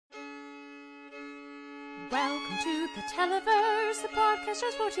Welcome to the Televerse, the podcast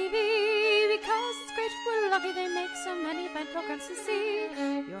just for TV. Because it's great, we're lucky they make so many fine programs to see.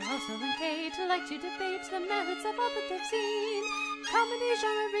 Your hosts Will and Kate like to debate the merits of all that they've seen. Comedy,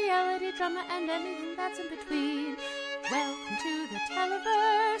 genre, reality, drama, and anything that's in between. Welcome to the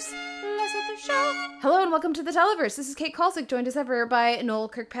Televerse. Let's get the show. Hello and welcome to the Televerse. This is Kate Kalsick, joined as ever by Noel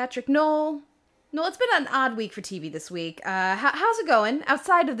Kirkpatrick. Noel, it's been an odd week for TV this week. How's it going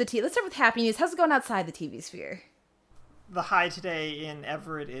outside of the TV? Let's start with happy news. How's it going outside the TV sphere? The high today in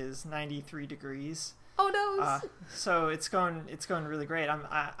Everett is 93 degrees. Oh no! So it's going really great.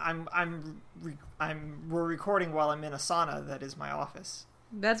 We're recording while I'm in a sauna that is my office.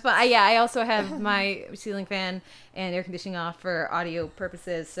 That's fun. Yeah, I also have my ceiling fan and air conditioning off for audio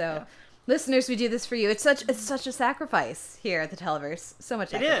purposes. So, yeah. Listeners, we do this for you. It's such a sacrifice here at the Televerse. So much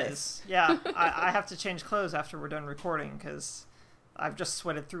sacrifice. It is. Yeah, I have to change clothes after we're done recording because I've just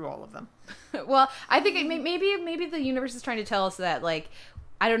sweated through all of them. Well, I think maybe the universe is trying to tell us that, like,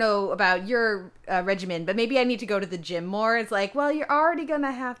 I don't know about your regimen, but maybe I need to go to the gym more. It's like, well, you're already going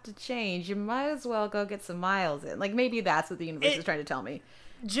to have to change. You might as well go get some miles in. Like, maybe that's what the universe is trying to tell me.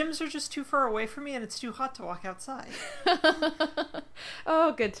 Gyms are just too far away from me, and it's too hot to walk outside.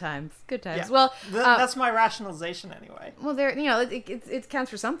 Oh, good times. Good times. Yeah. Well, that's my rationalization anyway. Well, there, it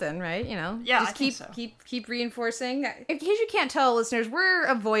counts for something, right? Yeah, just I think so. keep reinforcing. In case you can't tell, listeners, we're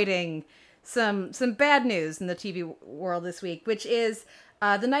avoiding some bad news in the TV world this week, which is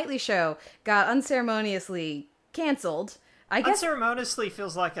the nightly show got unceremoniously canceled. I guess unceremoniously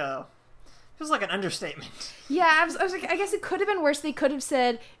feels like an understatement. Yeah, I was like, I guess it could have been worse. They could have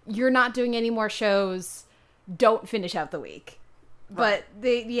said, "You're not doing any more shows. Don't finish out the week." Right. But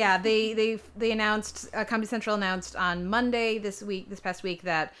they announced, Comedy Central announced on Monday this past week,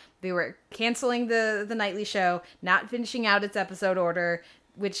 that they were canceling the nightly show, not finishing out its episode order,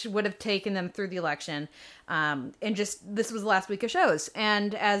 which would have taken them through the election. And just, this was the last week of shows.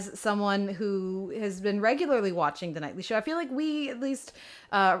 And as someone who has been regularly watching the nightly show, I feel like we, at least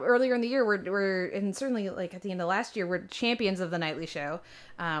earlier in the year, were and certainly like at the end of last year, we're champions of the nightly show.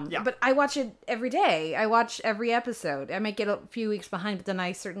 Yeah. But I watch it every day. I watch every episode. I might get a few weeks behind, but then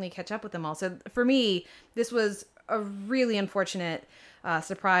I certainly catch up with them all. So for me, this was a really unfortunate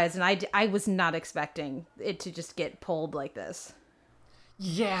surprise. And I was not expecting it to just get pulled like this.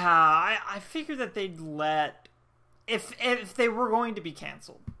 Yeah, I figured that they'd let, if they were going to be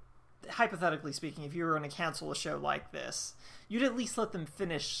canceled, hypothetically speaking, if you were going to cancel a show like this, you'd at least let them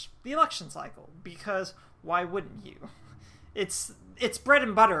finish the election cycle, because why wouldn't you? It's bread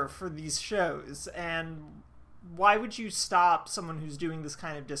and butter for these shows, and why would you stop someone who's doing this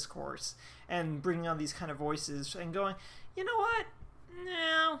kind of discourse and bringing on these kind of voices and going, you know what?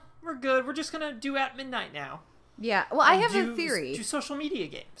 No, we're good. We're just going to do At Midnight now. Yeah, well, I have a theory. Do social media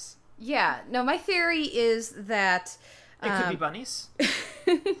games. Yeah, no, my theory is that... It could be bunnies.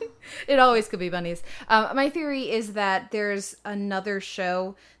 It always could be bunnies. My theory is that there's another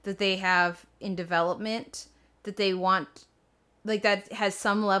show that they have in development that they want, like, that has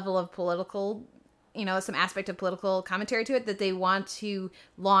some level of political, some aspect of political commentary to it, that they want to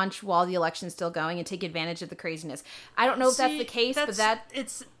launch while the election's still going and take advantage of the craziness. I don't know if that's the case, but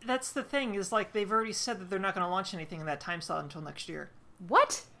that's the thing, is like they've already said that they're not going to launch anything in that time slot until next year.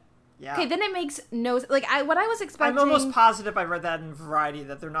 What? Yeah. Okay, then it makes no... What I was expecting... I'm almost positive I read that in Variety,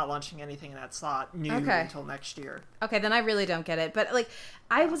 that they're not launching anything in that slot until next year. Okay, then I really don't get it. But, like,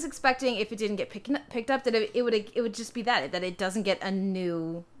 I was expecting, if it didn't get picked up, that it would just be that it doesn't get a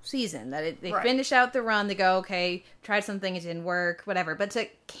new season. That they finish out the run, they go, okay, tried something, it didn't work, whatever. But to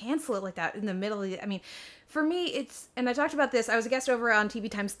cancel it like that in the middle of for me, it's... And I talked about this. I was a guest over on TV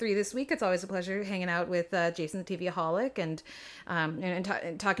Times 3 this week. It's always a pleasure hanging out with Jason, the TVaholic, and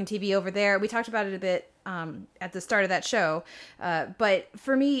talking TV over there. We talked about it a bit at the start of that show. But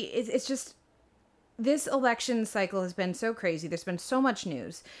for me, it's just... This election cycle has been so crazy. There's been so much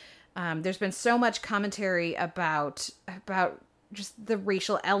news. There's been so much commentary about just the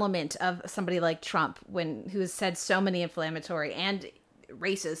racial element of somebody like Trump, who has said so many inflammatory and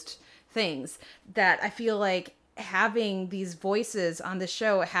racist things, that I feel like having these voices on the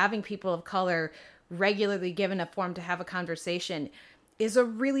show, having people of color regularly given a forum to have a conversation, is a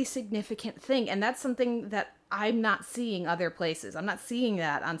really significant thing. And that's something that I'm not seeing other places. I'm not seeing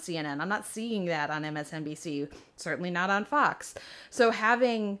that on CNN. I'm not seeing that on MSNBC, certainly not on Fox. So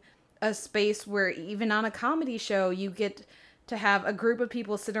having a space where even on a comedy show, you get to have a group of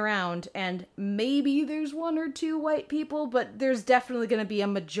people sit around, and maybe there's one or two white people, but there's definitely going to be a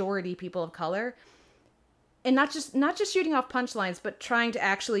majority people of color. and not just shooting off punchlines, but trying to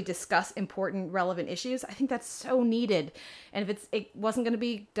actually discuss important, relevant issues. I think that's so needed. And if it wasn't going to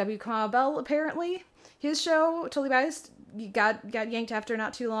be W. Campbell, apparently, his show, Totally Biased, got yanked after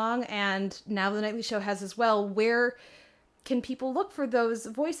not too long, and now the Nightly Show has as well. Where can people look for those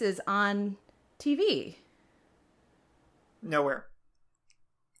voices on TV? Nowhere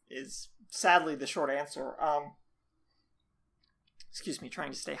is sadly the short answer. Excuse me,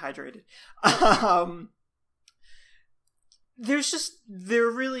 trying to stay hydrated. There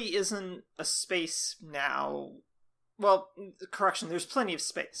really isn't a space now. Well, correction, there's plenty of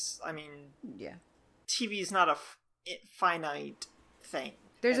space. I mean, yeah, TV is not a finite thing.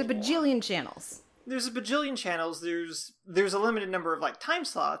 There's anymore. A bajillion channels. There's a bajillion channels. There's a limited number of time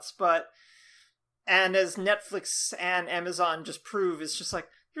slots, and as Netflix and Amazon just prove, it's just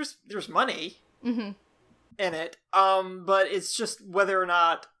there's money in it. But it's just whether or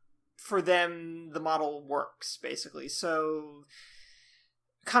not for them the model works, basically. So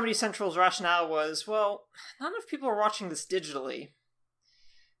Comedy Central's rationale was, well, not enough people are watching this digitally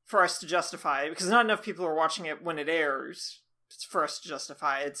for us to justify it, because not enough people are watching it when it airs for us to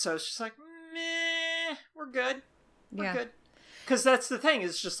justify it. So it's just meh, we're good. We're good. Because that's the thing,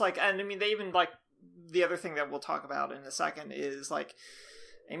 is just and I mean, they even the other thing that we'll talk about in a second is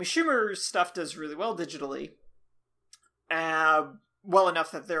Amy Schumer's stuff does really well digitally. Well enough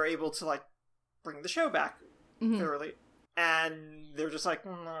that they're able to bring the show back thoroughly. And they're just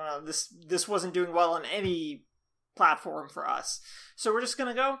no, this wasn't doing well on any platform for us. So we're just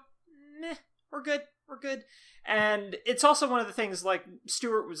gonna go, meh, we're good. And it's also one of the things,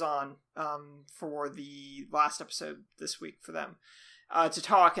 Stuart was on for the last episode this week for them to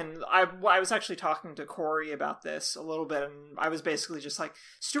talk, and I was actually talking to Corey about this a little bit, and I was basically just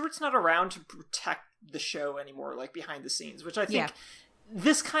Stuart's not around to protect the show anymore, behind the scenes, which I think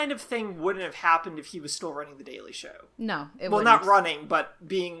this kind of thing wouldn't have happened if he was still running the Daily Show. No, it wouldn't. Not running, but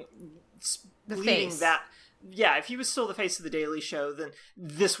being the leading face. That. Yeah, if he was still the face of the Daily Show, then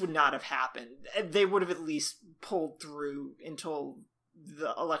this would not have happened. They would have at least pulled through until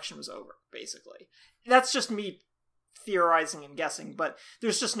the election was over, basically. That's just me theorizing and guessing, but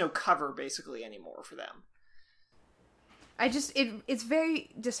there's just no cover, basically, anymore for them. It's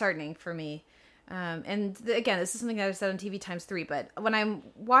very disheartening for me. And again, this is something that I've said on TV times 3, but when I'm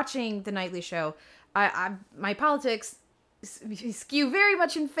watching the Nightly Show, my politics skew very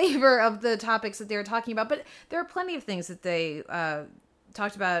much in favor of the topics that they were talking about, but there are plenty of things that they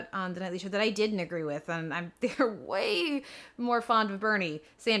talked about on the Nightly Show that I didn't agree with, and they're way more fond of Bernie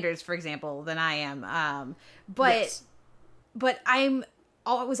Sanders, for example, than I am. But I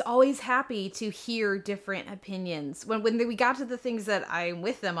was always happy to hear different opinions when we got to the things that I'm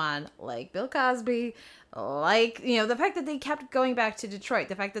with them on, like Bill Cosby, the fact that they kept going back to Detroit,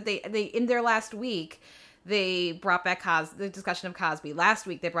 the fact that they in their last week they brought back the discussion of Cosby. Last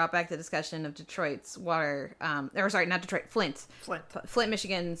week, they brought back the discussion of Detroit's water, not Detroit, Flint,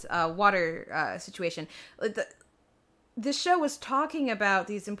 Michigan's water situation. This show was talking about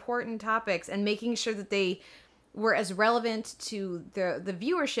these important topics and making sure that they were as relevant to the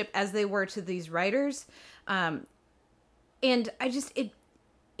viewership as they were to these writers. And it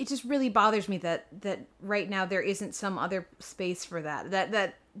just really bothers me that right now there isn't some other space for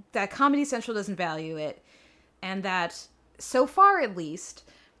that Comedy Central doesn't value it, and that so far at least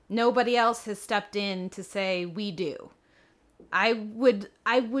nobody else has stepped in to say we do. I would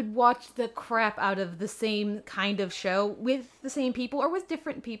watch the crap out of the same kind of show with the same people or with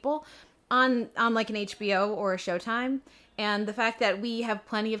different people on an HBO or a Showtime, and the fact that we have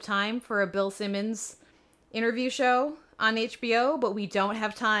plenty of time for a Bill Simmons interview show on HBO, but we don't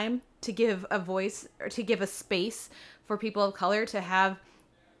have time to give a voice or to give a space for people of color to have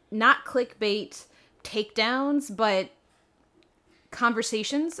not clickbait takedowns, but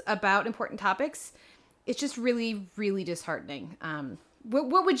conversations about important topics. It's just really, really disheartening.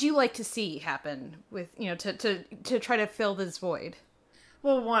 What would you like to see happen with, to try to fill this void?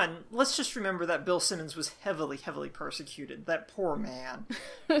 Well, one, let's just remember that Bill Simmons was heavily, heavily persecuted. That poor man.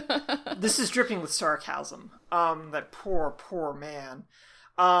 This is dripping with sarcasm. That poor, poor man.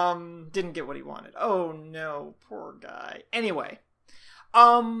 Didn't get what he wanted. Oh no, poor guy. Anyway.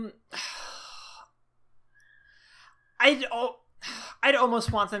 I'd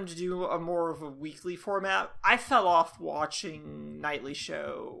almost want them to do a more of a weekly format. I fell off watching Nightly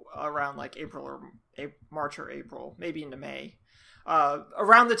Show around April or March or April, maybe into May.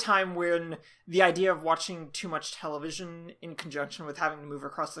 Around the time when the idea of watching too much television in conjunction with having to move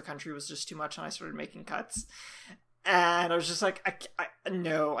across the country was just too much, and I started making cuts. And I was just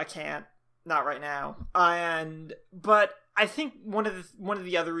no, I can't. Not right now. But I think one of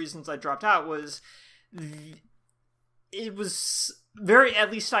the other reasons I dropped out was it was very,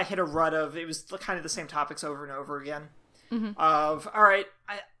 at least I hit a rut of, it was kind of the same topics over and over again. Mm-hmm. Of, all right,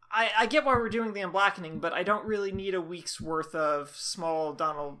 I get why we're doing the unblackening, but I don't really need a week's worth of small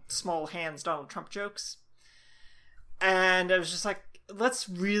hands Donald Trump jokes. And I was just like, let's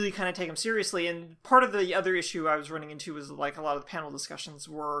really kind of take them seriously. And part of the other issue I was running into was like a lot of the panel discussions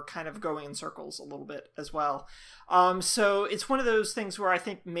were kind of going in circles a little bit as well. So it's one of those things where I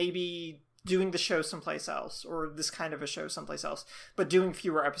think maybe doing the show someplace else, or this kind of a show someplace else, but doing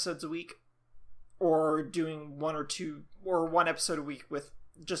fewer episodes a week, or doing one episode a week with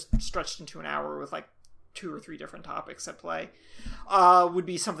just stretched into an hour with like 2 or 3 different topics at play, would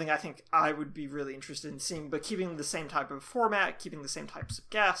be something I think I would be really interested in seeing, but keeping the same type of format, keeping the same types of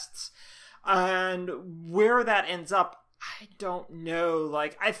guests, and where that ends up, I don't know.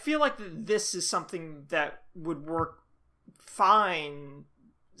 Like, I feel like this is something that would work fine,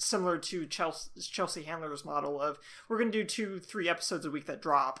 similar to Chelsea Handler's model of, we're going to do 2-3 episodes a week that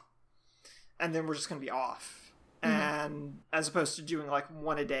drop, and then we're just going to be off. And as opposed to doing like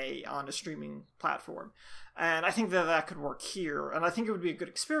one a day on a streaming platform. And I think that could work here. And I think it would be a good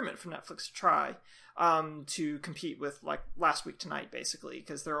experiment for Netflix to try, to compete with like Last Week Tonight, basically,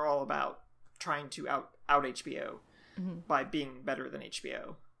 because they're all about trying to out HBO by being better than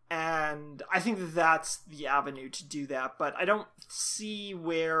HBO. And I think that that's the avenue to do that. But I don't see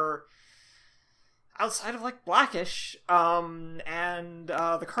where, outside of like Blackish and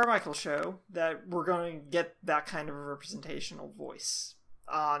the Carmichael Show, that we're going to get that kind of a representational voice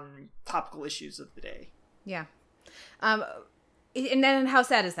on topical issues of the day. Yeah. And then how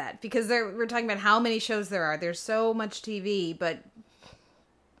sad is that? Because we're talking about how many shows there are. There's so much TV, but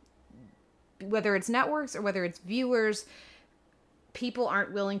whether it's networks or whether it's viewers, people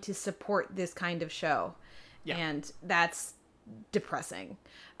aren't willing to support this kind of show. Yeah. And that's depressing.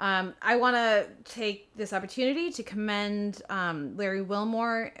 I want to take this opportunity to commend Larry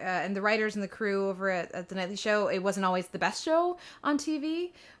Wilmore and the writers and the crew over at The Nightly Show. It wasn't always the best show on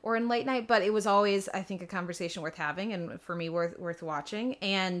TV or in late night, but it was always, I think, a conversation worth having and for me worth watching.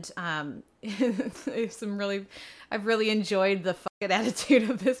 And I've really enjoyed the fucking attitude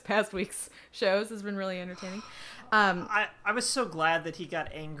of this past week's shows. It's been really entertaining. I was so glad that he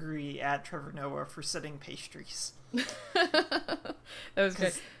got angry at Trevor Noah for setting pastries. That was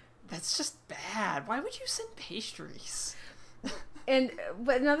good. That's just bad. Why would you send pastries?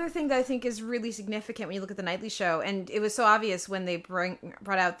 But another thing that I think is really significant when you look at the Nightly Show, and it was so obvious when they brought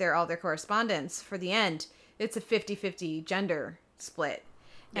out all their correspondence for the end, it's a 50-50 gender split.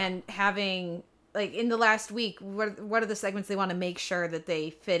 Yeah. And having, like, in the last week, what are the segments they want to make sure that they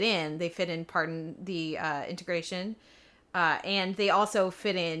fit in? They fit in, pardon the integration, and they also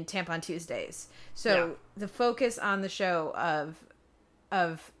fit in Tampon Tuesdays. So the focus on the show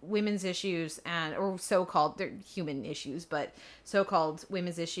of women's issues or so-called, they're human issues, but so-called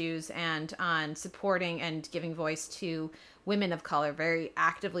women's issues, and on supporting and giving voice to women of color very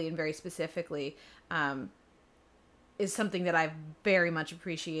actively and very specifically, is something that I've very much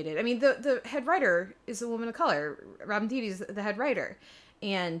appreciated. I mean, the head writer is a woman of color. Robin Thede is the head writer.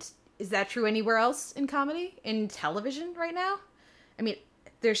 And is that true anywhere else in comedy? In television right now? I mean,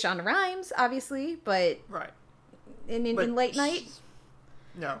 there's Shonda Rhimes, obviously, but... Right. In late night?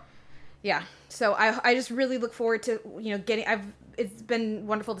 No. Yeah. So I just really look forward to, it's been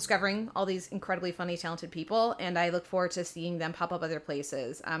wonderful discovering all these incredibly funny, talented people, and I look forward to seeing them pop up other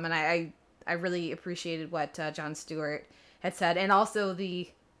places. And I really appreciated what Jon Stewart had said, and also the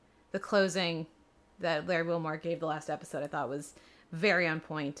closing that Larry Wilmore gave the last episode. I thought was very on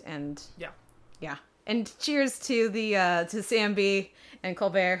point, and yeah. And cheers to to Sam B and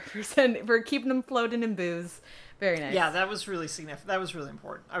Colbert for keeping them floating in booze. Very nice. Yeah, that was really significant. That was really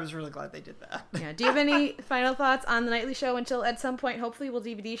important. I was really glad they did that. Yeah. Do you have any final thoughts on the Nightly Show until at some point, hopefully, we'll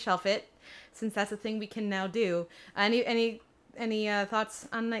DVD shelf it, since that's a thing we can now do? Any thoughts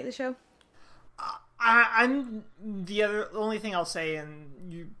on the Nightly Show? I'm the only thing I'll say,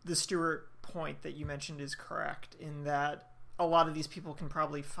 and the Stewart point that you mentioned is correct, in that a lot of these people can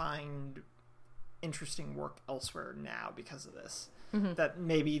probably find interesting work elsewhere now because of this. Mm-hmm. That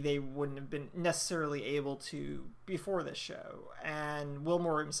maybe they wouldn't have been necessarily able to before this show. And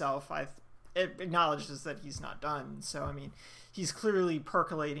Wilmore himself, acknowledges that he's not done. So, I mean, he's clearly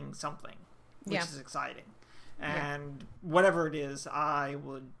percolating something, which is exciting. And whatever it is, I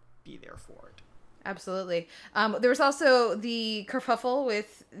would be there for it. Absolutely. There was also the kerfuffle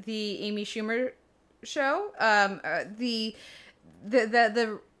with the Amy Schumer show. The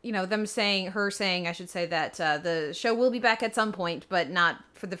them saying, I should say, that the show will be back at some point, but not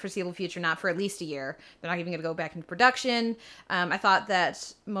for the foreseeable future, not for at least a year. They're not even going to go back into production. I thought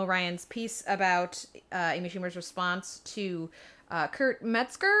that Mo Ryan's piece about Amy Schumer's response to Kurt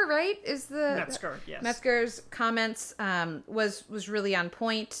Metzger, right? Metzger, yes. Metzger's comments was really on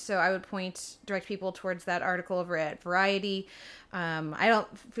point. So I would direct people towards that article over at Variety. I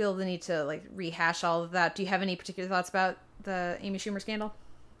don't feel the need to rehash all of that. Do you have any particular thoughts about the Amy Schumer scandal?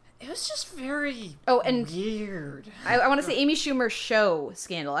 It was just very weird. I want to say Amy Schumer show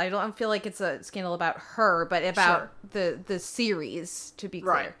scandal. I don't feel like it's a scandal about her, but about the series, to be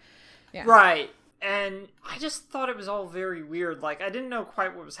clear. Right. Yeah. Right. And I just thought it was all very weird. I didn't know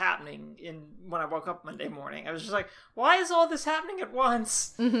quite what was happening when I woke up Monday morning. I was just like, why is all this happening at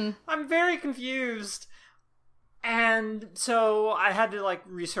once? Mm-hmm. I'm very confused. And so I had to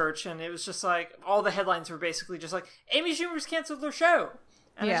research, and it was just all the headlines were basically just Amy Schumer's canceled their show.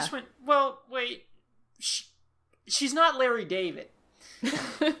 And I just went, well, wait, she's not Larry David.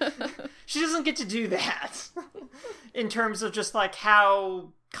 She doesn't get to do that in terms of just how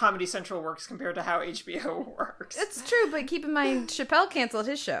Comedy Central works compared to how HBO works. It's true, but keep in mind, Chappelle canceled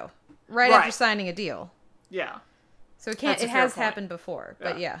his show right after signing a deal. Yeah. So it has happened before,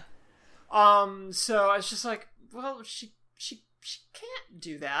 but yeah. So I was just well, she can't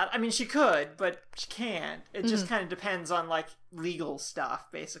do that. I mean, she could, but she can't. It just kind of depends on legal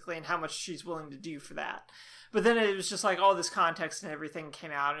stuff, basically, and how much she's willing to do for that. But then it was just all this context and everything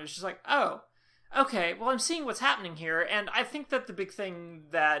came out, and it was just oh, okay, well, I'm seeing what's happening here, and I think that the big thing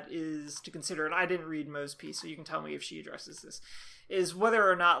that is to consider, and I didn't read Mo's piece, so you can tell me if she addresses this, is whether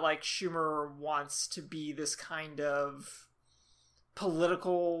or not Schumer wants to be this kind of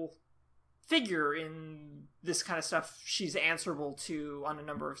political figure in this kind of stuff she's answerable to on a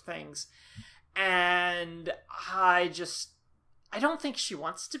number of things. And I don't think she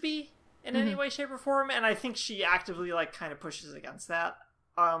wants to be in any way, shape, or form, and I think she actively kind of pushes against that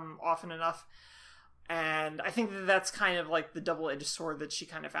often enough. And I think that's kind of the double-edged sword that she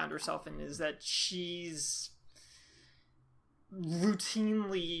kind of found herself in, is that she's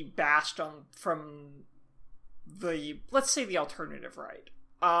routinely bashed from the, let's say, the alternative right,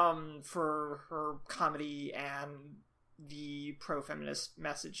 for her comedy and the pro-feminist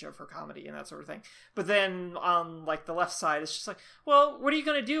message of her comedy and that sort of thing. But then on the left side, it's just well, what are you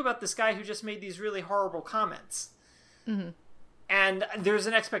going to do about this guy who just made these really horrible comments? Mm-hmm. And there's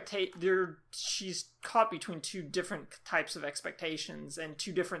an expectation. She's caught between two different types of expectations and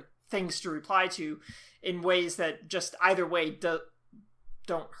two different things to reply to, in ways that just either way don't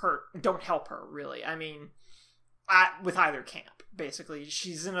help her really. I mean, with either camp, basically,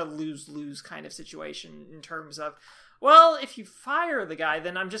 she's in a lose-lose kind of situation in terms of, well, if you fire the guy,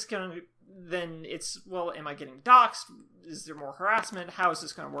 then then it's, well, am I getting doxxed? Is there more harassment? How is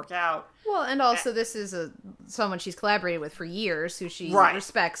this going to work out? Well, and also this is someone she's collaborated with for years, who she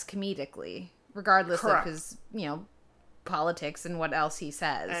respects comedically, regardless of his, politics and what else he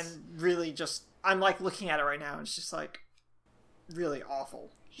says. And really just, I'm looking at it right now, and it's just really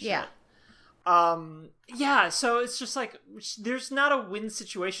awful shit. Yeah. So it's just there's not a win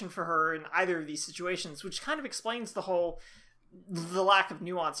situation for her in either of these situations, which kind of explains the lack of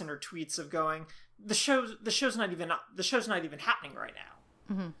nuance in her tweets of going, the show's not even happening right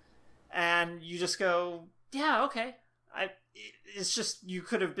now. Mm-hmm. And you just go, yeah, okay. It's just, you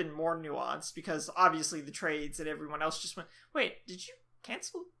could have been more nuanced, because obviously the trades and everyone else just went, wait, did you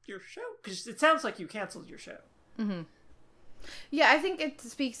cancel your show? Because it sounds like you canceled your show. Mm-hmm. Yeah, I think it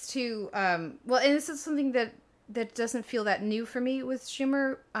speaks to, and this is something that doesn't feel that new for me with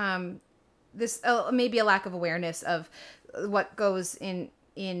Schumer. This maybe a lack of awareness of what goes in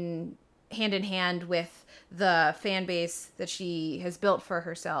hand in hand with the fan base that she has built for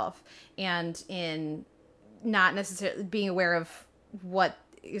herself, and in not necessarily being aware of what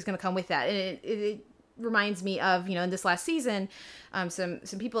is going to come with that. And it reminds me of, in this last season, some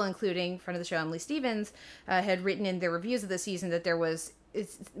people, including friend of the show Emily Stevens, had written in their reviews of the season that there was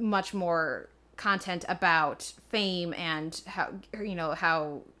much more content about fame and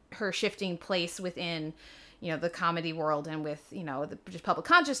how her shifting place within the comedy world and with the just public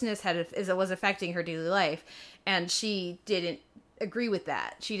consciousness as it was affecting her daily life, and she didn't agree with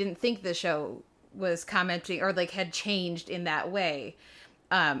that. She didn't think the show was commenting or had changed in that way,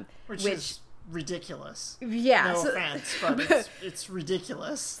 which is ridiculous. Yeah, no offense, but it's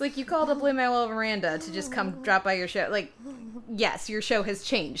ridiculous. It's you called up Lin-Manuel Miranda to just come drop by your show. Yes, your show has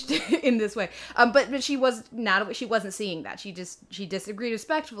changed in this way. But she wasn't seeing that. She disagreed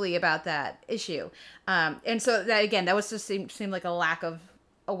respectfully about that issue. And so that was just seemed like a lack of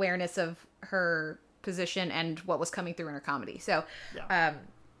awareness of her position and what was coming through in her comedy. So, yeah.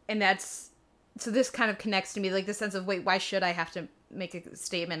 so this kind of connects to me, like the sense of, wait, why should I have to make a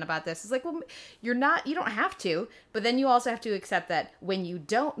statement about this? It's like, well, you don't have to, but then you also have to accept that when you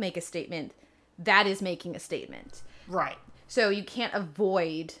don't make a statement, that is making a statement. Right. So you can't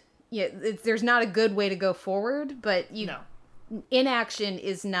avoid, there's not a good way to go forward, but inaction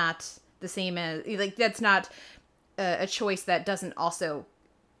is not the same as, like, that's not a choice that doesn't also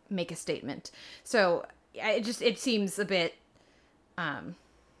make a statement. So it seems a bit,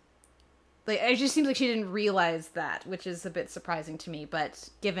 it just seems like she didn't realize that, which is a bit surprising to me. But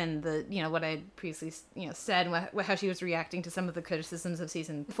given the, what I previously, said, and how she was reacting to some of the criticisms of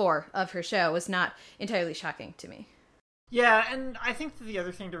season 4 of her show was not entirely shocking to me. Yeah, and I think that the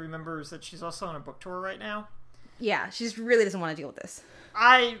other thing to remember is that she's also on a book tour right now. Yeah, she just really doesn't want to deal with this.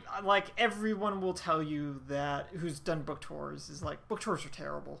 Everyone will tell you that who's done book tours is like, book tours are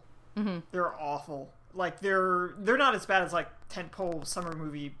terrible. Mm-hmm. They're awful. Like, they're not as bad as, like, tentpole summer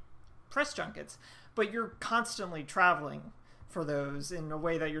movie press junkets, but you're constantly traveling for those in a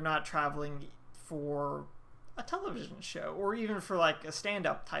way that you're not traveling for a television show, or even for, like, a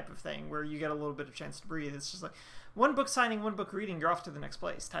stand-up type of thing where you get a little bit of chance to breathe. It's just like one book signing, one book reading, you're off to the next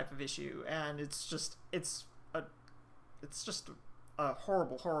place type of issue, and it's just a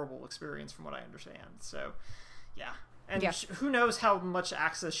horrible experience from what I understand. So yeah, and who knows how much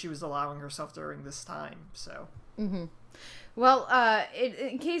access she was allowing herself during this time. So well,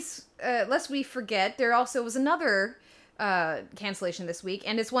 in case lest we forget, there also was another cancellation this week,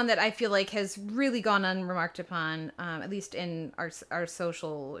 and it's one that I feel like has really gone unremarked upon, at least in our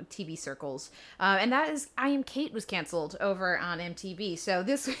social TV circles, and that is I Am Kate was canceled over on MTV. So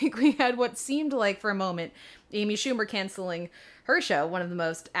this week we had what seemed like for a moment Amy Schumer canceling her show, one of the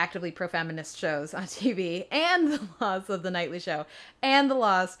most actively pro-feminist shows on TV, and the loss of The Nightly Show, and the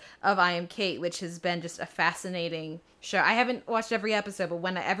loss of I Am Kate, which has been just a fascinating show. I haven't watched every episode,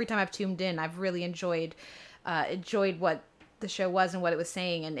 but every time I've tuned in, I've really enjoyed what the show was and what it was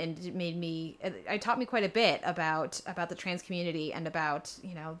saying, and it taught me quite a bit about the trans community and about,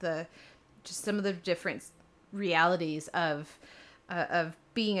 just some of the different realities of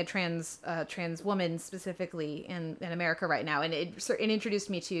being a trans woman specifically in America right now. And it introduced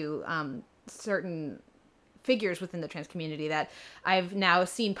me to certain figures within the trans community that I've now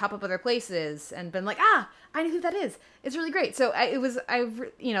seen pop up other places and been like, I know who that is. It's really great. So it's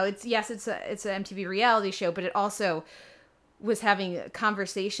an MTV reality show, but it also was having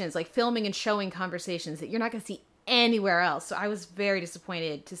conversations, like filming and showing conversations that you're not going to see anywhere else. So I was very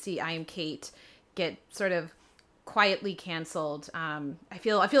disappointed to see I Am Kate get sort of quietly canceled. I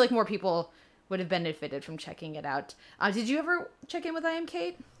feel like more people would have benefited from checking it out. Did you ever check in with I Am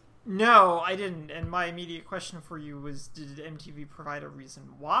Kate? No, I didn't. And my immediate question for you was, did MTV provide a reason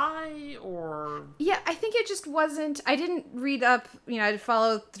why, or? Yeah, I think it just wasn't. I didn't read up, I'd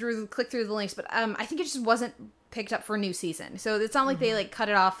click through the links, but I think it just wasn't picked up for a new season. So it's not like they like cut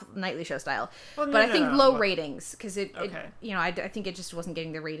it off Nightly Show style. Well, but I think low ratings, because I think it just wasn't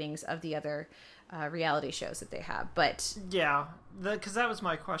getting the ratings of the other reality shows that they have. But yeah, because that was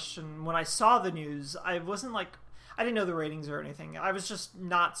my question. When I saw the news, I wasn't like, I didn't know the ratings or anything. I was just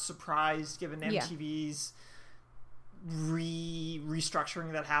not surprised given MTV's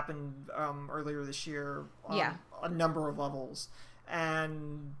restructuring that happened earlier this year on a number of levels,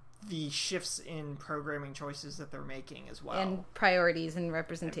 and the shifts in programming choices that they're making as well. And priorities and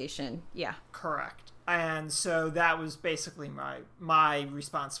representation. Correct. And so that was basically my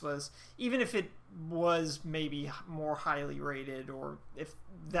response was, even if it was maybe more highly rated, or if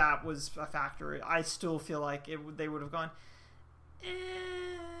that was a factor, I still feel like they would have gone,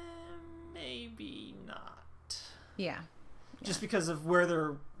 maybe not. Yeah. Just because of where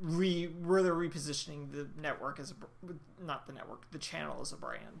they're repositioning the network the channel as a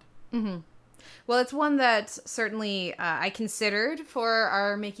brand. Mm-hmm. Well, it's one that certainly I considered for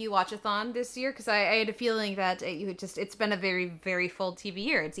our Make You Watch-a-thon this year, because I had a feeling that it's been a very, very full TV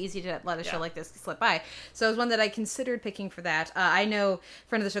year. It's easy to let a show like this slip by. So it was one that I considered picking for that. I know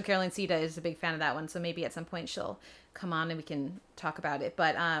friend of the show, Caroline Sita, is a big fan of that one, so maybe at some point she'll come on and we can talk about it.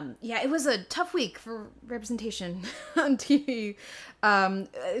 But it was a tough week for representation on TV.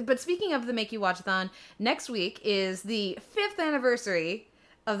 But speaking of the Make You Watch-a-thon, next week is the 5th anniversary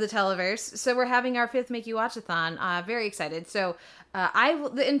of the Televerse, so we're having our 5th Make You Watch-a-thon. Very excited. So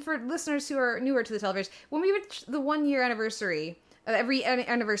and for listeners who are newer to the Televerse, when we reach the 1-year anniversary, every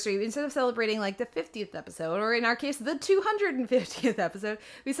anniversary, instead of celebrating like the 50th episode, or in our case the 250th episode,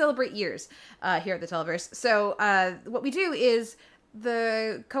 we celebrate years here at the Televerse. So what we do is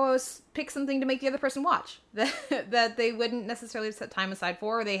the co-hosts pick something to make the other person watch that they wouldn't necessarily set time aside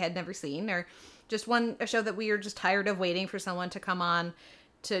for, or they had never seen, or just a show that we are just tired of waiting for someone to come on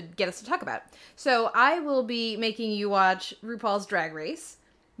to get us to talk about. So I will be making you watch RuPaul's Drag Race,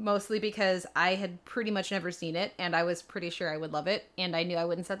 mostly because I had pretty much never seen it, and I was pretty sure I would love it, and I knew I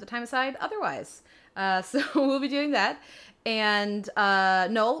wouldn't set the time aside otherwise. So we'll be doing that. And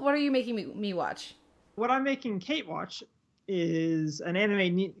Noel, what are you making me watch? What I'm making Kate watch is an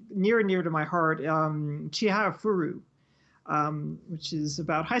anime near and dear to my heart, Chihaya Furu, which is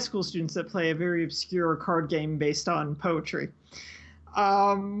about high school students that play a very obscure card game based on poetry.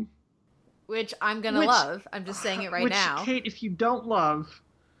 Which I'm going to love. I'm just saying it right now. Kate, if you don't love,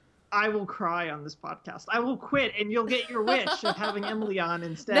 I will cry on this podcast. I will quit, and you'll get your wish of having Emily on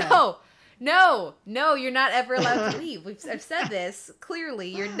instead. No, you're not ever allowed to leave. I've said this clearly.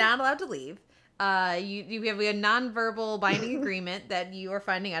 You're not allowed to leave. You have a non-verbal binding agreement that you are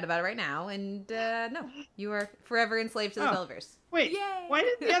finding out about it right now, and no, you are forever enslaved to the Televerse. Wait, yay! Why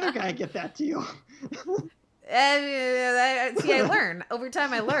didn't the other guy get that deal? See, I learn. Over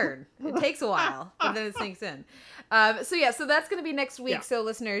time, I learn. It takes a while, but then it sinks in. So that's going to be next week. Yeah. So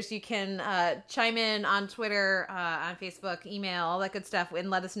listeners, you can chime in on Twitter, on Facebook, email, all that good stuff, and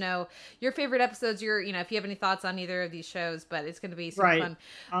let us know your favorite episodes. If you have any thoughts on either of these shows, but it's going to be super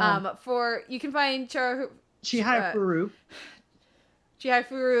fun. You can find Chihaya Furu. Chihaya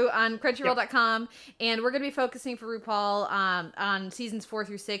Furu on Crunchyroll.com, and we're going to be focusing for RuPaul on seasons 4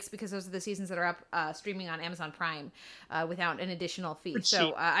 through 6 because those are the seasons that are up streaming on Amazon Prime without an additional fee.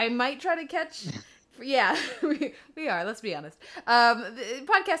 So I might try to catch. Yeah, we are. Let's be honest.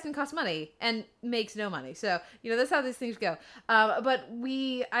 Podcasting costs money and makes no money, so that's how these things go. But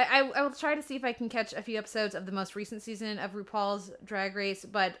I will try to see if I can catch a few episodes of the most recent season of RuPaul's Drag Race.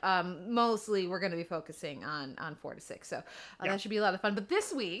 But mostly we're going to be focusing on 4 to 6. So that should be a lot of fun. But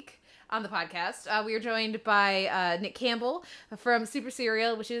this week on the podcast, we are joined by Nick Campbell from Super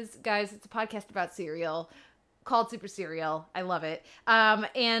Serial, which is, guys, it's a podcast about cereal called Super Serial. I love it.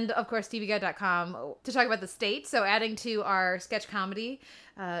 And of course, TVGuide.com to talk about The State. So adding to our sketch comedy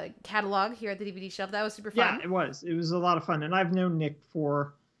catalog here at the DVD shelf. That was super fun. Yeah, it was. It was a lot of fun. And I've known Nick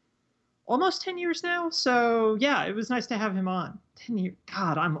for almost 10 years now. So yeah, it was nice to have him on. 10 years.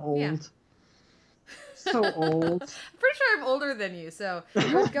 God, I'm old. Yeah. So old. I'm pretty sure I'm older than you, so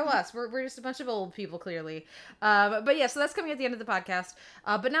go us. We're just a bunch of old people, clearly. But yeah, so that's coming at the end of the podcast.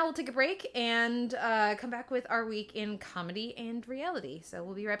 But now we'll take a break and come back with our week in comedy and reality. So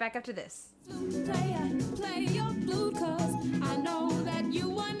we'll be right back after this. Play your flute, 'cause I know that you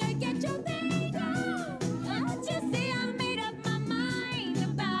wanna get your thing on. Don't you see I made up my mind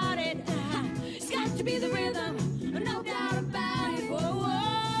about it? It's got to be the rhythm, no doubt about it. Whoa,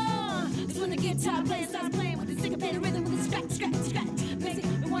 whoa. It's when the guitar player starts playing with the syncopated rhythm with the scratch, scratch, scratch. Makes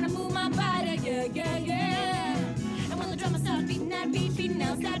me wanna move my body, yeah, yeah, yeah. And when the drummer starts beating that beat, beating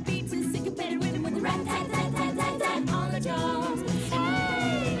out that beat to the syncopated rhythm with the rat, tat, tat, tat, tat, tat on the drums.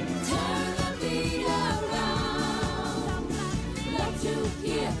 Hey, turn the beat around. Love to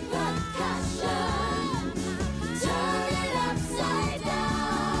hear percussion. Turn it upside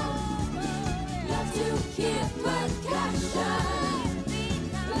down. Love to hear percussion.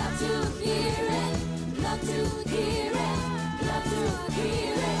 Love to hear it. Love to hear it. Love to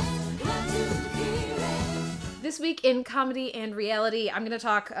hear it. Love to hear it. This week in comedy and reality, I'm going to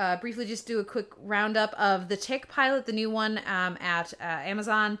talk briefly, just do a quick roundup of The Tick pilot, the new one at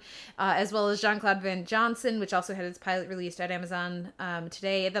Amazon, as well as Jean-Claude Van Johnson, which also had its pilot released at Amazon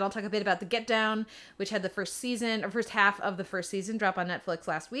today. Then I'll talk a bit about The Get Down, which had the first half of the first season drop on Netflix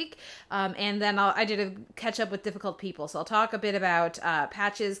last week. And then I did a catch up with Difficult People. So I'll talk a bit about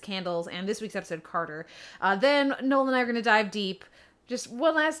Patches, Candles, and this week's episode, Carter. Then Noel and I are going to dive deep just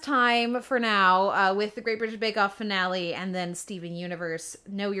one last time for now with the Great British Bake Off finale, and then Steven Universe,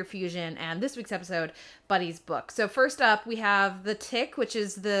 Know Your Fusion, and this week's episode, Buddy's Book. So first up, we have The Tick, which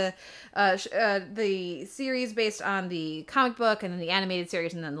is the series based on the comic book, and then the animated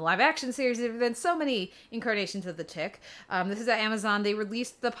series, and then the live action series. There have been so many incarnations of The Tick. This is at Amazon. They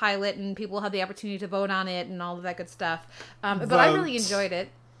released the pilot, and people had the opportunity to vote on it and all of that good stuff. But I really enjoyed it.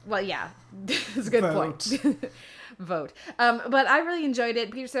 Well, yeah, it's a good point. Vote. But I really enjoyed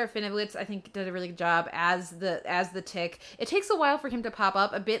it. Peter Serafinowicz, I think, did a really good job as the Tick. It takes a while for him to pop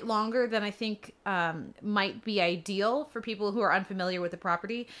up, a bit longer than I think might be ideal for people who are unfamiliar with the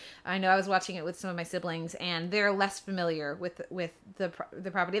property. I know I was watching it with some of my siblings, and they're less familiar with the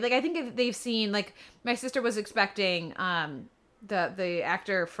property. Like, I think if they've seen, like, my sister was expecting the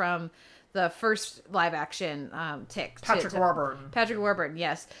actor from the first live action Tick, Patrick Warburton,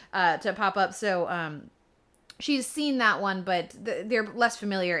 yes, to pop up. So she's seen that one, but they're less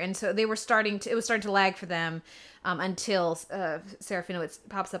familiar, and so it was starting to lag for them. until Sarah Finowitz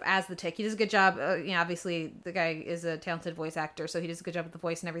pops up as the Tick. He does a good job. Obviously the guy is a talented voice actor, so he does a good job with the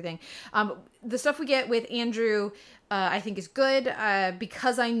voice and everything. The stuff we get with Andrew, I think is good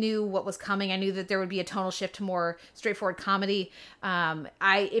because I knew what was coming. I knew that there would be a tonal shift to more straightforward comedy.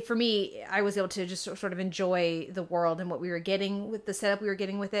 For me, I was able to just sort of enjoy the world and what we were getting with the setup we were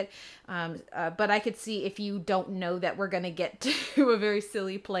getting with it. But I could see if you don't know that we're going to get to a very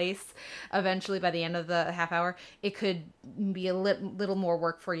silly place eventually by the end of the half hour, it could be a little more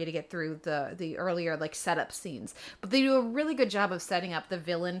work for you to get through the earlier like setup scenes. But they do a really good job of setting up the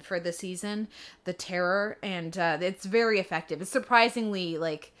villain for the season, the Terror, and it's very effective. It's surprisingly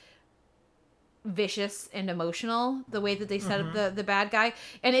like vicious and emotional the way that they set up the bad guy,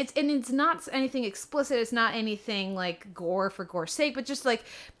 and it's not anything explicit. It's not anything like gore for gore's sake, but just like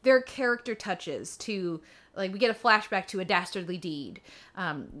there are character touches to, like, we get a flashback to a dastardly deed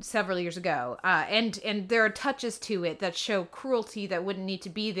several years ago, and there are touches to it that show cruelty that wouldn't need to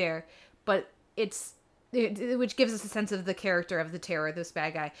be there, but which gives us a sense of the character of the Terror, this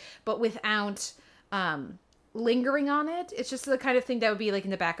bad guy, but without lingering on it. It's just the kind of thing that would be like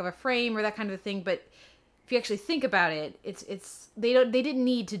in the back of a frame or that kind of thing. But if you actually think about it, they didn't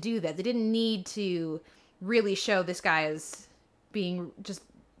need to do that. They didn't need to really show this guy as being just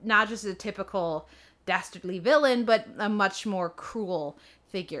not just a typical dastardly villain, but a much more cruel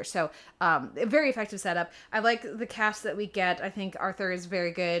figure. So a very effective setup. I like the cast that we get. I think Arthur is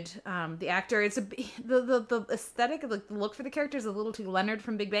very good. The actor, the aesthetic, like the look for the character is a little too Leonard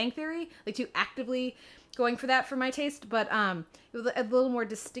from Big Bang Theory, like too actively going for that for my taste, but a little more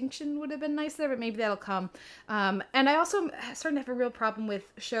distinction would have been nice there, but maybe that'll come. And I also starting to have a real problem with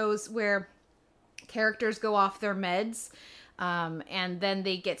shows where characters go off their meds and then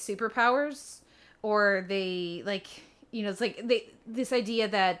they get superpowers, or they like, it's like this idea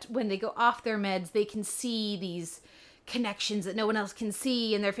that when they go off their meds, they can see these connections that no one else can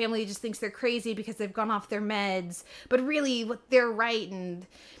see, and their family just thinks they're crazy because they've gone off their meds, but really they're right. And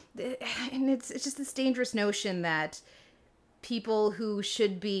it's just this dangerous notion that people who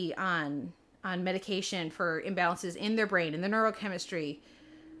should be on medication for imbalances in their brain and their neurochemistry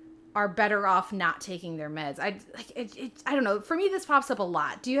are better off not taking their meds. I don't know. For me, this pops up a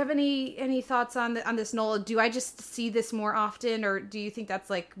lot. Do you have any thoughts on this, Noel? Do I just see this more often, or do you think that's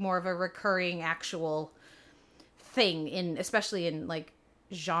like more of a recurring actual thing especially in like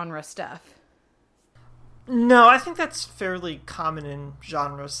genre stuff? No, I think that's fairly common in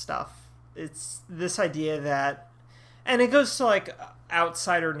genre stuff. It's this idea that, and it goes to like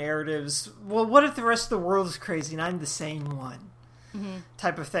outsider narratives. Well, what if the rest of the world is crazy and I'm the sane one?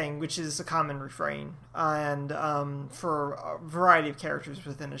 Type of thing, which is a common refrain, and for a variety of characters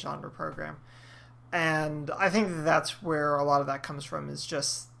within a genre program. And I think that's where a lot of that comes from, is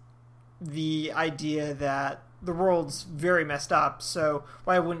just the idea that the world's very messed up, so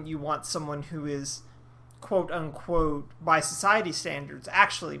why wouldn't you want someone who is quote unquote by society standards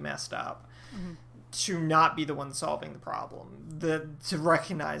actually messed up to not be the one solving the problem, to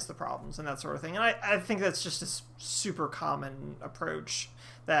recognize the problems and that sort of thing. And I think that's just a super common approach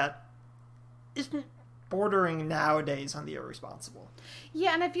that isn't bordering nowadays on the irresponsible.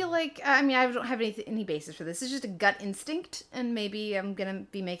 Yeah, and I feel like, I don't have any basis for this. It's just a gut instinct, and maybe I'm going to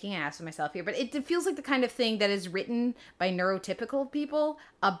be making an ass of myself here, but it feels like the kind of thing that is written by neurotypical people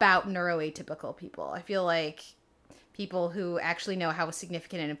about neuroatypical people. I feel like people who actually know how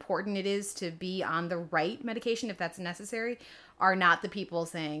significant and important it is to be on the right medication, if that's necessary, are not the people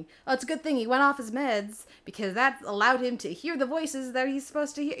saying, oh, it's a good thing he went off his meds because that allowed him to hear the voices that he's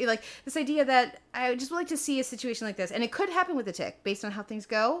supposed to hear. Like, this idea that I just would like to see a situation like this. And it could happen with the Tick, based on how things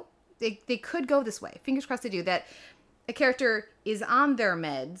go. They could go this way. Fingers crossed they do. That a character is on their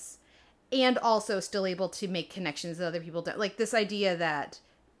meds and also still able to make connections that other people don't. Like, this idea that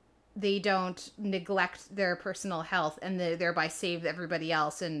they don't neglect their personal health and thereby save everybody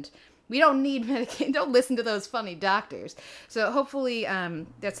else, and we don't need medication. Don't listen to those funny doctors. So hopefully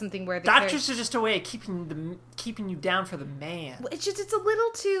that's something where the doctors are just a way of keeping you down for the man. It's a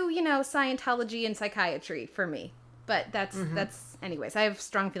little too Scientology and psychiatry for me. But that's anyways. I have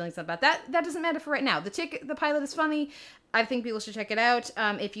strong feelings about that. That doesn't matter for right now. The pilot is funny. I think people should check it out.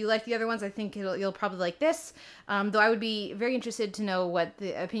 If you like the other ones, I think you'll probably like this. Though I would be very interested to know what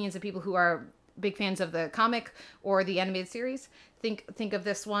the opinions of people who are big fans of the comic or the animated series think of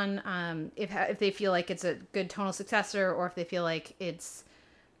this one. If they feel like it's a good tonal successor, or if they feel like it's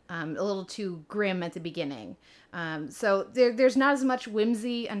a little too grim at the beginning. So there's not as much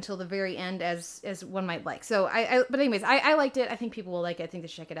whimsy until the very end as one might like. So but anyways, I liked it. I think people will like it. I think they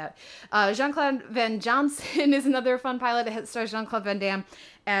should check it out. Jean-Claude Van Johnson is another fun pilot. It stars Jean-Claude Van Damme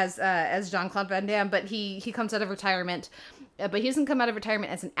as Jean-Claude Van Damme, but he comes out of retirement. But he doesn't come out of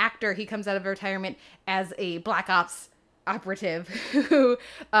retirement as an actor. He comes out of retirement as a Black Ops operative who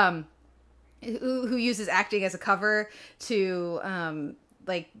uses acting as a cover to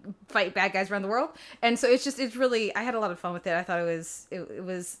like fight bad guys around the world. And so it's really, I had a lot of fun with it. I thought it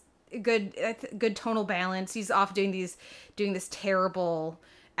was a good tonal balance. He's off doing this terrible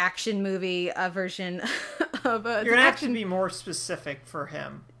action movie version of you're gonna have to be more specific for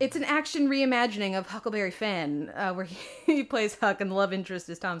him. It's an action reimagining of Huckleberry Finn, where he plays Huck and the love interest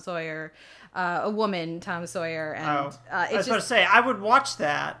is Tom Sawyer, a woman, Tom Sawyer. And I was about to say I would watch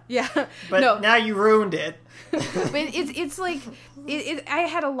that. Yeah, but now you ruined it. But it's like I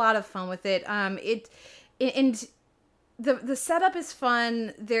had a lot of fun with it. And the setup is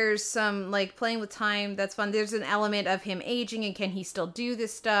fun. There's some like playing with time that's fun. There's an element of him aging and can he still do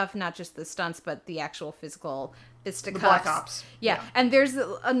this stuff, not just the stunts but the actual physical fisticuffs. The Black Ops. Yeah. And there's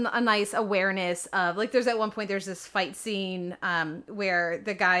a nice awareness of like there's at one point there's this fight scene where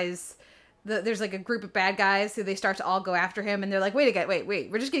the guys there's like a group of bad guys who they start to all go after him and they're like, wait,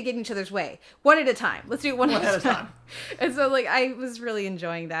 we're just gonna get in each other's way. One at a time. Let's do it one at a time. And so like I was really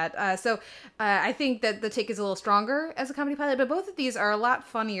enjoying that. So I think that The Tick is a little stronger as a comedy pilot, but both of these are a lot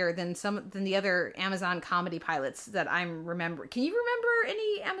funnier than the other Amazon comedy pilots that I'm remembering. Can you remember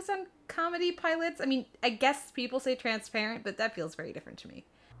any Amazon comedy pilots? I mean, I guess people say Transparent, but that feels very different to me.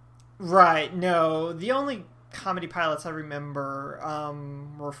 Right. No, the only comedy pilots I remember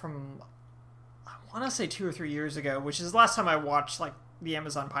were from, I want to say 2 or 3 years ago, which is the last time I watched like the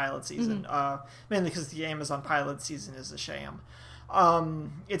Amazon pilot season. Mainly because the Amazon pilot season is a sham.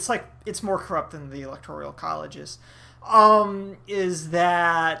 It's more corrupt than the Electoral Colleges. Is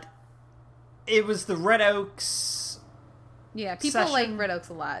that it was the Red Oaks. Yeah, people session. like Red Oaks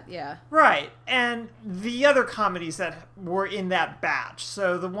a lot. Yeah, right, and the other comedies that were in that batch.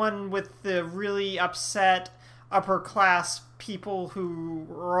 So the one with the really upset upper class people who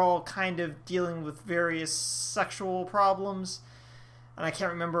were all kind of dealing with various sexual problems, and I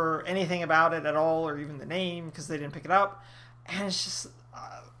can't remember anything about it at all, or even the name because they didn't pick it up. And it's just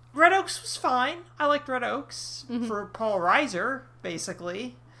Red Oaks was fine. I liked Red Oaks for Paul Reiser,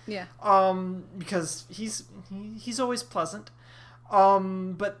 basically. Yeah. Because he's always pleasant.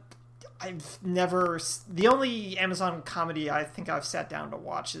 But I've never. The only Amazon comedy I think I've sat down to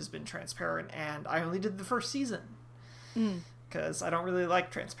watch has been Transparent, and I only did the first season because I don't really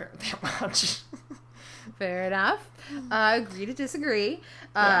like Transparent that much. Fair enough. Agree to disagree.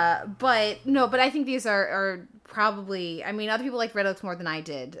 But I think these are probably, I mean, other people liked Red Oaks more than I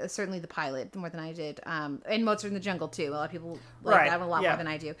did. Certainly the pilot more than I did. And Mozart in the Jungle too. A lot of people like that one a lot more than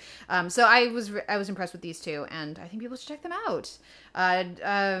I do. So I was impressed with these two, and I think people should check them out.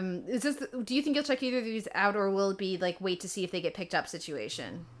 Do you think you'll check either of these out, or will it be like wait to see if they get picked up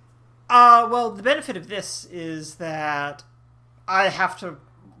situation? Well, the benefit of this is that I have to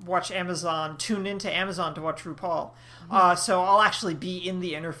tune into Amazon to watch RuPaul. So I'll actually be in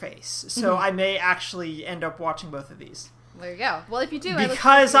the interface. So I may actually end up watching both of these. There you go. Well, if you do,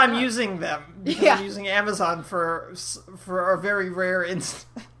 because I'm using them. Because I'm using Amazon for a very rare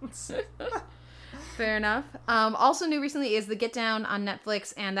instance. Fair enough. Also new recently is The Get Down on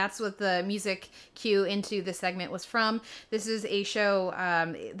Netflix, and that's what the music cue into this segment was from. This is a show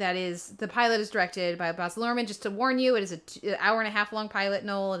the pilot is directed by Baz Luhrmann. Just to warn you, it is an hour and a half long pilot,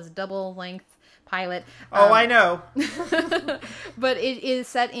 Noel. It is a double length pilot. I know. But it is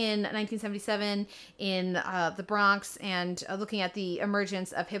set in 1977 in the Bronx, and looking at the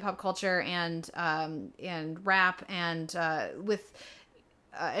emergence of hip hop culture and rap, and with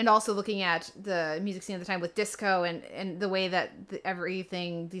and also looking at the music scene at the time with disco and the way that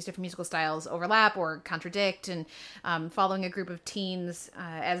these different musical styles overlap or contradict, and following a group of teens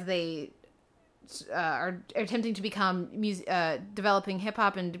as they are attempting to become developing hip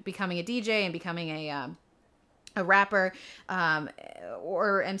hop and becoming a DJ and becoming a rapper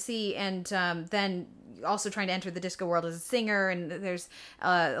or MC, and then also trying to enter the disco world as a singer. And there's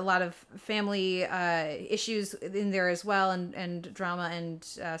a lot of family issues in there as well, and drama, and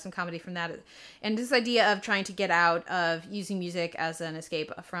some comedy from that, and this idea of trying to get out of using music as an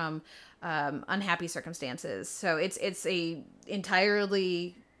escape from unhappy circumstances. So it's a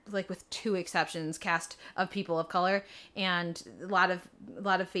entirely like with two exceptions, cast of people of color, and a lot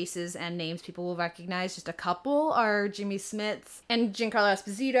of faces and names people will recognize. Just a couple are Jimmy Smits and Giancarlo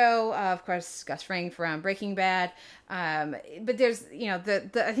Esposito, of course, Gus Fring from Breaking Bad. But there's,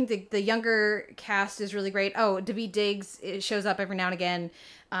 I think the younger cast is really great. Oh, Daveed Diggs shows up every now and again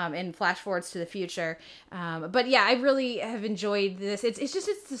in flash forwards to the future. But yeah, I really have enjoyed this. It's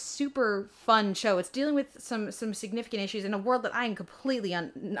a super fun show. It's dealing with some significant issues in a world that I am completely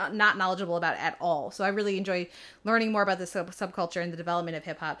not knowledgeable about at all. So I really enjoy learning more about the subculture and the development of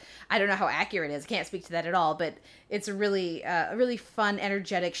hip hop. I don't know how accurate it is. I can't speak to that at all, but it's a really fun,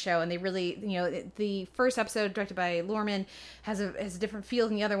 energetic show. And they really, the first episode, directed by Lorman, has a different feel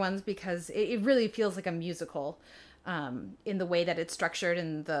than the other ones because it really feels like a musical in the way that it's structured,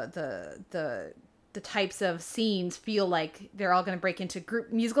 and the types of scenes feel like they're all going to break into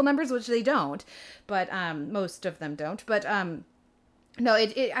group musical numbers, which they don't, but most of them don't. But no,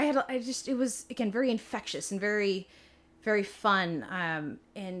 it was again very infectious and very, very fun,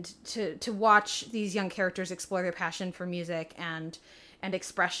 and to watch these young characters explore their passion for music and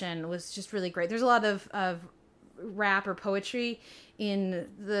expression was just really great. There's a lot of rap or poetry in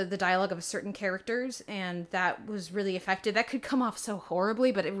the dialogue of certain characters, and that was really effective. That could come off so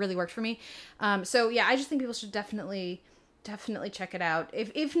horribly, but it really worked for me. So yeah, I just think people should definitely check it out.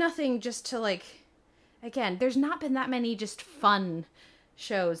 If nothing, just to again, there's not been that many just fun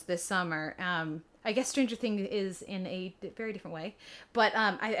shows this summer. I guess Stranger Things is in a very different way, but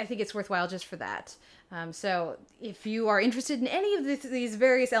I think it's worthwhile just for that. So if you are interested in any of these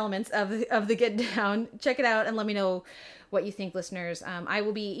various elements of the Get Down, check it out and let me know what you think, listeners. I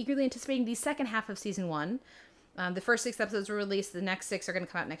will be eagerly anticipating the second half of season 1. The first 6 episodes were released. The next 6 are going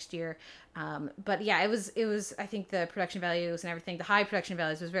to come out next year. But yeah, it was, I think the production values and everything, the high production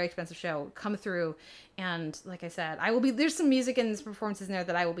values, it was a very expensive show, come through. And like I said, there's some music and performances in there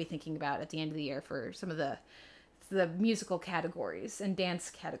that I will be thinking about at the end of the year for some of the musical categories and dance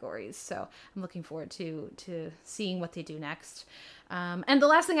categories. So I'm looking forward to seeing what they do next. And the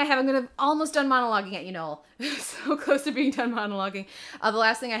last thing I have, I'm going to almost done monologuing at you, Noel. So close to being done monologuing. The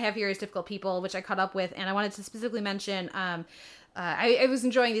last thing I have here is Difficult People, which I caught up with, and I wanted to specifically mention, I was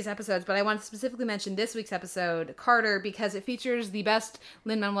enjoying these episodes, but I wanted to specifically mention this week's episode, Carter, because it features the best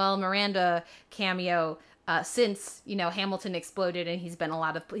Lin-Manuel Miranda cameo since Hamilton exploded, and he's been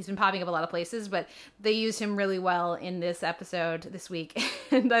popping up a lot of places, but they used him really well in this episode this week.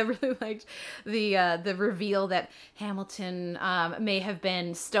 And I really liked the reveal that Hamilton may have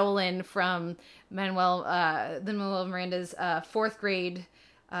been stolen from Lin-Manuel Miranda's 4th grade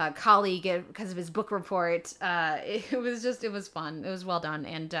colleague because of his book report. It was fun. It was well done,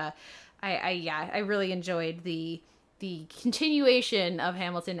 and I really enjoyed the continuation of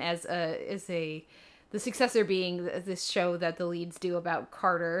Hamilton as the successor being this show that the leads do about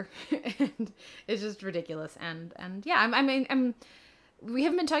Carter. And it's just ridiculous. And yeah, we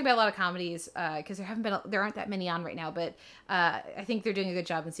haven't been talking about a lot of comedies because there aren't that many on right now, but I think they're doing a good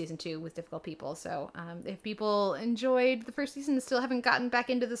job in season 2 with Difficult People. So if people enjoyed the first season and still haven't gotten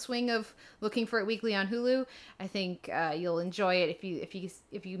back into the swing of looking for it weekly on Hulu, I think you'll enjoy it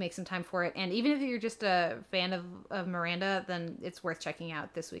if you make some time for it. And even if you're just a fan of Miranda, then it's worth checking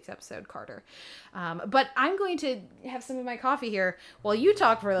out this week's episode, Carter. But I'm going to have some of my coffee here while you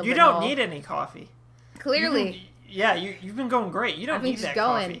talk for a little bit. You don't need any coffee. Clearly. Yeah, you've been going great. You don't need that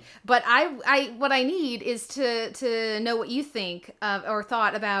coffee. But what I need is to know what you think or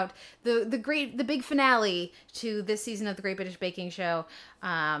thought about the big finale to this season of the Great British Baking Show,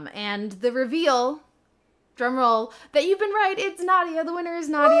 and the reveal, drumroll, that you've been right. It's Nadia. The winner is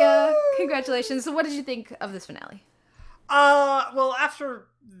Nadia. Woo! Congratulations. So what did you think of this finale? Well, after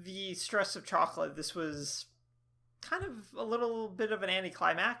the stress of chocolate, this was kind of a little bit of an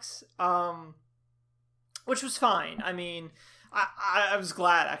anticlimax. Which was fine. I mean, I was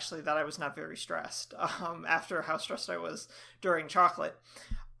glad, actually, that I was not very stressed after how stressed I was during chocolate.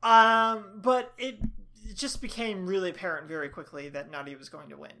 But it just became really apparent very quickly that Nadia was going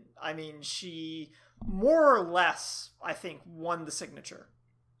to win. I mean, she more or less, I think, won the signature.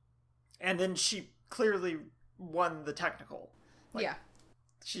 And then she clearly won the technical. Yeah.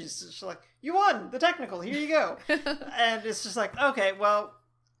 She's like, you won the technical, here you go. And it's just like, okay, well,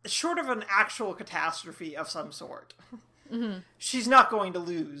 short of an actual catastrophe of some sort, mm-hmm. she's not going to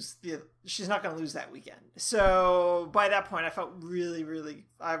lose that weekend. So by that point, I felt really, really,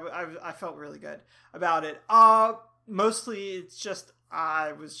 I felt really good about it. Mostly it's just,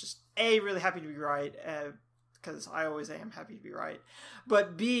 I was just really happy to be right, because I always am happy to be right.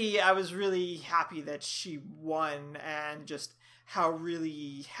 But B, I was really happy that she won, and just how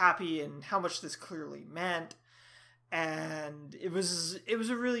really happy and how much this clearly meant. and it was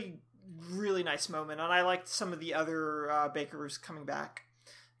a really, really nice moment. And I liked some of the other bakers coming back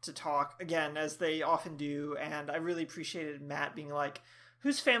to talk again, as they often do. And I really appreciated Matt being like,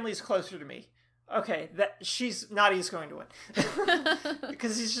 whose family is closer to me? Okay, Nadia's going to win.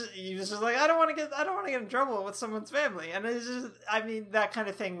 Because he was just like, I don't want to get in trouble with someone's family. And it's just, I mean, that kind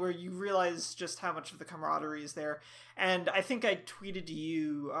of thing where you realize just how much of the camaraderie is there. And I think I tweeted to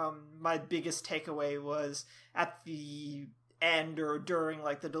you, my biggest takeaway was at the end, or during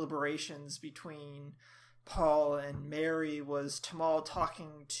like the deliberations between Paul and Mary, was Tamal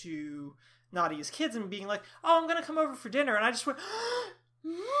talking to Nadia's kids and being like, oh, I'm going to come over for dinner. And I just went,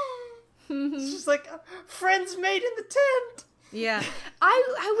 it's just like, friends made in the tent. Yeah.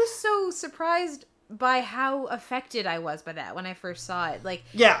 I was so surprised by how affected I was by that when I first saw it. Like,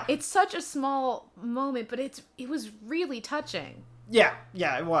 yeah, it's such a small moment, but it was really touching. Yeah,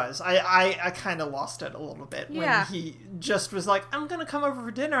 it was. I kind of lost it a little bit when he just was like, I'm going to come over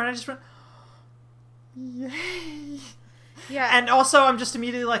for dinner. And I just went, yay. Yeah. And also I'm just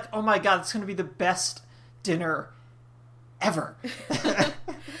immediately like, oh my God, it's going to be the best dinner ever.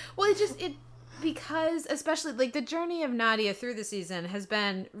 Well, because especially like the journey of Nadia through the season has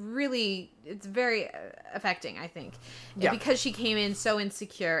been really, it's very affecting, I think. Yeah. Because she came in so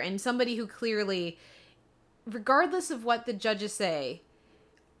insecure, and somebody who clearly, regardless of what the judges say,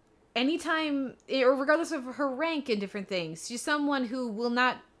 anytime, or regardless of her rank in different things, she's someone who will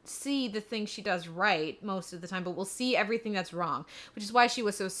not see the things she does right most of the time, but will see everything that's wrong, which is why she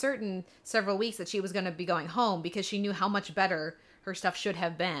was so certain several weeks that she was going to be going home, because she knew how much better her stuff should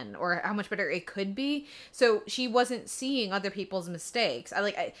have been, or how much better it could be. So she wasn't seeing other people's mistakes.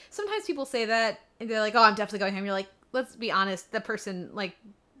 Sometimes people say that and they're like, oh, I'm definitely going home. You're like, let's be honest, the person, like,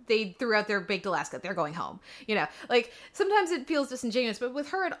 they threw out their baked Alaska, they're going home. You know, like, sometimes it feels disingenuous, but with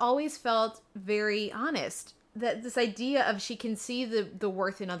her it always felt very honest. That this idea of she can see the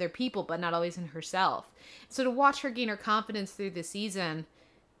worth in other people, but not always in herself. So to watch her gain her confidence through the season,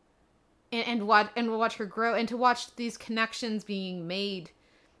 and watch her grow, and to watch these connections being made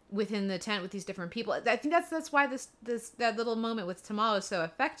within the tent with these different people, I think that's why that little moment with Tamal is so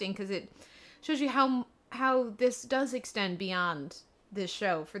affecting, because it shows you how this does extend beyond this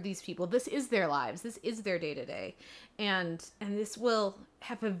show for these people. This is their lives. This is their day to day, and this will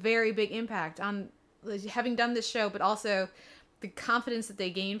have a very big impact on having done this show, but also the confidence that they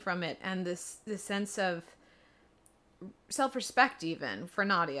gain from it, and this sense of self-respect even for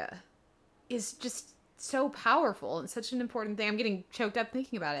Nadia is just so powerful and such an important thing. I'm getting choked up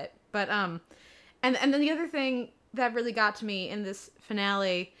thinking about it. But and then the other thing that really got to me in this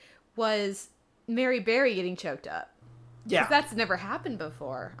finale was Mary Berry getting choked up. Yeah. Because that's never happened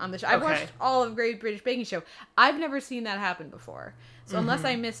before on the show. I've watched all of Great British Baking Show. I've never seen that happen before. So unless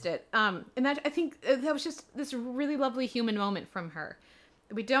I missed it. And that, I think that was just this really lovely human moment from her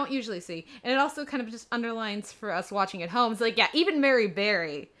that we don't usually see. And it also kind of just underlines for us watching at home. It's like, yeah, even Mary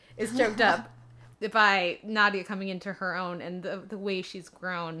Berry is choked up by Nadia coming into her own and the way she's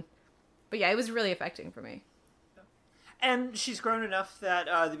grown. But yeah, it was really affecting for me. And she's grown enough that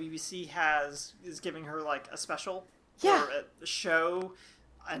the BBC is giving her like a special for a show,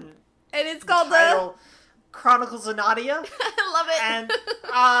 and it's called the Chronicles of Nadia. I love it. And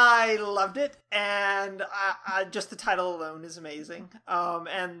I loved it, and I just the title alone is amazing.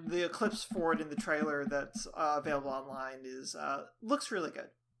 And the clips for it in the trailer that's available online looks really good.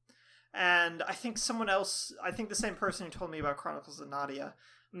 And I think the same person who told me about Chronicles of Nadia,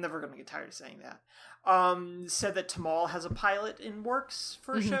 I'm never going to get tired of saying that, said that Tamal has a pilot in works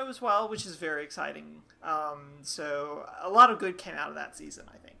for a show as well, which is very exciting. So a lot of good came out of that season,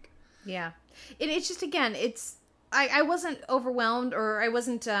 I think. Yeah. It's just, again, I wasn't overwhelmed, or I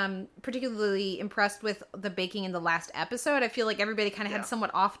wasn't particularly impressed with the baking in the last episode. I feel like everybody kind of had a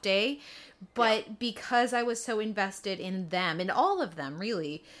somewhat off day, but because I was so invested in them, in all of them,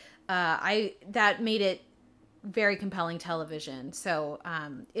 really, that made it very compelling television. So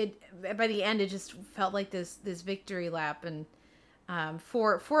by the end, it just felt like this victory lap, and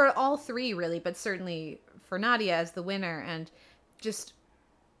for all three, really, but certainly for Nadia as the winner. And just,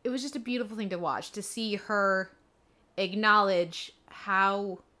 it was just a beautiful thing to watch, to see her acknowledge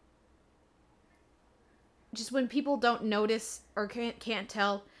how, just when people don't notice or can't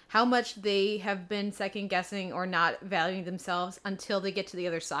tell how much they have been second guessing or not valuing themselves until they get to the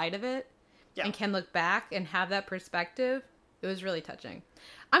other side of it and can look back and have that perspective. It was really touching.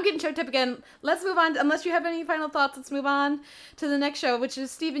 I'm getting choked up again. Let's move on. Unless you have any final thoughts, let's move on to the next show, which is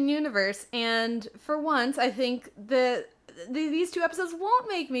Steven Universe. And for once, I think these two episodes won't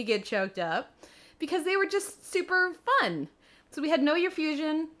make me get choked up, because they were just super fun. So we had Know Your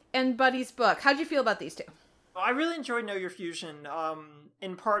Fusion and Buddy's Book. How'd you feel about these two? I really enjoyed Know Your Fusion,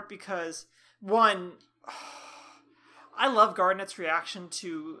 in part because, one, I love Garnet's reaction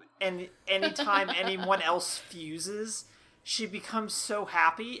to anytime anyone else fuses. She becomes so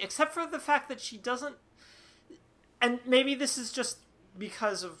happy, except for the fact that she doesn't, and maybe this is just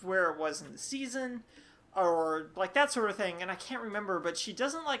because of where it was in the season, or like that sort of thing, and I can't remember, but she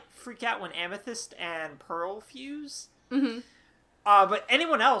doesn't like freak out when Amethyst and Pearl fuse. Mm-hmm. But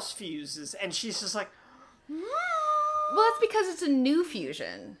anyone else fuses, and she's just like, well, that's because it's a new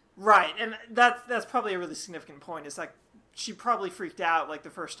fusion. Right, and that's probably a really significant point. It's like, she probably freaked out, like,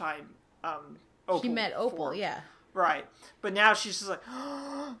 the first time Opal she met Opal, formed. yeah. Right, but now she's just like,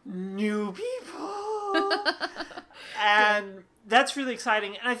 new people! And that's really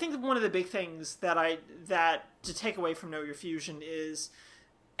exciting, and I think one of the big things that to take away from Know Your Fusion is,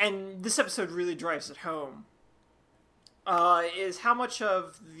 and this episode really drives it home, is how much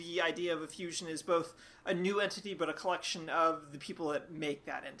of the idea of a fusion is both a new entity but a collection of the people that make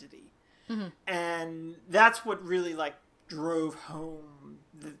that entity. Mm-hmm. And that's what really like drove home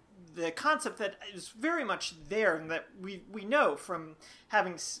the concept that is very much there, and that we know from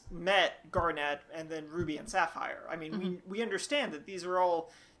having met Garnet and then Ruby and Sapphire. I mean, mm-hmm. we understand that these are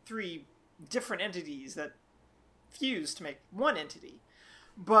all three different entities that fuse to make one entity.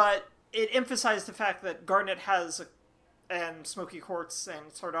 But it emphasized the fact that Garnet has and Smoky Quartz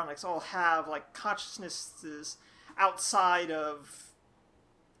and Sardonyx all have like consciousnesses outside of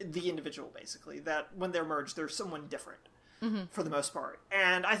the individual, basically, that when they're merged, they're someone different. Mm-hmm. For the most part.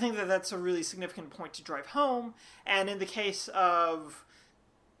 And I think that that's a really significant point to drive home. And in the case of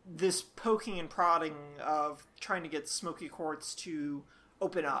this poking and prodding of trying to get Smoky Quartz to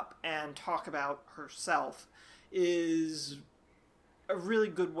open up and talk about herself is a really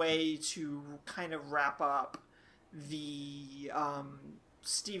good way to kind of wrap up the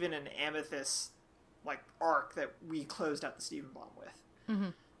Steven and Amethyst like arc that we closed out the Steven Bomb with. Mm-hmm.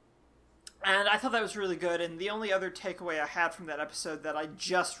 And I thought that was really good, and the only other takeaway I had from that episode that I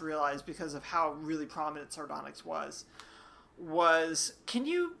just realized because of how really prominent Sardonyx was,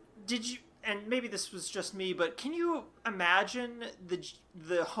 and maybe this was just me, but can you imagine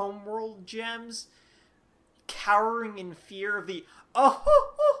the homeworld gems cowering in fear of the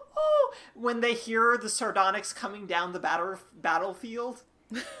when they hear the Sardonyx coming down the battlefield?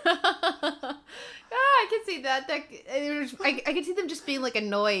 I can see that. I can see them just being like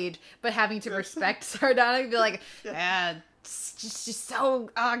annoyed, but having to respect Sardonyx. Be like, she's so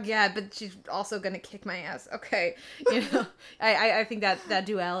but she's also gonna kick my ass. Okay, I think that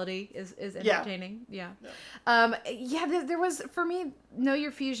duality is entertaining. Yeah. There was, for me, Know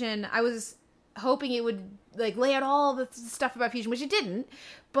Your Fusion. I was hoping it would like lay out all the stuff about fusion, which it didn't.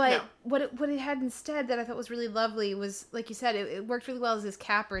 But what it had instead that I thought was really lovely was, like you said, it worked really well as this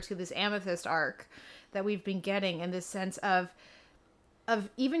capper to this Amethyst arc that we've been getting, in this sense of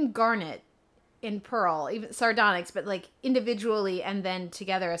even Garnet and Pearl, even Sardonyx, but like individually and then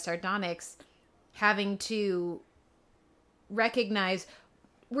together as Sardonyx, having to recognize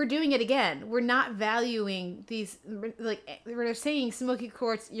we're doing it again. We're not valuing these, like we're saying, Smoky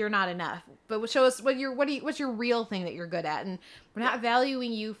Quartz, you're not enough. But show us what's your real thing that you're good at, and we're not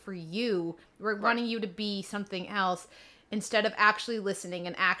valuing you for you. We're wanting you to be something else instead of actually listening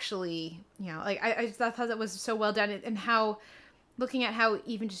and actually, I thought that was so well done, and how looking at how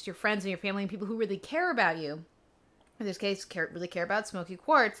even just your friends and your family and people who really care about you, in this case, really care about Smoky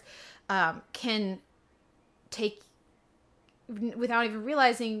Quartz, can take, without even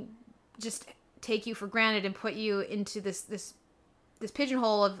realizing, just take you for granted and put you into this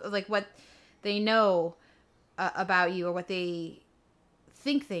pigeonhole of like what they know about you, or what they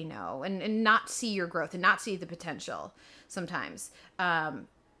think they know, and not see your growth and not see the potential sometimes.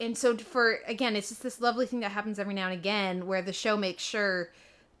 And so again, it's just this lovely thing that happens every now and again, where the show makes sure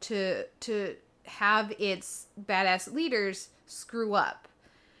to have its badass leaders screw up.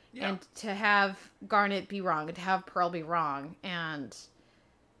 Yeah. And to have Garnet be wrong, and to have Pearl be wrong, and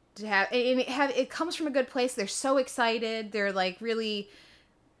to have it comes from a good place. They're so excited. They're like really,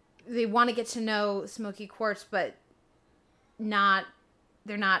 they want to get to know Smoky Quartz, but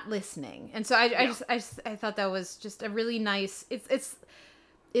they're not listening. And so I thought that was just a really nice. It's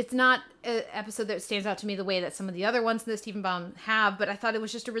not an episode that stands out to me the way that some of the other ones in the Steven Bomb have, but I thought it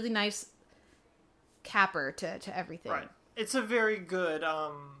was just a really nice capper to everything. Right. It's a very good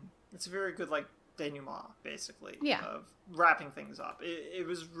like denouement, basically, of wrapping things up. It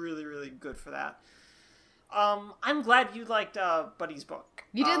was really, really good for that. I'm glad you liked Buddy's book.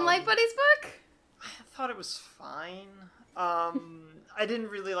 You didn't like Buddy's book? I thought it was fine. I didn't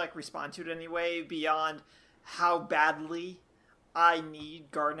really respond to it anyway, beyond how badly I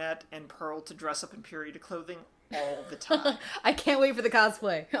need Garnet and Pearl to dress up in period clothing all the time. I can't wait for the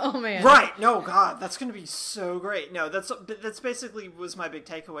cosplay. Oh man. Right. No, God, that's going to be so great. No, that's basically was my big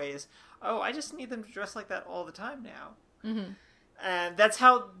takeaway is, I just need them to dress like that all the time now. Mm-hmm. And that's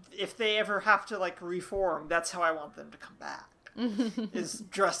how, if they ever have to like reform, that's how I want them to come back. Is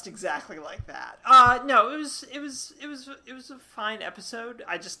dressed exactly like that. No, it was a fine episode.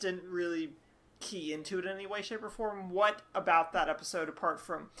 I just didn't really key into it in any way, shape, or form. What about that episode, apart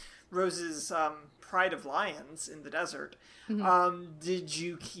from Rose's Pride of Lions in the desert, did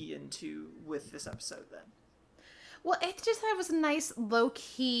you key into with this episode then? Well, it just thought it was a nice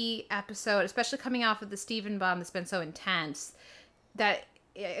low-key episode, especially coming off of the Stephen bomb that's been so intense, that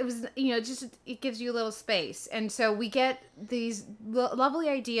it was, just, it gives you a little space. And so we get these lovely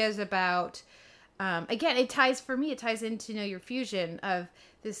ideas about, again, it ties into, your fusion of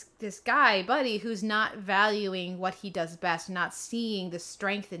this guy, Buddy, who's not valuing what he does best, not seeing the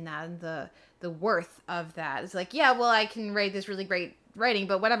strength in that and the worth of that. It's like, yeah, well, I can write this really great writing,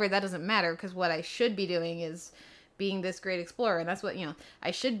 but whatever, that doesn't matter, because what I should be doing is being this great explorer, and that's what,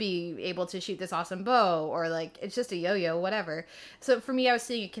 I should be able to shoot this awesome bow, or like, it's just a yo-yo, whatever. So for me, I was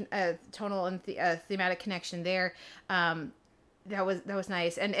seeing a tonal and thematic connection there. That was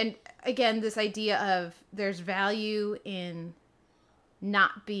nice. And again, this idea of there's value in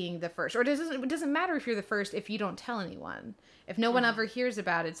not being the first, or it doesn't matter if you're the first if you don't tell anyone. If no one ever hears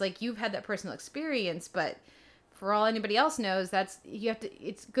about it, it's like you've had that personal experience, but for all anybody else knows,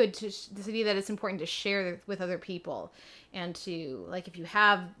 it's good to this idea that it's important to share with other people, and to, like, if you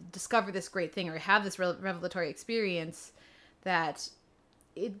have discovered this great thing or have this revelatory experience, that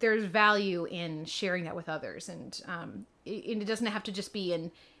there's value in sharing that with others, and it doesn't have to just be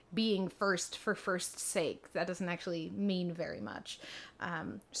in being first for first's sake. That doesn't actually mean very much.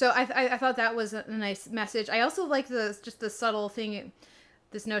 So I thought that was a nice message. I also like the subtle thing,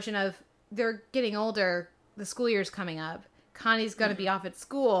 this notion of they're getting older. The school year's coming up. Connie's going to be off at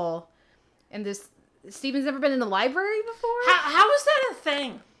school, and Stephen's never been in a library before. How is that a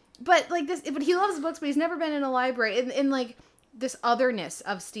thing? But but he loves books, but he's never been in a library. In like this otherness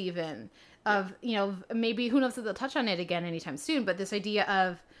of Stephen, of maybe, who knows if they'll touch on it again anytime soon. But this idea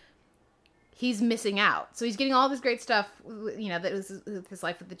of he's missing out. So he's getting all this great stuff, that was his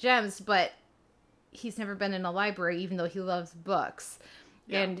life with the gems, but he's never been in a library, even though he loves books.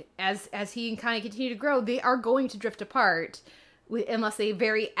 Yeah. And as he kind of continue to grow, they are going to drift apart unless they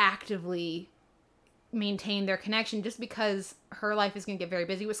very actively maintain their connection, just because her life is going to get very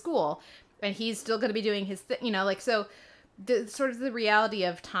busy with school and he's still going to be doing his thing, so the sort of the reality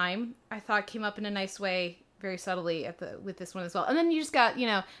of time, I thought, came up in a nice way, very subtly with this one as well. And then you just got,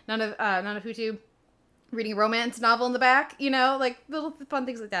 None of Hutu reading a romance novel in the back, like little fun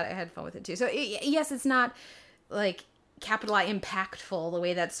things like that. I had fun with it too. So yes, it's not like capital I impactful the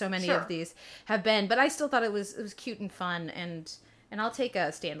way that so many of these have been, but I still thought it was cute and fun, and I'll take a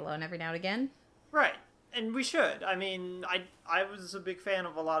standalone every now and again. Right. And we should. I mean, I was a big fan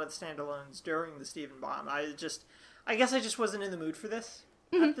of a lot of the standalones during the Stephen bomb. I guess I just wasn't in the mood for this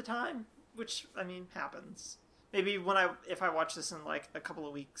at the time, which, I mean, happens. Maybe if I watch this in like a couple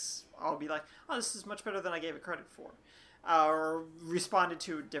of weeks, I'll be like, oh, this is much better than I gave it credit for, or responded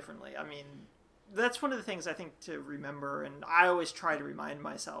to it differently. I mean, that's one of the things I think to remember, and I always try to remind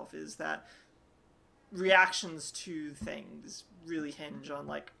myself, is that reactions to things really hinge on,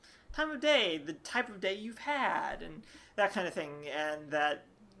 like, time of day, the type of day you've had, and that kind of thing, and that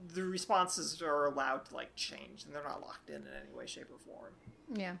the responses are allowed to, like, change, and they're not locked in any way, shape, or form.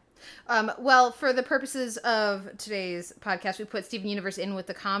 Yeah. Well, for the purposes of today's podcast, we put Steven Universe in with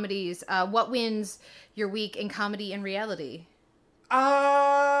the comedies. What wins your week in comedy and reality?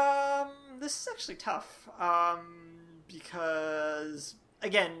 This is actually tough, because,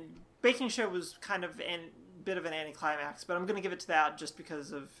 again, Baking Show was kind of a bit of an anticlimax, but I'm going to give it to that just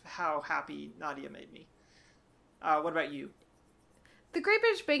because of how happy Nadia made me. What about you? The Great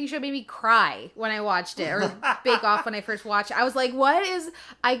British Baking Show made me cry when I watched it, or Bake Off when I first watched it. I was like,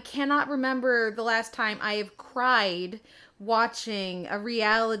 I cannot remember the last time I have cried watching a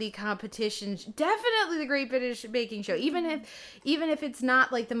reality competition. Definitely the Great British Baking Show. Even if it's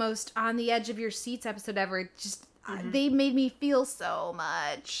not like the most on the edge of your seats episode ever, just they made me feel so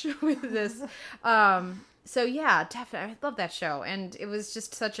much with this. So yeah, definitely, I love that show, and it was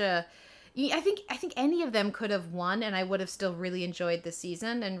just such a. I think any of them could have won, and I would have still really enjoyed the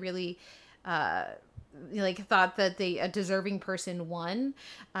season, and really, thought that a deserving person won.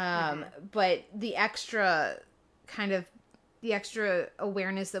 But the extra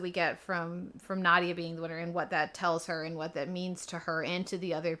awareness that we get from Nadia being the winner, and what that tells her, and what that means to her and to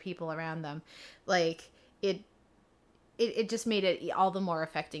the other people around them, like it it just made it all the more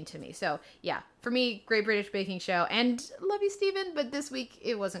affecting to me. So yeah, for me, Great British Baking Show, and love you, Stephen, but this week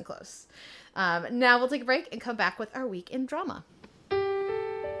it wasn't close. Now we'll take a break and come back with our week in drama.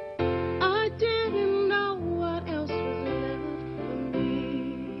 I didn't know what else was left for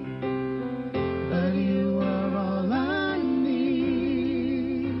me, but you are all I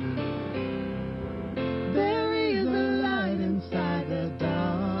need. There is a light inside the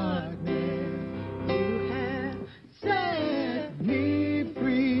darkness. You have set me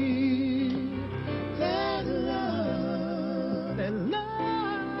free. Let love, let love,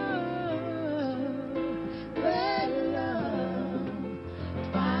 let love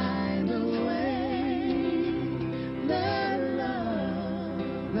find a way. Let love,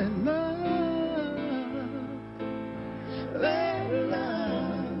 let love, let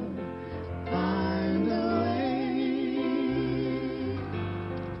love find a way.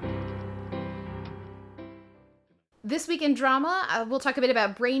 This week in drama, we'll talk a bit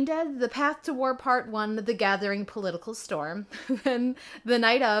about BrainDead, The Path to War Part 1, The Gathering Political Storm. Then the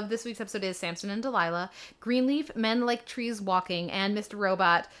night of, this week's episode is Samson and Delilah, Greenleaf, Men Like Trees Walking, and Mr.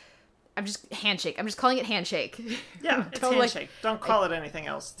 Robot. I'm just calling it Handshake. Yeah, it's Don't Handshake. Don't call it anything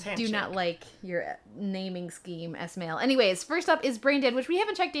else. It's Handshake. Do not like your naming scheme, S-Mail. Anyways, first up is BrainDead, which we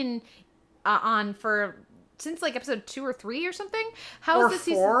haven't checked in on for since like episode 2 or 3 or something. How's Or the 4,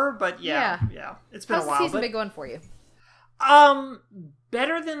 season? but yeah. It's been How's a while. the season but, been going for you?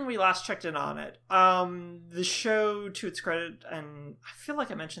 Better than we last checked in on it. The show, to its credit, and I feel like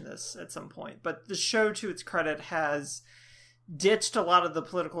I mentioned this at some point, but the show, to its credit, has ditched a lot of the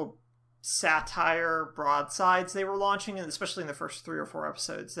political satire broadsides they were launching, and especially in the first 3 or 4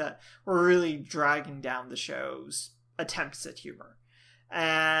 episodes, that were really dragging down the show's attempts at humor.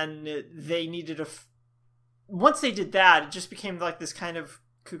 And they needed once they did that, it just became like this kind of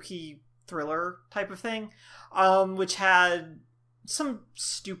kooky thriller type of thing, which had some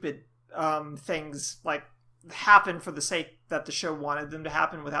stupid things like happen for the sake that the show wanted them to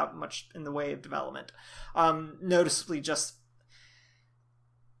happen without much in the way of development. Noticeably just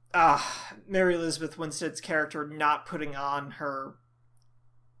Mary Elizabeth Winstead's character not putting on her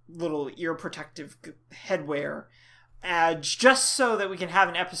little ear protective headwear just so that we can have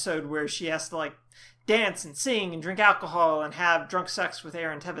an episode where she has to like dance and sing and drink alcohol and have drunk sex with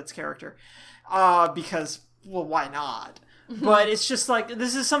Aaron Tveitt's character. Because, well, why not? But it's just like,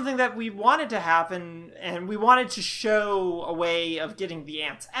 this is something that we wanted to happen, and we wanted to show a way of getting the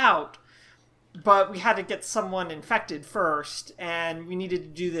ants out, but we had to get someone infected first, and we needed to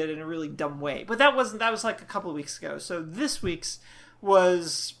do that in a really dumb way. But that was like a couple of weeks ago. So this week's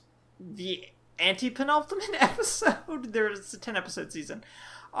was the anti-penultimate episode. There's a 10-episode season.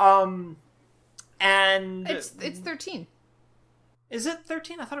 And It's 13. Is it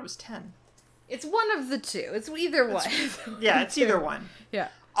 13? I thought it was 10. It's one of the two. It's either one. Yeah, it's either one. Yeah.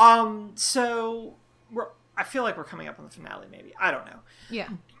 So I feel like we're coming up on the finale, maybe. I don't know. Yeah.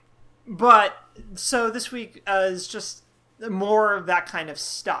 But so this week is just more of that kind of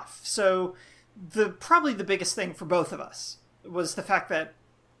stuff. So probably the biggest thing for both of us was the fact that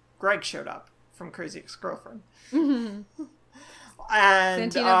Greg showed up from Crazy Ex-Girlfriend. Mm-hmm.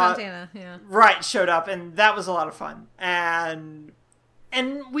 And Santino Fontana, yeah. Right, showed up, and that was a lot of fun.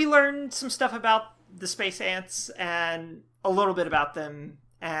 And we learned some stuff about the space ants and a little bit about them.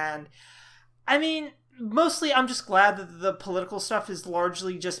 And I mean, mostly I'm just glad that the political stuff is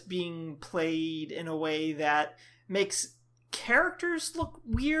largely just being played in a way that makes characters look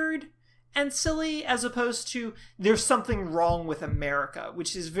weird and silly, as opposed to there's something wrong with America,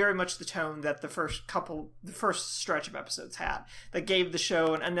 which is very much the tone that the first stretch of episodes had, that gave the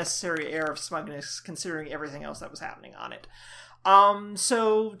show an unnecessary air of smugness considering everything else that was happening on it.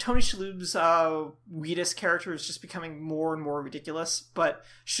 So Tony Shalhoub's Wheatus character is just becoming more and more ridiculous, but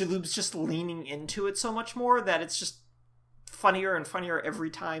Shalhoub's just leaning into it so much more that it's just funnier and funnier every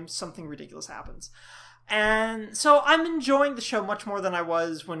time something ridiculous happens. And so I'm enjoying the show much more than I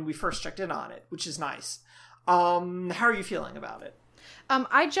was when we first checked in on it, which is nice. How are you feeling about it?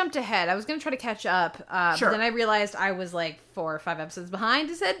 I jumped ahead. I was going to try to catch up, Sure. but then I realized I was like 4 or 5 episodes behind.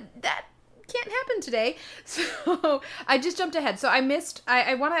 I said, that can't happen today. So I just jumped ahead. So I missed,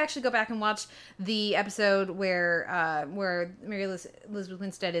 I want to actually go back and watch the episode where Mary Elizabeth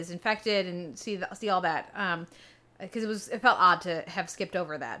Winstead is infected and see all that. Because it felt odd to have skipped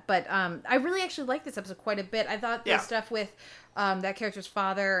over that. But I really actually liked this episode quite a bit. I thought the stuff with that character's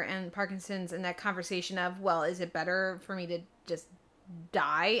father and Parkinson's and that conversation of, well, is it better for me to just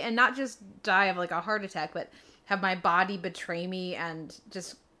die? And not just die of like a heart attack, but have my body betray me and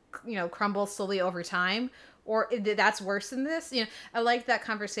just, crumble slowly over time? or that's worse than this. I like that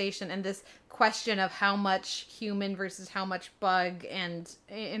conversation and this question of how much human versus how much bug, and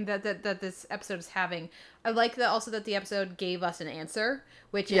that this episode is having. I like that also that the episode gave us an answer,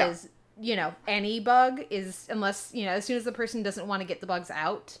 which is, any bug is, unless, as soon as the person doesn't want to get the bugs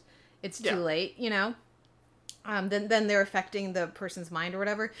out, it's too late, then they're affecting the person's mind or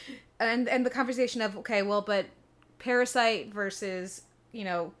whatever. And the conversation of, okay, well, but parasite versus,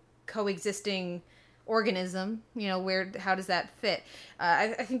 coexisting organism, how does that fit? I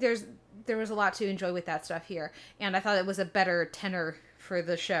think there was a lot to enjoy with that stuff here, and I thought it was a better tenor for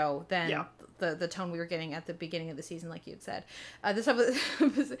the show than the tone we were getting at the beginning of the season, like you had said. This stuff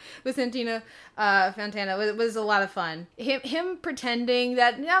with Santino Fontana was a lot of fun. Him pretending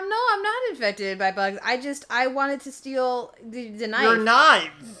that no, I'm not infected by bugs. I wanted to steal the knife. Your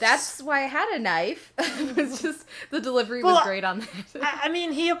knife. That's why I had a knife. It was just the delivery was great on that. I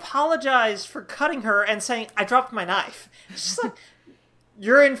mean, he apologized for cutting her and saying, "I dropped my knife." It's just like,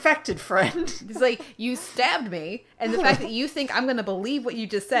 you're infected, friend. It's like, you stabbed me, and the fact that you think I'm going to believe what you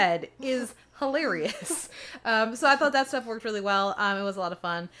just said is hilarious. So I thought that stuff worked really well. It was a lot of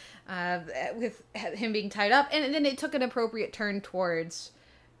fun with him being tied up, and then it took an appropriate turn towards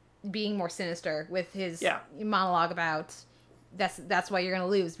being more sinister with his monologue about that's why you're going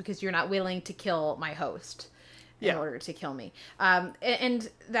to lose, because you're not willing to kill my host in order to kill me. And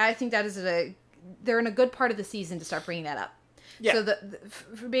that, I think that is they're in a good part of the season to start bringing that up. Yeah. So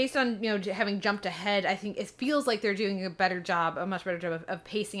based on, having jumped ahead, I think it feels like they're doing a much better job of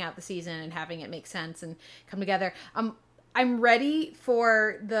pacing out the season and having it make sense and come together. I'm ready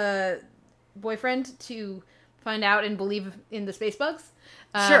for the boyfriend to find out and believe in the space bugs.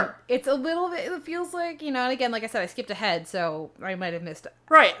 Sure. It's a little bit, it feels like, and again, like I said, I skipped ahead, so I might have missed.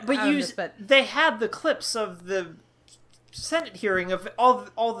 Right, but they had the clips of the Senate hearing of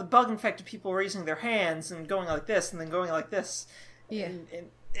all the bug infected people raising their hands and going like this and then going like this. Yeah.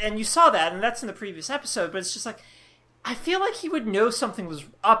 And you saw that, and that's in the previous episode, but it's just like, I feel like he would know something was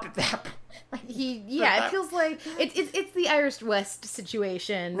up at that point. It feels like it's the Iris West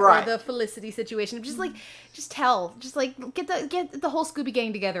situation, right, or the Felicity situation. Just get the whole Scooby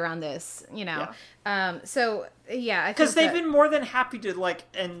Gang together on this, because they've been more than happy to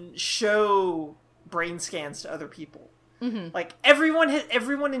and show brain scans to other people. Mm-hmm. Like, everyone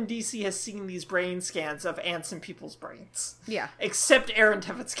in DC has seen these brain scans of ants in people's brains. Yeah. Except Aaron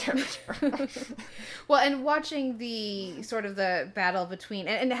Tvit's character. Well, and watching the sort of the battle between,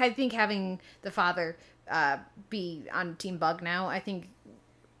 and I think having the father be on Team Bug now, I think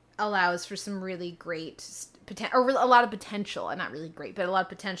allows for some really great or a lot of potential, and not really great, but a lot of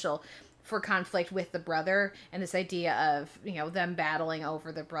potential for conflict with the brother, and this idea of, them battling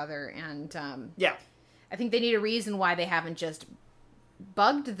over the brother, and I think they need a reason why they haven't just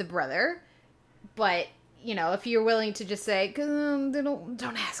bugged the brother, but, if you're willing to just say, don't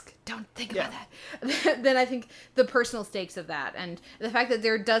ask, don't think about that, then I think the personal stakes of that, and the fact that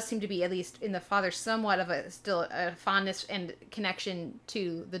there does seem to be, at least in the father, somewhat of still a fondness and connection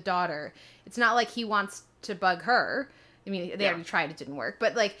to the daughter. It's not like he wants to bug her. I mean, they already tried, it didn't work,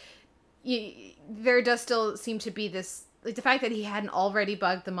 but, there does still seem to be this, the fact that he hadn't already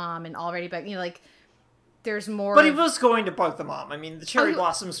bugged the mom and already bugged, there's more. But he was going to bug the mom. I mean, the cherry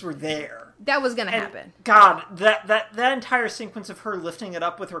blossoms were there. That was going to happen. God, that entire sequence of her lifting it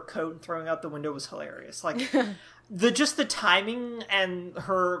up with her coat and throwing out the window was hilarious. The timing and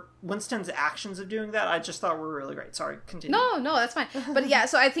Winston's actions of doing that, I just thought were really great. Sorry, continue. No, that's fine. But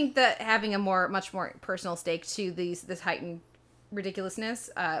so I think that having a much more personal stake to this heightened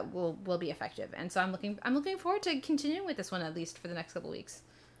ridiculousness will be effective, and so I'm looking forward to continuing with this one, at least for the next couple of weeks.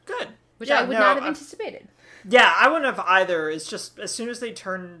 Good. Which I would not have anticipated. Yeah, I wouldn't have either. It's just, as soon as they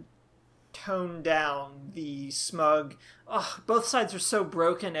tone down the smug, both sides are so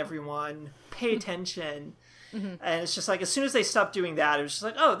broken, everyone, pay attention. Mm-hmm. And it's just like, as soon as they stopped doing that, it was just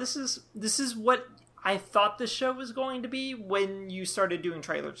like, this is what I thought this show was going to be when you started doing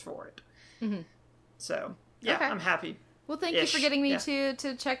trailers for it. Mm-hmm. So, okay. I'm happy. Well, thank you for getting me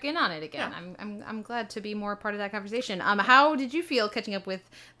to check in on it again. Yeah. I'm glad to be more part of that conversation. How did you feel catching up with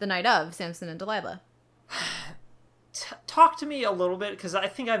the night of Samson and Delilah? Talk to me a little bit, because I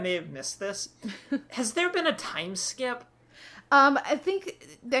think I may have missed this. Has there been a time skip? I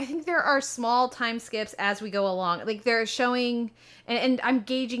think there are small time skips as we go along. They're showing, and I'm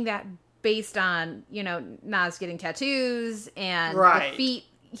gauging that based on Nas getting tattoos and the feet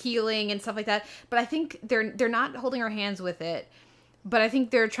healing and stuff like that, but I think they're not holding our hands with it, but I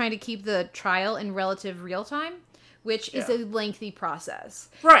think they're trying to keep the trial in relative real time, which is a lengthy process.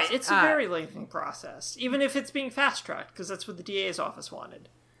 Right, it's a very lengthy process, even if it's being fast-tracked, because that's what the DA's office wanted.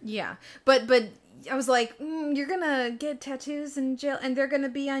 Yeah, but I was like, you're gonna get tattoos in jail, and they're gonna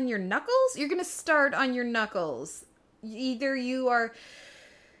be on your knuckles? You're gonna start on your knuckles. Either you are...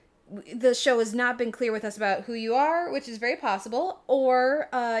 The show has not been clear with us about who you are, which is very possible, or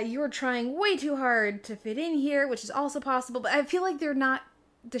you're trying way too hard to fit in here, which is also possible, but I feel like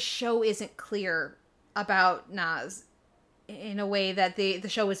the show isn't clear about Nas in a way that the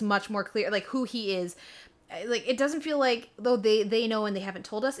show is much more clear, like who he is. Like, it doesn't feel like, though they know and they haven't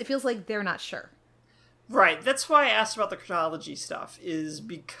told us, it feels like they're not sure. Right, that's why I asked about the chronology stuff, is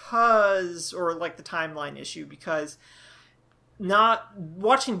because, or like the timeline issue, because not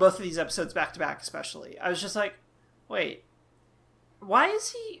watching both of these episodes back to back especially, I was just like, wait, why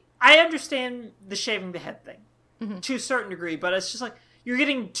is he... I understand the shaving the head thing, to a certain degree, but it's just like, you're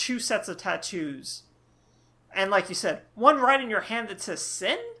getting 2 sets of tattoos, and like you said, one right in your hand that says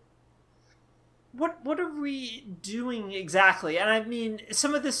sin? What are we doing exactly? And I mean,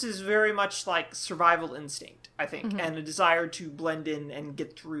 some of this is very much like survival instinct, I think, and a desire to blend in and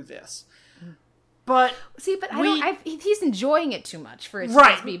get through this. But see, but he's enjoying it too much for it to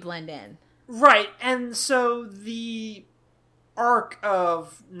just be blend in. Right, and so the arc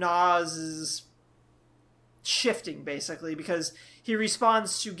of Nas is shifting, basically, because he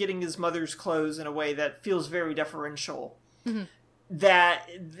responds to getting his mother's clothes in a way that feels very deferential. That,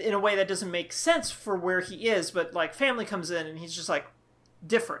 in a way that doesn't make sense for where he is, but, like, family comes in and he's just, like,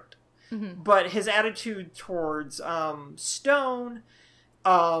 different. But his attitude towards Stone,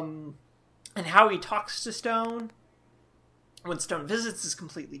 and how he talks to Stone when Stone visits is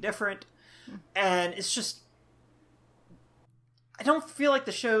completely different. And it's just... I don't feel like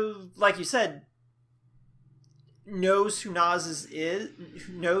the show, like you said, knows who Nas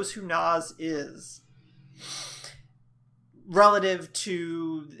is relative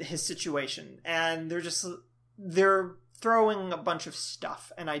to his situation. And they're throwing a bunch of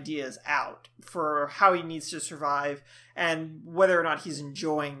stuff and ideas out for how he needs to survive and whether or not he's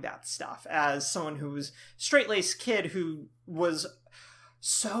enjoying that stuff as someone who was a straight-laced kid who was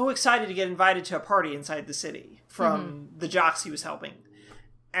so excited to get invited to a party inside the city from the jocks he was helping.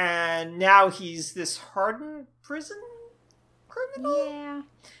 And now he's this hardened prison criminal?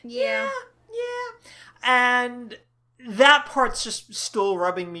 Yeah. And that part's just still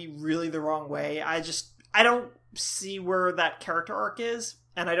rubbing me really the wrong way. I don't see where that character arc is,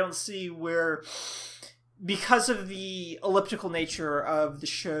 and I don't see where, because of the elliptical nature of the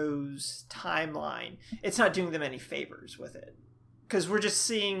show's timeline, it's not doing them any favors with it. Because we're just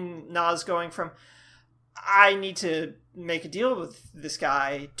seeing Nas going from, I need to make a deal with this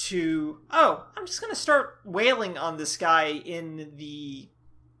guy, to, oh, I'm just going to start wailing on this guy in the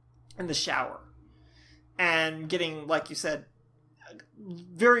shower. And getting, like you said,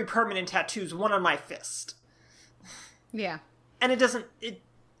 very permanent tattoos, one on my fist. Yeah. And it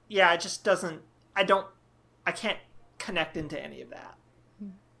just doesn't, I can't connect into any of that.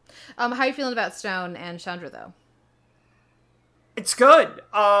 How are you feeling about Stone and Chandra, though? It's good.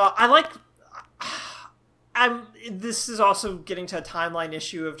 This is also getting to a timeline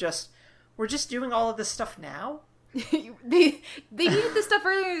issue of we're just doing all of this stuff now? they needed this stuff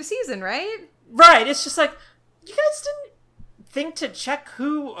earlier in the season, right? Right, it's just like, you guys didn't think to check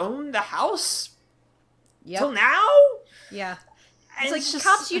who owned the house till now? Yeah. And it's like,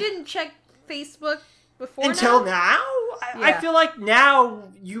 cops, you didn't check Facebook before until now? Yeah. I feel like now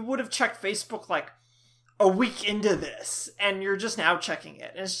you would have checked Facebook like a week into this, and you're just now checking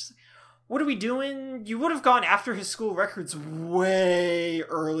it. And it's just, what are we doing? You would have gone after his school records way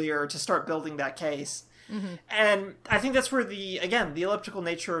earlier to start building that case. And I think that's where the elliptical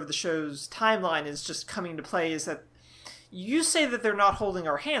nature of the show's timeline is just coming to play, is that you say that they're not holding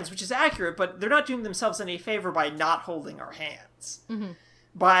our hands, which is accurate, but they're not doing themselves any favor by not holding our hands.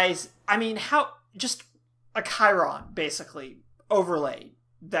 Just a chyron, basically, overlaid,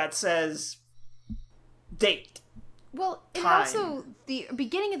 that says date. Well, and also, the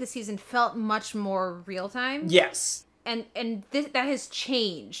beginning of the season felt much more real-time. Yes. And that has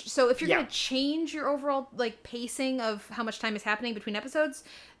changed. So if you're going to change your overall, like, pacing of how much time is happening between episodes,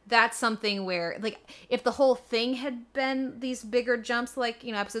 that's something where, like, if the whole thing had been these bigger jumps, like,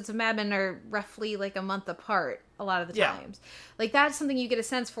 you know, episodes of Mad Men are roughly, like, a month apart a lot of the times. Like, that's something you get a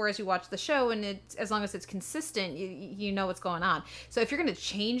sense for as you watch the show, and as long as it's consistent, you know what's going on. So if you're going to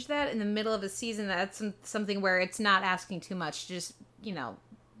change that in the middle of a season, that's something where it's not asking too much. Just, you know,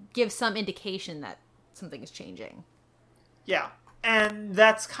 give some indication that something is changing. Yeah, and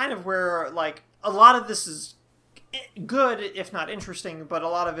that's kind of where, like, a lot of this is good, if not interesting, but a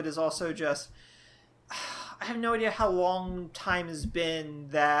lot of it is also just, I have no idea how long time has been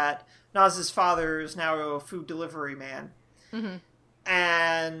that Nas's father is now a food delivery man.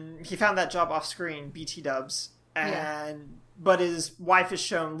 and he found that job off screen, BT dubs, but his wife is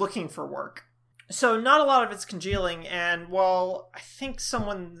shown looking for work. So not a lot of it's congealing, and while I think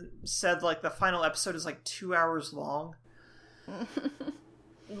someone said like the final episode is like 2 hours long,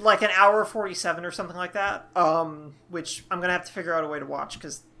 like an hour 47 or something like that, which I'm gonna have to figure out a way to watch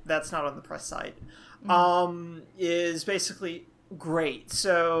because that's not on the press site, is basically great.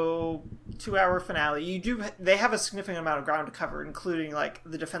 So 2 hour finale. They have a significant amount of ground to cover, including like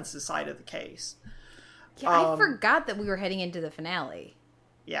the defense's side of the case. Yeah, I forgot that we were heading into the finale.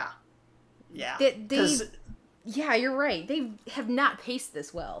 Yeah. Yeah. Yeah, you're right. They have not paced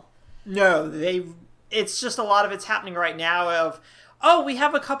this well. No, it's just a lot of it's happening right now we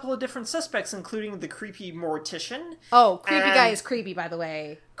have a couple of different suspects, including the creepy mortician. Oh, creepy guy is creepy, by the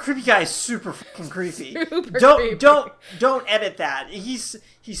way. Creepy guy is super fucking creepy. Creepy. Don't edit that. He's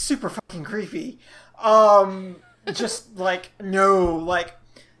super fucking creepy. Just like, no, like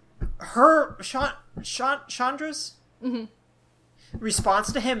her Chandra's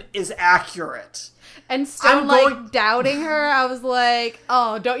response to him is accurate. And Stone doubting her, I was like,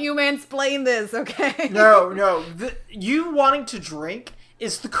 oh, don't you mansplain this, okay? No. You wanting to drink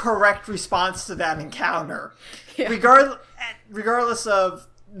is the correct response to that encounter. Yeah. Regardless of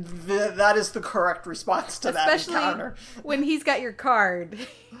that is the correct response to that encounter. Especially when he's got your card.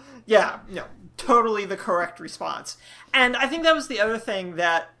 Yeah, no, totally the correct response. And I think that was the other thing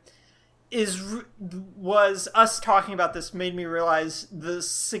that was us talking about this made me realize the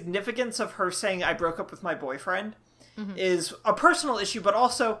significance of her saying I broke up with my boyfriend is a personal issue, but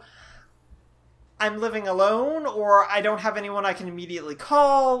also I'm living alone, or I don't have anyone I can immediately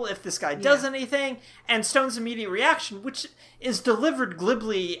call if this guy does anything. And Stone's immediate reaction, which is delivered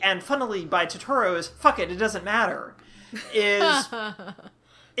glibly and funnily by Totoro, is fuck it doesn't matter.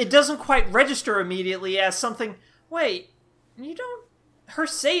 It doesn't quite register immediately as something, wait, you don't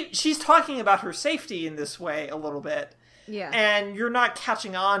she's talking about her safety in this way a little bit. Yeah. And you're not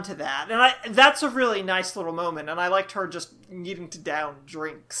catching on to that. And that's a really nice little moment. And I liked her just needing to down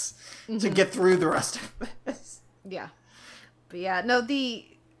drinks to get through the rest of this. Yeah. But yeah, no,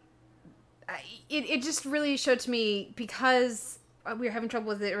 it just really showed to me, because we were having trouble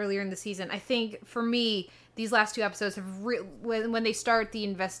with it earlier in the season. I think for me, these last two episodes have when they start the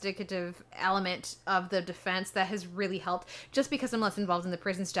investigative element of the defense, that has really helped. Just because I'm less involved in the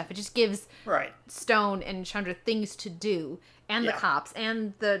prison stuff, it just gives Stone and Chandra things to do, and the cops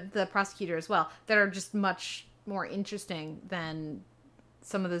and the prosecutor as well, that are just much more interesting than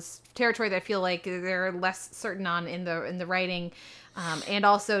some of this territory that I feel like they're less certain on in the writing, and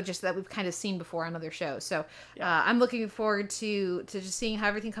also just that we've kind of seen before on other shows. So I'm looking forward to just seeing how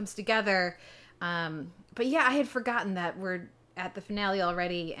everything comes together. But yeah, I had forgotten that we're at the finale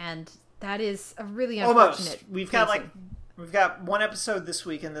already, and that is a really unfortunate. Almost. We've got one episode this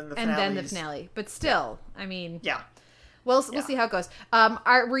week, and then the finale. And then the finale. But still, I mean, we'll see how it goes.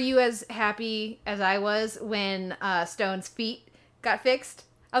 Were you as happy as I was when Stone's feet got fixed?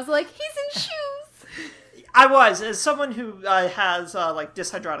 I was like, he's in shoes. I was, as someone who has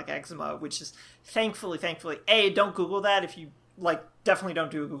dyshydrotic eczema, which is thankfully, don't Google that. If you definitely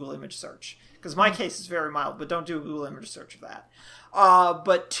don't do a Google image search. Because my case is very mild, but don't do a Google image search of that.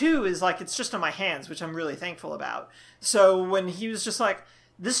 But two is it's just on my hands, which I'm really thankful about. So when he was just like,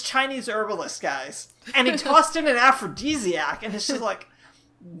 this Chinese herbalist, guys, and he tossed in an aphrodisiac, and it's just like,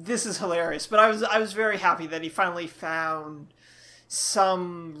 this is hilarious. But I was very happy that he finally found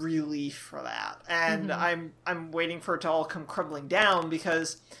some relief for that. And I'm waiting for it to all come crumbling down,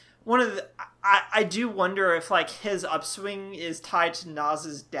 because I do wonder if his upswing is tied to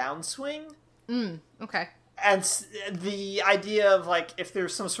Naz's downswing. Okay. And the idea of if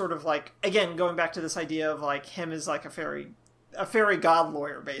there's some sort of again, going back to this idea of him as a fairy god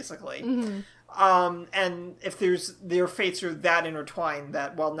lawyer, basically. And if their fates are that intertwined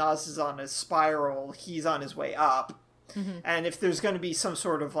that while Naz is on a spiral, he's on his way up. And if there's going to be some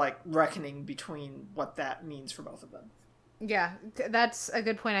sort of reckoning between what that means for both of them. Yeah, that's a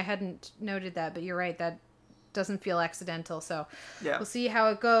good point. I hadn't noted that, but you're right. That doesn't feel accidental, so we'll see how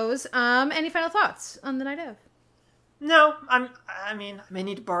it goes. Any final thoughts on the night of? No, I may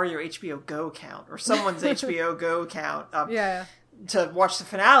need to borrow your HBO Go account or someone's HBO Go account to watch the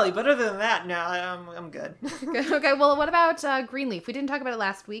finale, but other than that, no, I'm good. Okay, well, what about Greenleaf? We didn't talk about it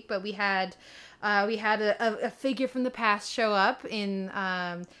last week, but we had a figure from the past show up in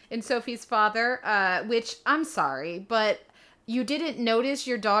Sophie's father, which I'm sorry, but you didn't notice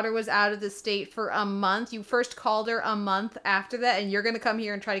your daughter was out of the state for a month. You first called her a month after that, and you're going to come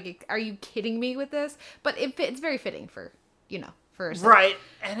here and try to get... Are you kidding me with this? But it's very fitting for right.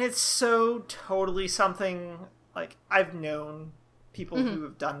 And it's so totally something I've known people who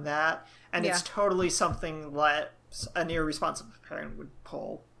have done that, and it's totally something that an irresponsible parent would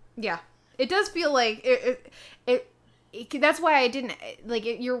pull. Yeah, it does feel like it that's why I didn't like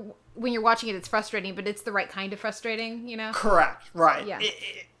it. When you're watching it, it's frustrating, but it's the right kind of frustrating, you know? Correct. Right. Yeah.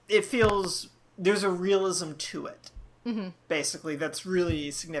 It feels there's a realism to it. Basically, that's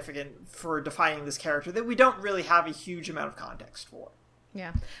really significant for defining this character that we don't really have a huge amount of context for.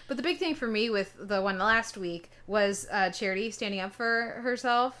 Yeah, but the big thing for me with the one last week was Charity standing up for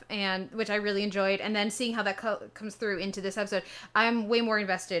herself, and which I really enjoyed, and then seeing how that comes through into this episode. I'm way more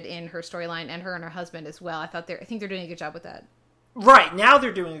invested in her storyline and her husband as well. I think they're doing a good job with that. Right, now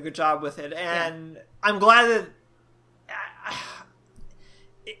they're doing a good job with it, and I'm glad that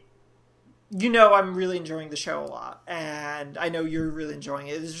I'm really enjoying the show a lot, and I know you're really enjoying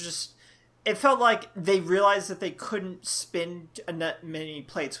it. It felt like they realized that they couldn't spin many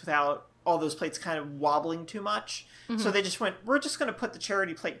plates without all those plates kind of wobbling too much. So they just went, we're just going to put the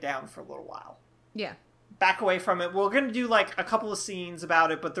Charity plate down for a little while. Yeah. Back away from it. We're going to do like a couple of scenes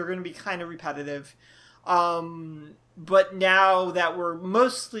about it, but they're going to be kind of repetitive. But now that we're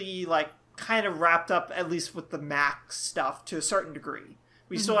mostly like kind of wrapped up, at least with the Max stuff to a certain degree,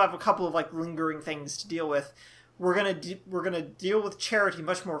 we still have a couple of like lingering things to deal with. We're gonna deal with Charity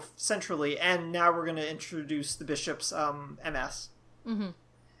much more centrally, and now we're gonna introduce the Bishop's MS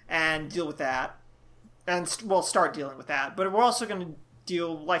and deal with that, and we'll start dealing with that. But we're also gonna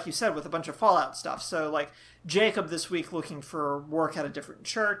deal, like you said, with a bunch of Fallout stuff. So like Jacob this week looking for work at a different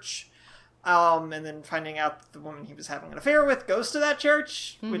church, and then finding out that the woman he was having an affair with goes to that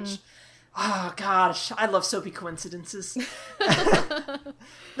church, which. Oh, gosh, I love soapy coincidences.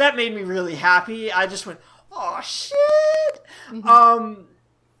 That made me really happy. I just went, oh, shit!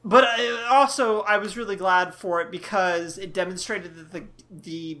 But I was really glad for it because it demonstrated that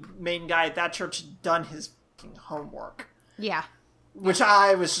the main guy at that church had done his fucking homework. Yeah. Which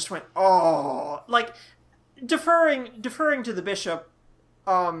I was just went, oh. Like, deferring to the bishop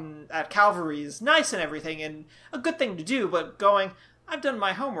at Calvary is nice and everything, and a good thing to do, but going... I've done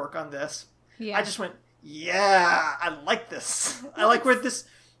my homework on this. Yeah. I just went, yeah, I like this. I like where this...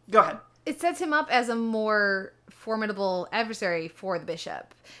 Go ahead. It sets him up as a more formidable adversary for the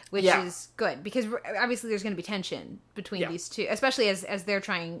bishop, which is good. Because obviously there's going to be tension between these two, especially as they're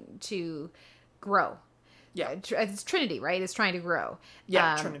trying to grow. Yeah. It's Trinity, right? It's trying to grow.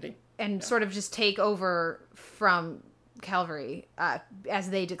 Yeah, Trinity. And sort of just take over from Calvary as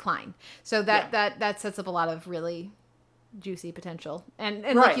they decline. So that sets up a lot of really... juicy potential, and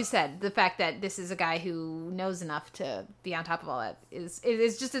right. Like you said, the fact that this is a guy who knows enough to be on top of all that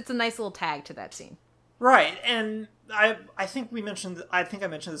it's a nice little tag to that scene, right? And I think I mentioned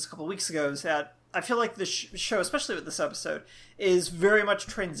this a couple of weeks ago, is that I feel like the show, especially with this episode, is very much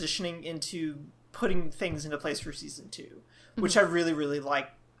transitioning into putting things into place for season 2, which I really, really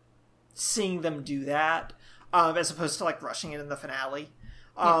like seeing them do that, as opposed to like rushing it in the finale.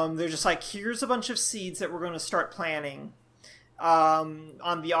 They're just like, here's a bunch of seeds that we're going to start planting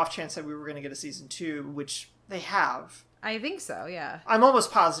on the off chance that we were going to get a season 2, which they have. I think so, yeah. I'm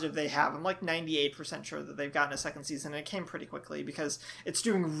almost positive they have. I'm like 98% sure that they've gotten a second season, and it came pretty quickly because it's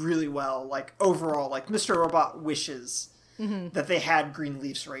doing really well. Like, overall, like, Mr. Robot wishes that they had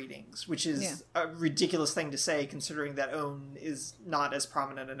Greenleaf's ratings, which is a ridiculous thing to say considering that OWN is not as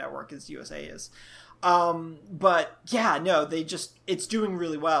prominent a network as USA is. But yeah, no, it's doing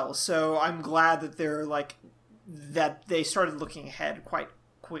really well. So I'm glad that that they started looking ahead quite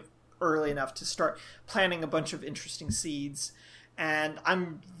quick, early enough to start planting a bunch of interesting seeds. And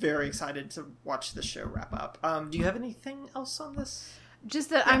I'm very excited to watch this show wrap up. Do you have anything else on this?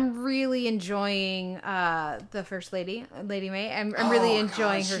 Just that I'm really enjoying the First Lady, Lady May. I'm really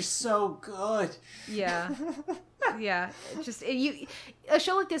enjoying her. She's so good. Yeah. Yeah. A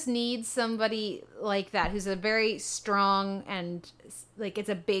show like this needs somebody like that who's a very strong and like it's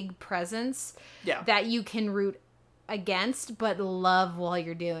a big presence that you can root against but love while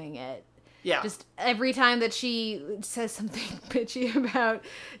you're doing it. Yeah. Just every time that she says something bitchy about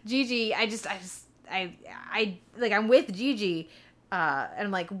Gigi, I'm with Gigi. And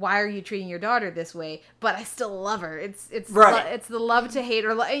I'm like, why are you treating your daughter this way? But I still love her. It's the love to hate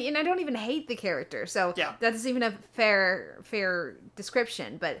her, and I don't even hate the character. So that's even a fair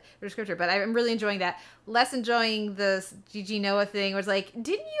description, but I'm really enjoying that. Less enjoying the Gigi Noah thing, where it's like,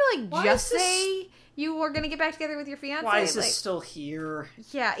 didn't you say you were going to get back together with your fiance? Why is this still here?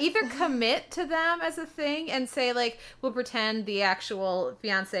 Yeah, either commit to them as a thing and say, like, we'll pretend the actual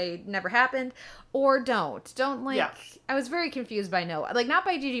fiance never happened, or don't. I was very confused by Noah. Like, not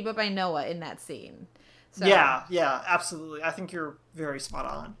by Gigi, but by Noah in that scene. So, yeah, absolutely. I think you're very spot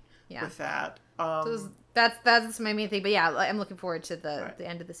on with that. That's my main thing. But yeah, I'm looking forward to the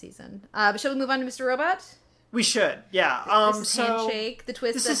end of the season. But shall we move on to Mr. Robot? We should, yeah. This is Handshake, the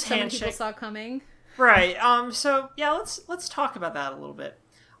twist that so many people saw coming. Right. So yeah, let's talk about that a little bit.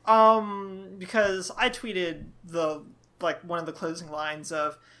 Because I tweeted one of the closing lines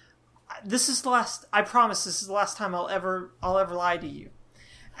of, I promise this is the last time I'll ever lie to you.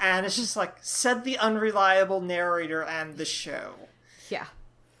 And it's just like, said the unreliable narrator and the show. Yeah.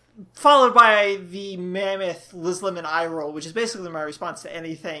 Followed by the mammoth Liz Lemon eye roll, which is basically my response to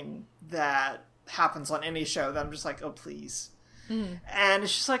anything that happens on any show that I'm just like, oh, please. And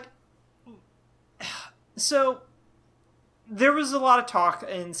it's just like, so there was a lot of talk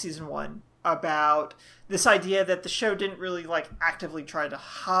in season 1 about this idea that the show didn't really actively try to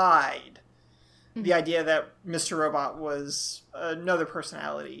hide the idea that Mr. Robot was another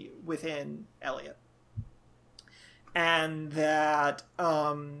personality within Elliot. And that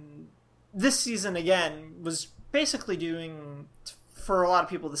this season, again, was basically doing, for a lot of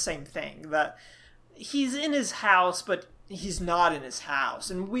people, the same thing. That he's in his house, but he's not in his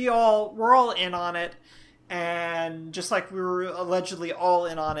house. And we're all in on it. And just like we were allegedly all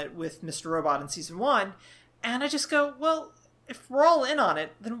in on it with Mr. Robot in season 1. And I just go, well, if we're all in on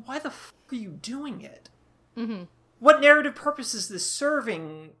it, then why the f*** are you doing it? Mm-hmm. What narrative purpose is this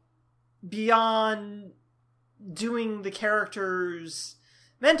serving beyond doing the character's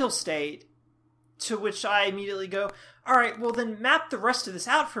mental state? To which I immediately go, all right, well then map the rest of this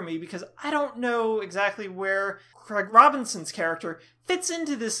out for me, because I don't know exactly where Craig Robinson's character fits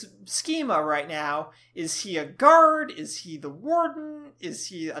into this schema right now. Is he a guard? Is he the warden? Is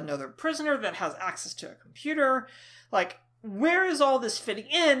he another prisoner that has access to a computer? Where is all this fitting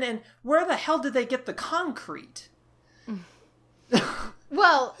in, and where the hell did they get the concrete?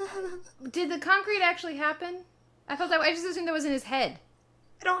 Well, did the concrete actually happen? I just assumed that was in his head.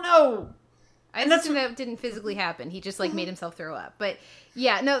 I don't know. I just assumed that didn't physically happen. He just made himself throw up. But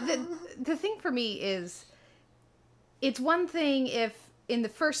yeah, no, the thing for me is, it's one thing if in the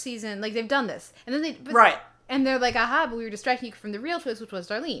first season, they've done this, and then right. And they're like, aha, but we were distracting you from the real twist, which was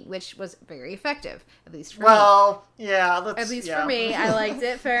Darlene, which was very effective, at least for me. Well, yeah. At least for me, I liked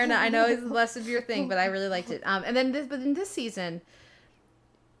it. Fair enough. I know it's less of your thing, but I really liked it. And then, but in this season,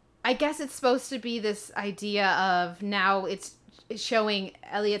 I guess it's supposed to be this idea of now it's showing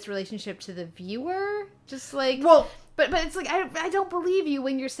Elliot's relationship to the viewer, just well. But it's I don't believe you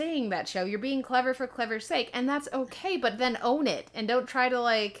when you're saying that, show. You're being clever for clever's sake, and that's okay. But then own it, and don't try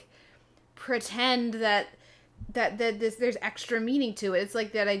to pretend that there's extra meaning to it. It's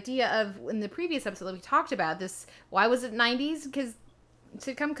that idea of, in the previous episode that we talked about, this, why was it 90s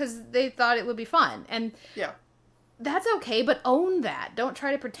sitcom? Because they thought it would be fun. And yeah, that's okay, but own that. Don't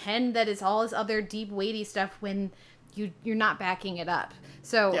try to pretend that it's all this other deep, weighty stuff when you're not backing it up.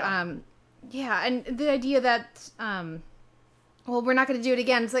 So, yeah, and the idea that, well, we're not going to do it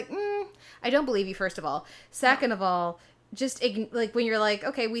again. It's I don't believe you, first of all. Second of all, just when you're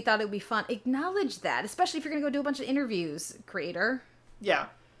okay, we thought it would be fun, acknowledge that, especially if you're gonna go do a bunch of interviews, creator. Yeah.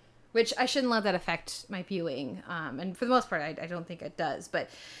 Which I shouldn't let that affect my viewing, and for the most part I don't think it does, but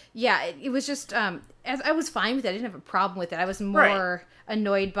yeah, it was just as I was fine with it. I didn't have a problem with it. I was more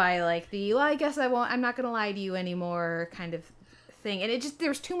annoyed by I guess I'm not gonna lie to you anymore kind of thing, and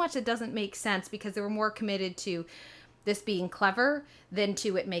there's too much that doesn't make sense, because they were more committed to this being clever than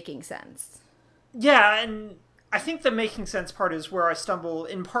to it making sense. Yeah, and I think the making sense part is where I stumble,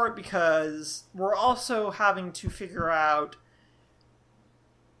 in part because we're also having to figure out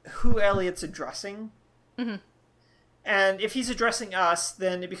who Elliot's addressing. Mm-hmm. And if he's addressing us,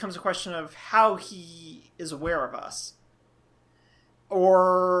 then it becomes a question of how he is aware of us.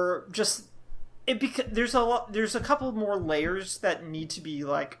 Or just, there's a couple more layers that need to be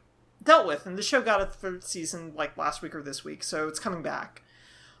dealt with. And the show got a third season last week or this week, so it's coming back.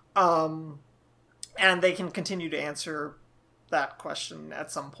 And they can continue to answer that question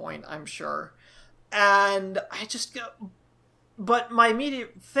at some point, I'm sure. And I just go... But my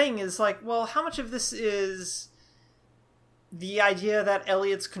immediate thing is well, how much of this is the idea that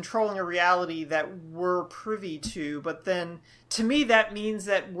Elliot's controlling a reality that we're privy to, but then, to me, that means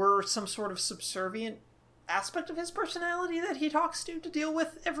that we're some sort of subservient aspect of his personality that he talks to deal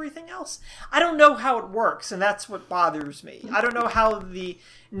with everything else. I don't know how it works, and that's what bothers me. I don't know how the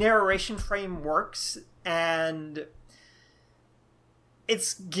narration frame works, and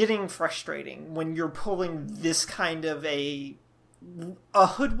it's getting frustrating when you're pulling this kind of a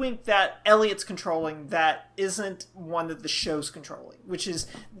hoodwink that Elliot's controlling that isn't one that the show's controlling, which is,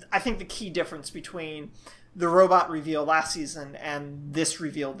 I think, the key difference between the robot reveal last season and this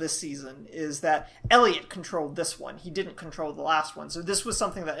reveal this season, is that Elliot controlled this one. He didn't control the last one. So this was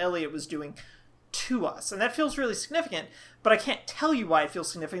something that Elliot was doing to us. And that feels really significant, but I can't tell you why it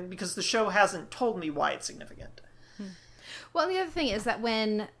feels significant because the show hasn't told me why it's significant. Well, the other thing is that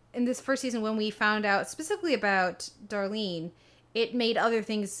in this first season, when we found out specifically about Darlene, it made other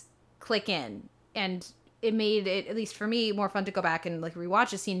things click in. And it made it, at least for me, more fun to go back and like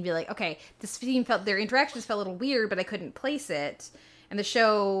rewatch a scene and be like, okay, this scene their interactions felt a little weird, but I couldn't place it. And the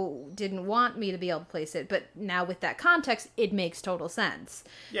show didn't want me to be able to place it. But now with that context, it makes total sense.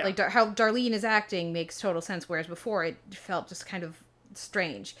 Yeah. Like how Darlene is acting makes total sense, whereas before it felt just kind of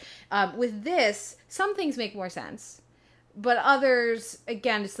strange. With this, some things make more sense. But others,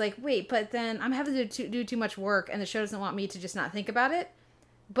 again, it's like, wait, but then I'm having to do too much work, and the show doesn't want me to just not think about it.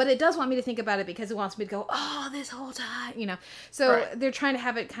 But it does want me to think about it because it wants me to go, oh, this whole time, you know. So they're trying to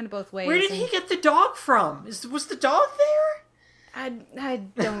have it kind of both ways. Where did he get the dog from? Was the dog there? I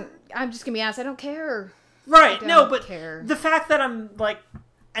don't, I'm just going to be honest, I don't care. Right, no, but care. The fact that I'm like,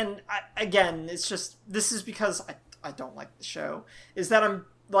 and again, it's just, this is because I don't like the show, is that I'm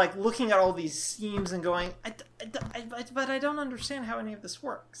like looking at all these schemes and going, but I don't understand how any of this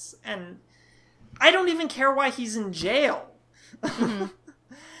works. And I don't even care why he's in jail. Mm-hmm.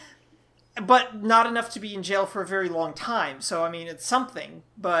 But not enough to be in jail for a very long time. So, I mean, it's something,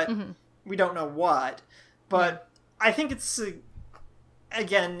 but we don't know what. But I think it's,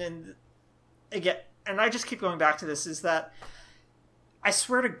 again, and I just keep going back to this, is that I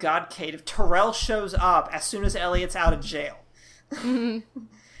swear to God, Kate, if Terrell shows up as soon as Elliot's out of jail,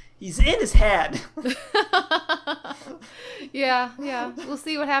 he's in his head. Yeah. We'll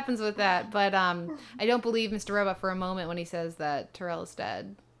see what happens with that. But I don't believe Mr. Robot for a moment when he says that Terrell is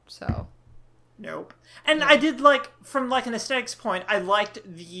dead. So... Nope. And I did like, from like an aesthetics point, I liked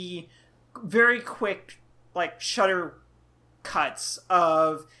the very quick, like, shutter cuts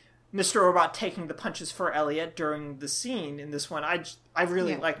of Mr. Robot taking the punches for Elliot during the scene in this one. I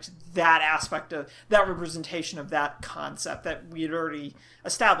really liked that aspect of, that representation of that concept that we had already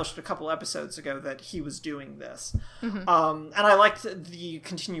established a couple episodes ago that he was doing this. And I liked the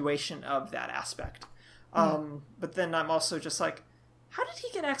continuation of that aspect. But then I'm also just like, how did he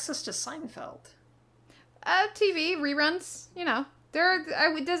get access to Seinfeld? TV reruns, you know.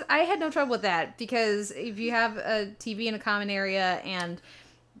 I had no trouble with that because if you have a TV in a common area, and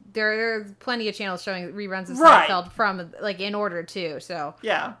there are plenty of channels showing reruns of Seinfeld from like in order too. So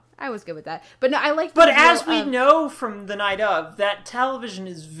yeah, I was good with that. But no, I like. But as we know from the night of, that television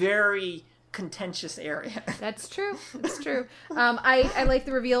is very contentious area. That's true. It's true. I like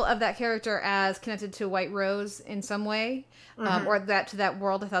the reveal of that character as connected to White Rose in some way, or that to that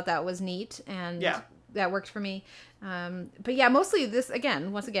world. I thought that was neat, and that worked for me. But yeah, mostly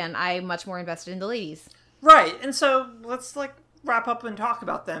once again, I'm much more invested in the ladies. Right, and so let's like wrap up and talk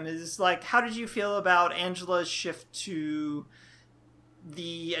about them. Is like, how did you feel about Angela's shift to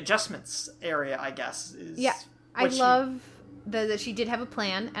the adjustments area? I guess I love that she did have a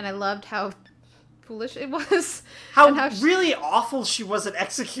plan, and I loved how foolish it was. How really awful she was at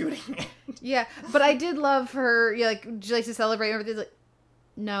executing it. Yeah, but I did love her, like, would you like to celebrate? Everything's like,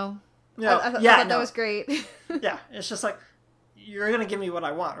 no. I thought that was great. Yeah, it's just like, you're going to give me what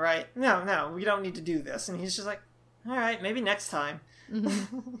I want, right? No, we don't need to do this. And he's just like, all right, maybe next time.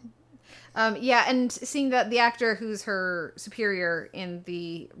 And seeing that the actor who's her superior in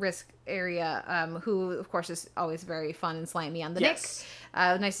the risk area, who of course is always very fun and slimy on the Nick.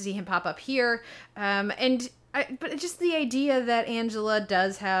 Nice to see him pop up here. But just the idea that Angela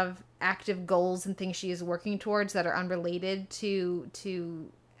does have active goals and things she is working towards that are unrelated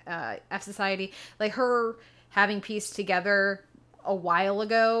to F Society, like her having pieced together a while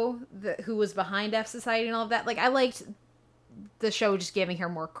ago who was behind F Society and all of that. Like, I liked the show just giving her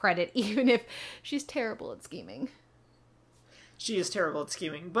more credit, even if she's terrible at scheming. She is terrible at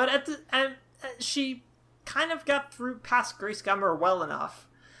scheming, but she kind of got through past Grace Gummer well enough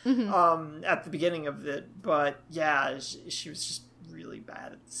at the begining of it. But yeah, she was just really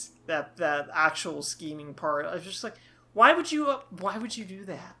bad at that actual scheming part. I was just like, why would you do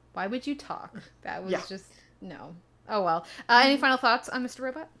that? Why would you talk? That was just no. Oh well. Any final thoughts on Mr.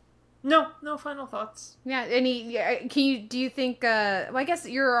 Robot? No final thoughts. Yeah, do you think, well, I guess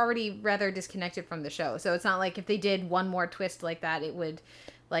you're already rather disconnected from the show, so it's not like if they did one more twist like that, it would,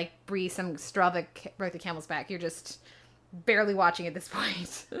 like, breathe some straw that broke the camel's back. You're just barely watching at this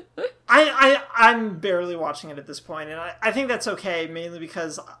point. I'm barely watching it at this point, and I think that's okay, mainly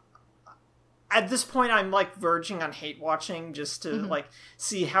because at this point I'm, like, verging on hate watching just to, like,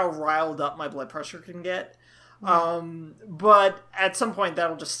 see how riled up my blood pressure can get. But at some point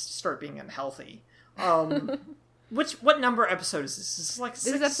that'll just start being unhealthy. What number episode is this? This is like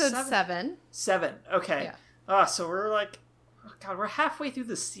 6, this is episode 7. 7. Okay. Yeah. So we're like, oh God, we're halfway through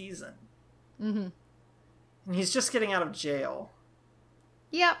the season. Mm-hmm. And he's just getting out of jail.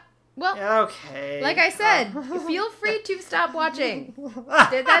 Yep. Well, okay. Like I said, feel free to stop watching.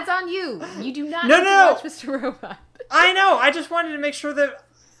 That's on you. You do not need to watch Mr. Robot. I know. I just wanted to make sure that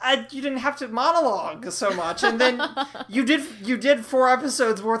you didn't have to monologue so much, and then you did 4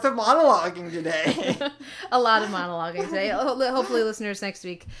 episodes worth of monologuing today. A lot of monologuing today. Hopefully, listeners, next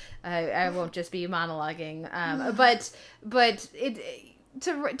week I won't just be monologuing. But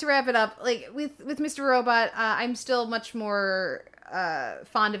to wrap it up, like with Mr. Robot, I'm still much more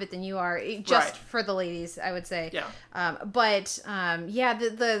fond of it than you are, just for the ladies, I would say. Yeah.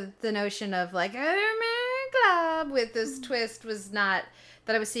 The notion of like club with this twist was not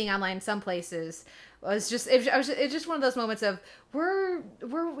that I was seeing online in some places. It's just one of those moments of we're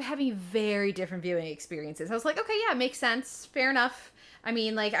having very different viewing experiences. I was like, okay, yeah, makes sense, fair enough. I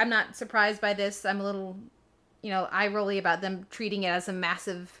mean, like, I'm not surprised by this. I'm a little, eye-rolly about them treating it as a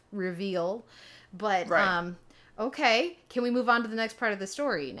massive reveal, but okay, can we move on to the next part of the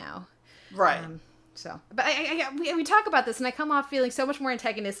story now? Right. But we talk about this, and I come off feeling so much more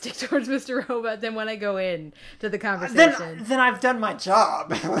antagonistic towards Mr. Robot than when I go in to the conversation. Then I've done my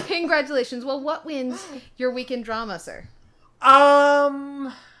job. Congratulations. Well, what wins your weekend drama, sir?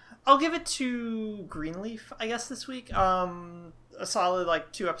 I'll give it to Greenleaf, I guess, this week. A solid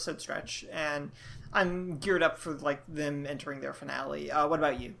 2-episode stretch, and I'm geared up for them entering their finale. What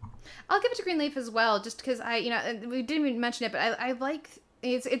about you? I'll give it to Greenleaf as well, just because we didn't even mention it, but I like.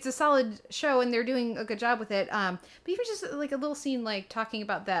 It's a solid show, and they're doing a good job with it. But even just a little scene talking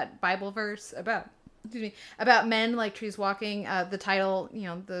about that Bible verse about men like trees walking. The title,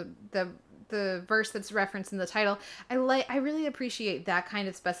 the verse that's referenced in the title. I really appreciate that kind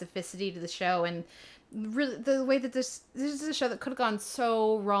of specificity to the show, and really the way that this is a show that could have gone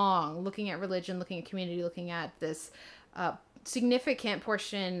so wrong. Looking at religion, looking at community, looking at this significant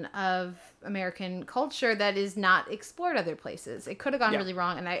portion of American culture that is not explored other places. It could have gone really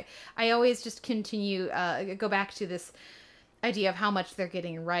wrong, and I always just continue go back to this idea of how much they're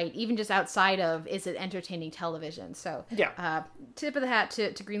getting right, even just outside of, is it entertaining television? So, tip of the hat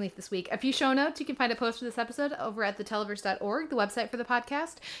to Greenleaf this week. A few show notes. You can find a post for this episode over at Televerse.org, the website for the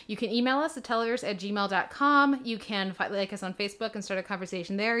podcast. You can email us at televerse@gmail.com. You can like us on Facebook and start a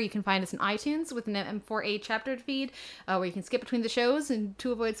conversation there. You can find us in iTunes with an M4A chapter feed, where you can skip between the shows and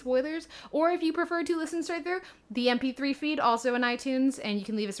to avoid spoilers. Or if you prefer to listen straight through, the MP3 feed also in iTunes, and you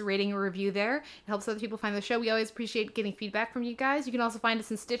can leave us a rating or review there. It helps other people find the show. We always appreciate getting feedback from you guys. You can also find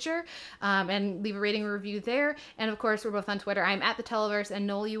us in Stitcher and leave a rating or review there. And of course, we're both on Twitter. I'm at the Televerse, and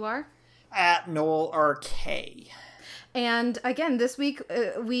Noel, you are? At Noel RK. And again, this week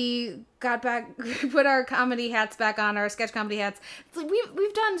we got back, put our comedy hats back on, our sketch comedy hats.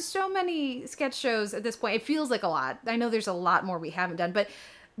 We've done so many sketch shows at this point. It feels like a lot. I know there's a lot more we haven't done, but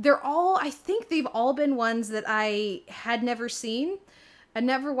I think they've all been ones that I had never seen. I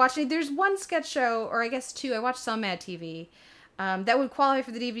never watched any. There's one sketch show, or I guess 2. I watched some Mad TV. That would qualify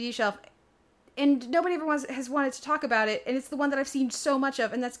for the DVD shelf, and nobody ever has wanted to talk about it, and it's the one that I've seen so much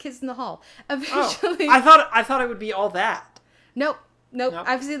of, and that's Kids in the Hall. Eventually, I thought it would be all that. Nope.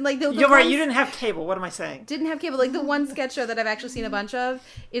 I've seen the You're right. You didn't have cable. What am I saying? Didn't have cable. The one sketch show that I've actually seen a bunch of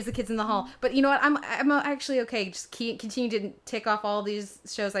is the Kids in the Hall. But you know what? I'm actually okay. Just continue to tick off all these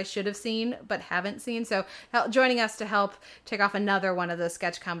shows I should have seen but haven't seen. So joining us to help tick off another one of those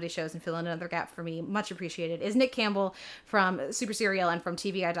sketch comedy shows and fill in another gap for me, much appreciated, is Nick Campbell from Super Serial and from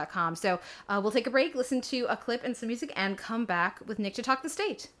TVGuide.com. So we'll take a break, listen to a clip and some music, and come back with Nick to talk the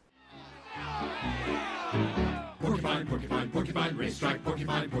state. Porcupine, porcupine, porcupine, racetrack,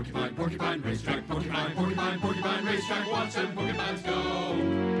 porcupine, porcupine, porcupine, racetrack, porcupine, porcupine, porcupine, racetrack, watch them porcupines go.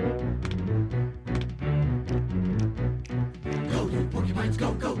 Go, you porcupines,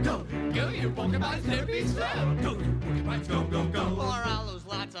 go, go, go. Go, you porcupines, never be slow. Go, you porcupines, go, go, go. Or I'll lose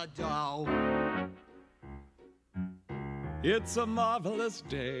lots of dough. It's a marvelous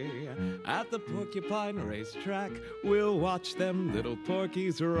day at the Porcupine Racetrack. We'll watch them little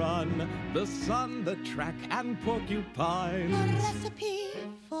porkies run. The sun, the track, and porcupines. A recipe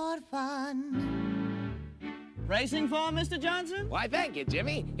for fun. Racing form, Mr. Johnson? Why, thank you,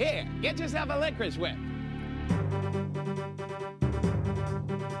 Jimmy. Here, get yourself a licorice whip.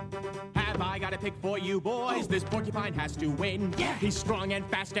 Have I got a pick for you boys? This porcupine has to win. Yeah. He's strong and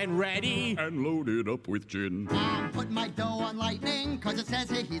fast and ready. And loaded up with gin. I'm putting my dough on lightning, cause it says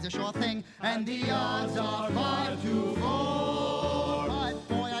here he's a sure thing. And the odds are 5 to 4. But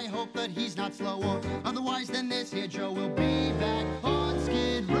boy, I hope that he's not slower. Otherwise, then this here Joe will be back on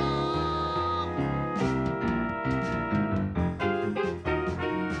Skid Row.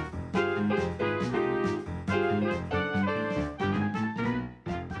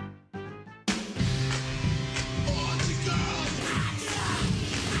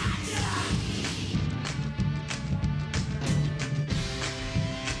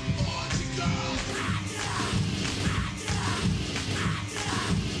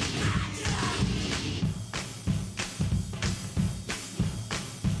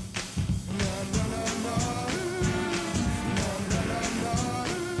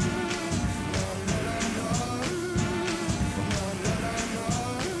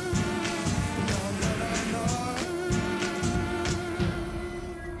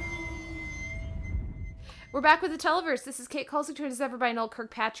 We're back with the Televerse. This is Kate Kulsick, joined as ever by Noel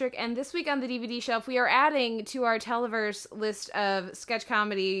Kirkpatrick, and this week on the DVD shelf, we are adding to our Televerse list of sketch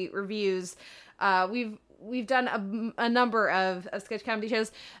comedy reviews. We've done a number of sketch comedy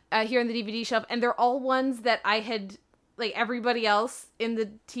shows here on the DVD shelf, and they're all ones that I had, like, everybody else in the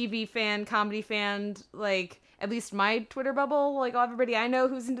TV fan, comedy fan, like, at least my Twitter bubble, like, everybody I know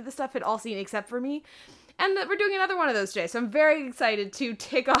who's into this stuff had all seen except for me. And we're doing another one of those today, so I'm very excited to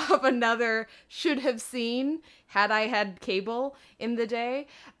tick off another should have seen had I had cable in the day.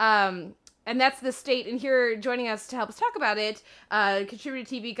 And that's The State. And here joining us to help us talk about it, contributor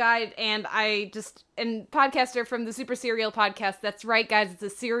TV guide and podcaster from the Super Serial podcast. That's right, guys. It's a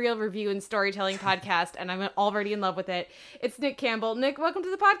serial review and storytelling podcast, and I'm already in love with it. It's Nick Campbell. Nick, welcome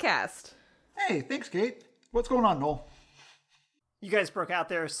to the podcast. Hey, thanks, Kate. What's going on, Noel? You guys broke out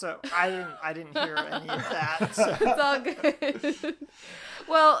there, so I didn't hear any of that. So. It's all good.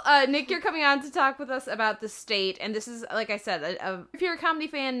 Well, Nick, you're coming on to talk with us about The State, and this is, like I said, if you're a comedy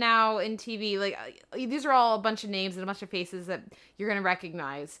fan now in TV, like these are all a bunch of names and a bunch of faces that you're going to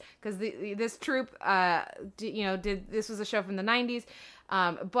recognize because this troupe, this was a show from the 90s.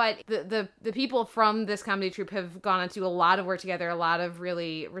 But the people from this comedy troupe have gone on to a lot of work together, a lot of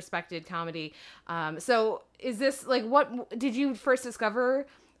really respected comedy. So is this, like, what did you first discover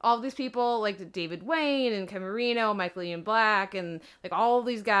all of these people, like David Wayne and Ken Marino, Michael Ian Black, and like all of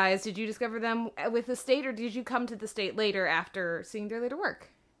these guys? Did you discover them with The State, or did you come to The State later after seeing their later work?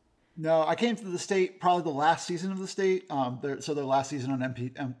 No, I came to The State probably the last season of The State. Their last season on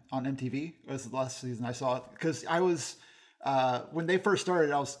MTV was the last season I saw it, because I was. When they first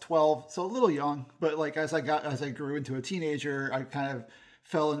started, I was 12, so a little young, but like as I grew into a teenager, I kind of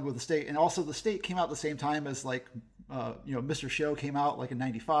fell in with The State. And also The State came out the same time as Mr. Show came out like in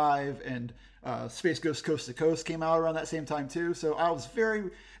 95, and Space Ghost Coast to Coast came out around that same time too. So I was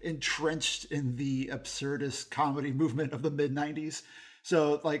very entrenched in the absurdist comedy movement of the mid 90s.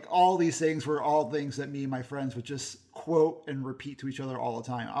 So like all these things were all things that me and my friends would just quote and repeat to each other all the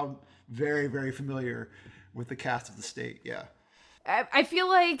time. I'm very, very familiar with the cast of The State, yeah. I feel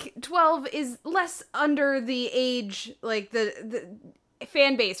like 12 is less under the age, like the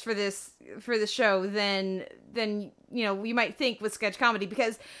fan base for this show than you might think with sketch comedy,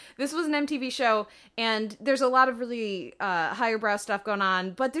 because this was an MTV show and there's a lot of really higher brow stuff going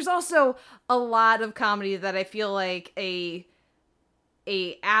on, but there's also a lot of comedy that I feel like a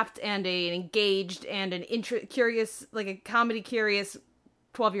apt and an engaged and an curious, like a comedy curious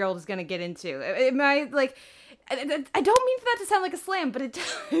 12-year-old is going to get into. Am I, like, I don't mean for that to sound like a slam, but it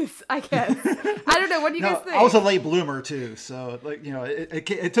does, I guess. I don't know. What do you guys think? I was a late bloomer too, so like,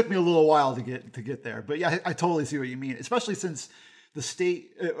 it took me a little while to get there. But yeah, I totally see what you mean, especially since The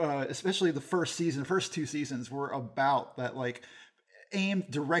State, especially the first two seasons were about that, like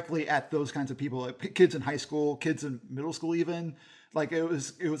aimed directly at those kinds of people, like kids in high school, kids in middle school even. Like it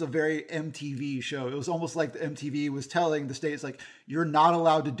was a very MTV show. It was almost like the MTV was telling The State, like, you're not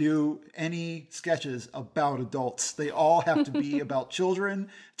allowed to do any sketches about adults. They all have to be about children,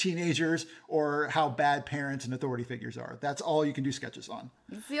 teenagers, or how bad parents and authority figures are. That's all you can do sketches on.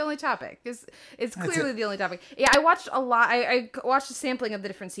 It's the only topic. It's clearly the only topic. Yeah, I watched a lot. I watched a sampling of the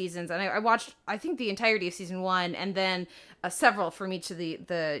different seasons, and I watched, I think, the entirety of season 1, and then several from each of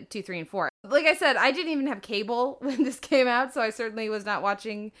the 2, 3, and 4. Like I said, I didn't even have cable when this came out, so I certainly was not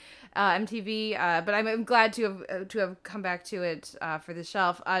watching MTV. But I'm glad to have come back to it for the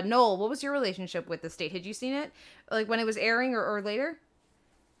shelf. Noel, what was your relationship with The State? Had you seen it, like, when it was airing or later?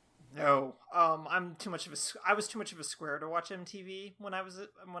 No, I was too much of a square to watch MTV when I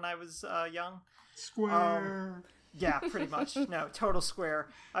was young. Square. Yeah, pretty much. No, total square.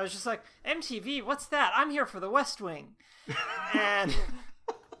 I was just like, MTV, what's that? I'm here for the West Wing. And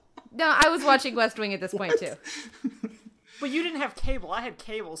no, I was watching West Wing at this point too. But you didn't have cable. I had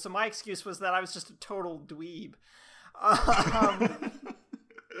cable, so my excuse was that I was just a total dweeb.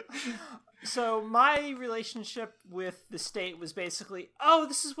 So my relationship with The State was basically,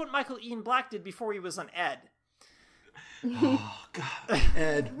 this is what Michael Ian Black did before he was on Ed. Oh, God.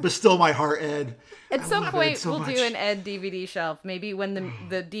 Ed. Bestow my heart, Ed. At some point, we'll do an Ed DVD shelf, maybe when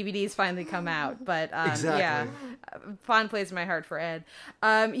the DVDs finally come out. But exactly. Yeah, fond place in my heart for Ed.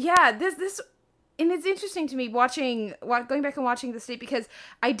 This and it's interesting to me going back and watching The State, because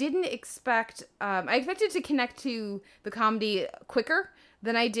I didn't expect, I expected to connect to the comedy quicker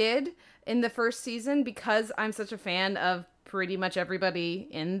than I did in the first season, because I'm such a fan of pretty much everybody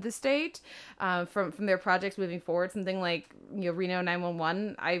in The State, from their projects moving forward. Something like, Reno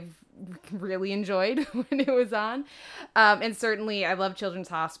 911, I've really enjoyed when it was on. And certainly I love Children's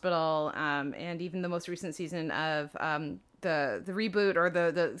Hospital, and even the most recent season of reboot or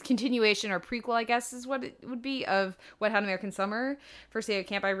the continuation or prequel, I guess is what it would be, of Wet Hot American Summer, First Day of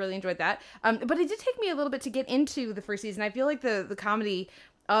Camp. I really enjoyed that. But it did take me a little bit to get into the first season. I feel like the comedy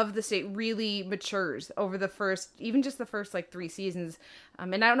of the state really matures over the first 3 seasons.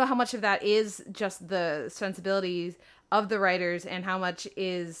 And I don't know how much of that is just the sensibilities of the writers and how much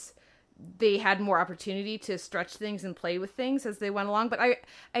is they had more opportunity to stretch things and play with things as they went along. But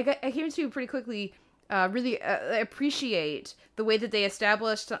I came to pretty quickly really appreciate the way that they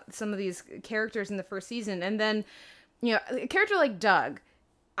established some of these characters in the first season. And then, a character like Doug,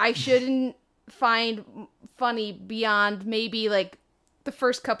 I shouldn't find funny beyond maybe like the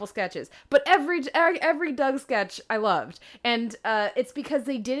first couple sketches. But every Doug sketch I loved. And it's because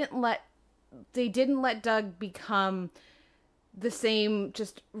they didn't let Doug become the same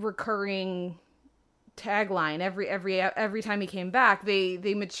just recurring tagline every time he came back.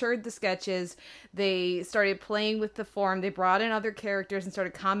 They matured the sketches. They started playing with the form. They brought in other characters and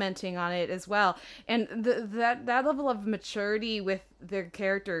started commenting on it as well. And that level of maturity with their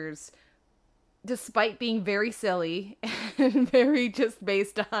characters, despite being very silly and very just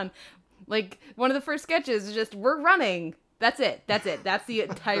based on, like, one of the first sketches is just, we're running. That's it. That's the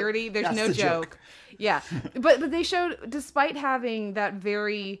entirety. There's no joke. Yeah. But they showed, despite having that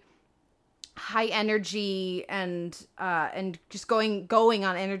very high energy and just going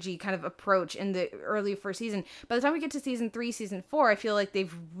on energy kind of approach in the early first season, by the time we get to season 3, season 4, I feel like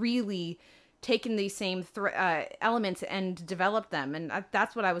they've really taken these same elements and developed them. And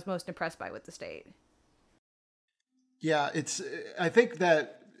that's what I was most impressed by with the state. Yeah, I think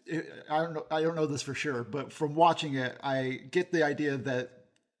that, I don't know this for sure, but from watching it, I get the idea that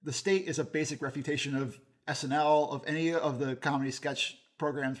the state is a basic refutation of SNL, of any of the comedy sketch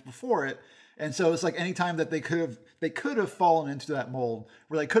programs before it. And so it's like any time that they could have fallen into that mold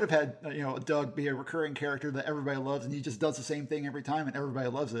where they could have had, Doug be a recurring character that everybody loves and he just does the same thing every time and everybody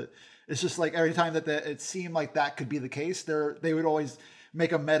loves it. It's just like every time that it seemed like that could be the case, they would always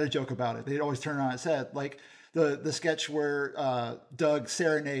make a meta joke about it. They'd always turn it on its head. Like the sketch where Doug is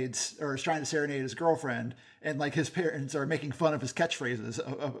trying to serenade his girlfriend, and like his parents are making fun of his catchphrases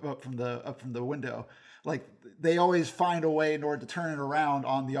up from the window. Like they always find a way in order to turn it around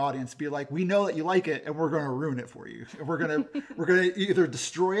on the audience, be like, we know that you like it and we're going to ruin it for you. And we're going to either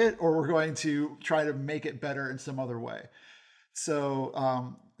destroy it or we're going to try to make it better in some other way. So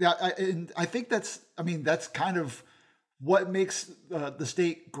I think that's kind of what makes the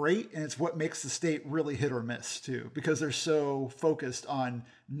state great, and it's what makes the state really hit or miss too, because they're so focused on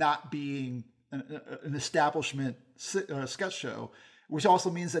not being an establishment sketch show, which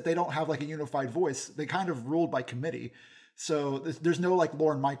also means that they don't have like a unified voice. They kind of ruled by committee. So there's no like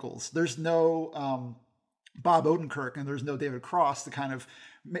Lorne Michaels, there's no Bob Odenkirk, and there's no David Cross to kind of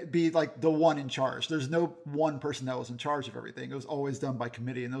be like the one in charge. There's no one person that was in charge of everything. It was always done by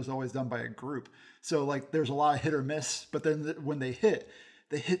committee, and it was always done by a group. So like there's a lot of hit or miss, but then when they hit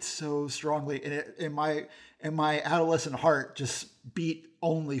so strongly, and it, in my adolescent heart just beat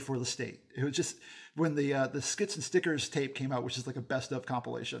only for the state. It was just when the Skits and Stickers tape came out, which is like a best of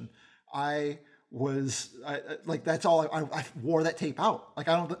compilation. I that's all I wore that tape out. Like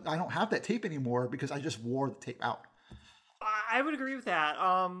I don't have that tape anymore because I just wore the tape out. I would agree with that.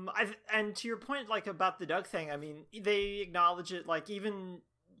 And to your point, like about the Doug thing, I mean, they acknowledge it, like even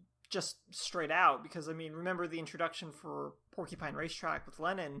just straight out, because I mean, remember the introduction for Porcupine Racetrack with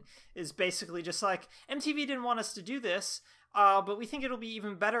Lennon is basically just like, MTV didn't want us to do this, but we think it'll be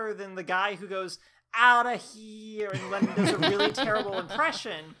even better than the guy who goes, out of here, and Lennon does a really terrible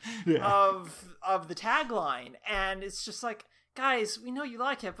impression of the tagline, and it's just like, guys, we know you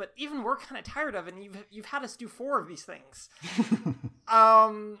like it, but even we're kind of tired of it, and you've had us do 4 of these things.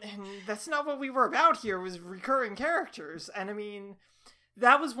 And that's not what we were about here, was recurring characters. And I mean,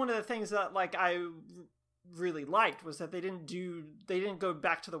 that was one of the things that like I really liked, was that they didn't go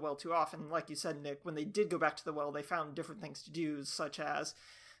back to the well too often. Like you said, Nick, when they did go back to the well, they found different things to do, such as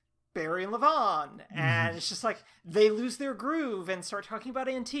Barry and Levon, and it's just like they lose their groove and start talking about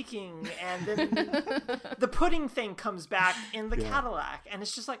antiquing, and then the pudding thing comes back in the Cadillac, and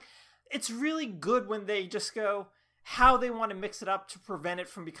it's just like, it's really good when they just go how they want to mix it up to prevent it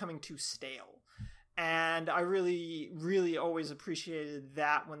from becoming too stale. And I really, really always appreciated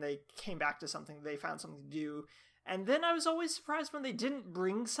that when they came back to something, they found something to do. And then I was always surprised when they didn't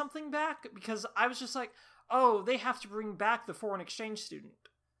bring something back, because I was just like, oh, they have to bring back the foreign exchange student.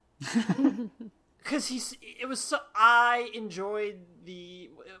 Because I enjoyed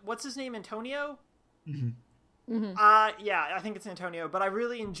what's his name, Antonio? Mm-hmm. Mm-hmm. Yeah, I think it's Antonio, but I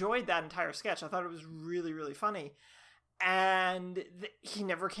really enjoyed that entire sketch. I thought it was really, really funny. And he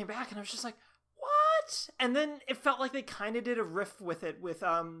never came back, and I was just like, what? And then it felt like they kind of did a riff with it with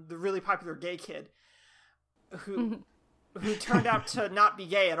the really popular gay kid who turned out to not be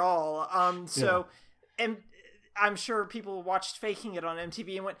gay at all. And I'm sure people watched Faking It on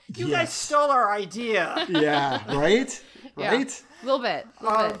MTV and went, you guys stole our idea. Yeah, right? Right? A little bit.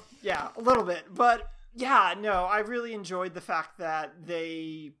 Yeah, a little bit. But yeah, no, I really enjoyed the fact that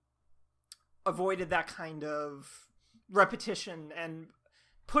they avoided that kind of repetition and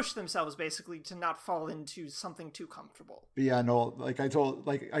pushed themselves basically to not fall into something too comfortable. But yeah, no, I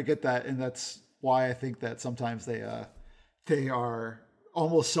get that. And that's why I think that sometimes they are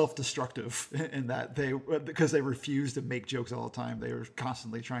almost self-destructive in that because they refuse to make jokes all the time. They were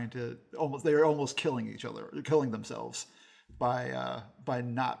constantly trying to they were almost killing each other, killing themselves by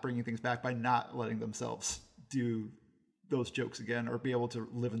not bringing things back, by not letting themselves do those jokes again or be able to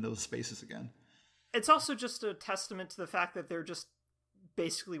live in those spaces again. It's also just a testament to the fact that they're just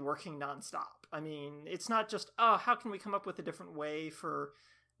basically working nonstop. I mean, it's not just, how can we come up with a different way for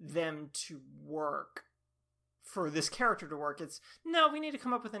them to work? For this character to work, it's no, we need to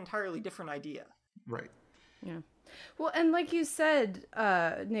come up with an entirely different idea. Right. Yeah. Well, and like you said,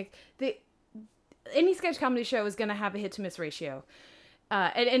 Nick, any sketch comedy show is going to have a hit to miss ratio.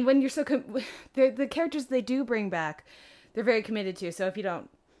 And when you're the characters they do bring back, they're very committed to. So if you don't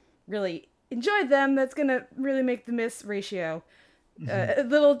really enjoy them, that's going to really make the miss ratio a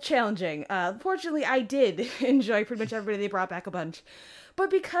little challenging. Fortunately, I did enjoy pretty much everybody. They brought back a bunch. But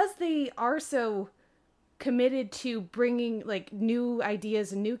because they are so committed to bringing like new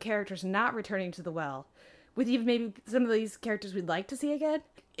ideas and new characters, not returning to the well, with even maybe some of these characters we'd like to see again,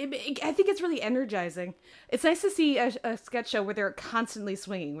 I think it's really energizing. It's nice to see a sketch show where they're constantly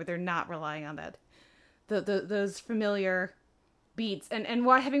swinging, where they're not relying on that those familiar beats. And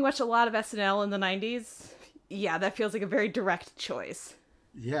having watched a lot of SNL in the 90s, yeah, that feels like a very direct choice.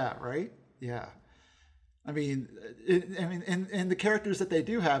 Yeah, right? Yeah. I mean, and the characters that they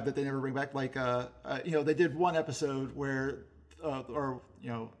do have that they never bring back, like, they did one episode where,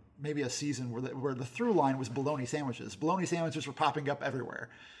 maybe a season where the through line was bologna sandwiches. Bologna sandwiches were popping up everywhere.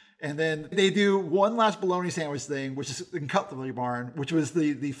 And then they do one last bologna sandwich thing, which is in Cutlery Barn, which was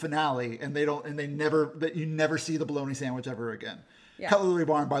the finale, and you never see the bologna sandwich ever again. Yeah. Cutlery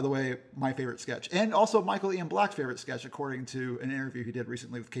Barn, by the way, my favorite sketch, and also Michael Ian Black's favorite sketch, according to an interview he did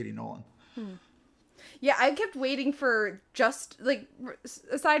recently with Katie Nolan. Yeah, I kept waiting for just, like,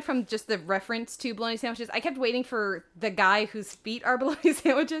 aside from just the reference to bologna sandwiches, I kept waiting for the guy whose feet are bologna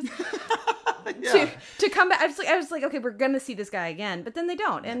sandwiches to come back. I was like, okay, we're going to see this guy again, but then they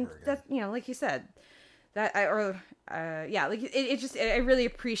don't. And that, like you said, I really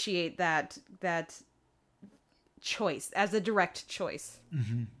appreciate that choice as a direct choice.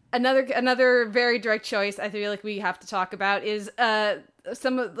 Mm-hmm. Another very direct choice I feel like we have to talk about is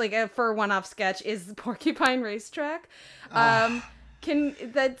for a one-off sketch is Porcupine Racetrack.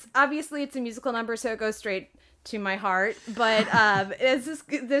 That's obviously it's a musical number, so it goes straight to my heart. But it's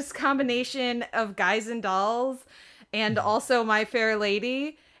this combination of Guys and Dolls and also My Fair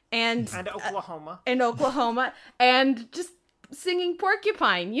Lady and Oklahoma and just singing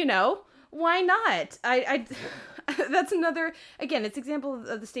Porcupine. Why not? I that's another, again, it's example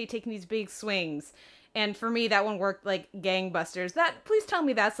of the state taking these big swings. And for me, that one worked like gangbusters. Please tell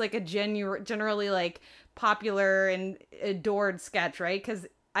me that's like a generally like popular and adored sketch, right? Because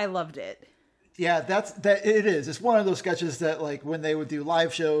I loved it. Yeah, it is. It's one of those sketches that, like, when they would do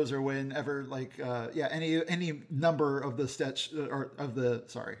live shows or whenever, like, any number of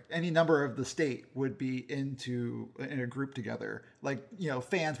the any number of the state would be in a group together. Like,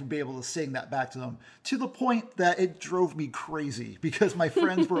 fans would be able to sing that back to them to the point that it drove me crazy because my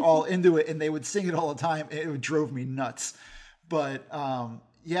friends were all into it and they would sing it all the time. And it drove me nuts. But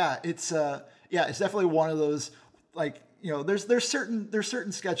it's definitely one of those, like, there's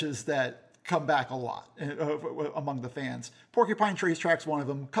certain sketches that come back a lot among the fans. Porcupine Racetrack's one of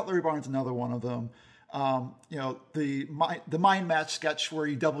them. Cutlery Barn's another one of them. The Mind Match sketch where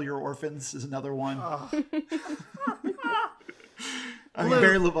you double your orphans is another one. Oh. I mean,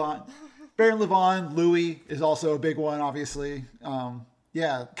 Barry Levon, Louie is also a big one, obviously.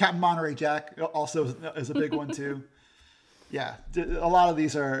 Captain Monterey Jack also is a big one too. Yeah, a lot of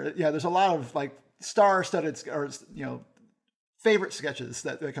these are. Yeah, there's a lot of like star-studded or favorite sketches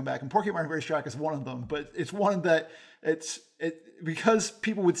that come back, and Porcupine Racetrack is one of them. But it's one that because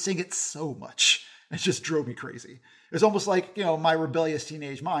people would sing it so much, it just drove me crazy. It's almost like my rebellious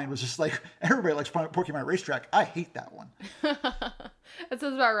teenage mind was just like, everybody likes Porcupine Racetrack. I hate that one. That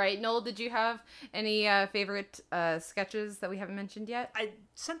sounds about right. Noel, did you have any favorite sketches that we haven't mentioned yet? I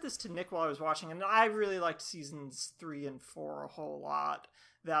sent this to Nick while I was watching, and I really liked seasons 3 and 4 a whole lot.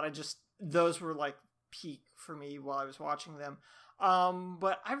 Those were like peak for me while I was watching them.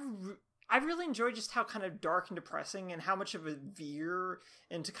 But I really enjoyed just how kind of dark and depressing and how much of a veer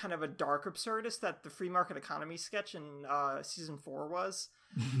into kind of a dark absurdist that the free market economy sketch in season 4 was.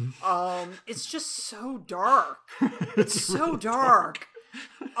 It's just so dark. It's so dark.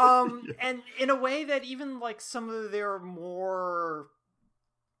 And in a way that even like some of their more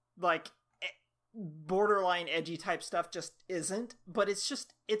like borderline edgy type stuff just isn't. But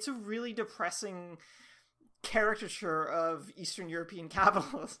it's a really depressing caricature of Eastern European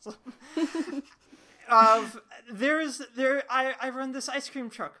capitalism. I run this ice cream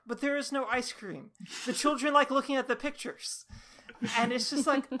truck, but there is no ice cream. The children like looking at the pictures. And it's just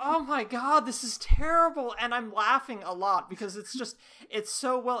like, oh my god, this is terrible. And I'm laughing a lot because it's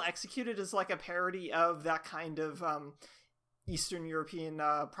so well executed as like a parody of that kind of Eastern European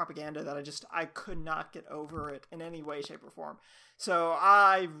propaganda that I could not get over it in any way, shape, or form. So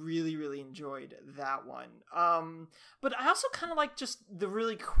I really, really enjoyed that one. But I also kind of like just the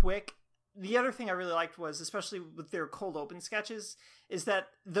really quick. The other thing I really liked was, especially with their cold open sketches, is that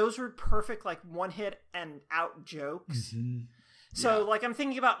those were perfect, like one hit and out jokes. Mm-hmm. So like I'm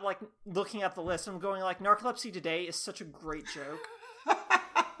thinking about like looking at the list. I'm going like Narcolepsy Today is such a great joke.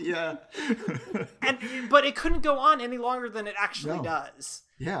 Yeah. But it couldn't go on any longer than it actually does.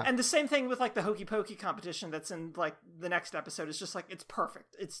 Yeah. And the same thing with like the Hokey Pokey competition that's in like the next episode is just like, it's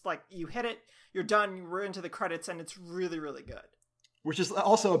perfect. It's like you hit it, you're done, we're into the credits, and it's really, really good. Which is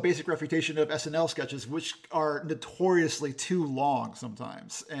also a basic refutation of SNL sketches, which are notoriously too long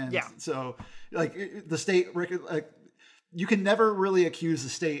sometimes. And so like the state, like, you can never really accuse the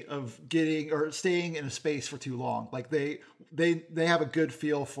state of getting or staying in a space for too long. Like they have a good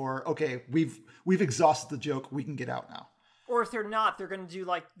feel for, okay, we've exhausted the joke, we can get out now. Or if they're not, they're going to do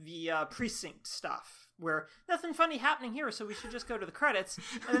like the precinct stuff where nothing funny happening here, so we should just go to the credits.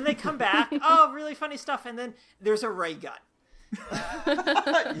 And then they come back, oh, really funny stuff, and then there's a ray gun.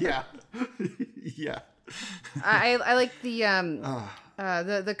 Yeah. Yeah. I like the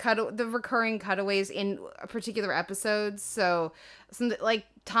recurring cutaways in particular episodes. So something like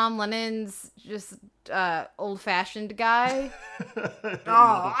Tom Lennon's just old-fashioned guy.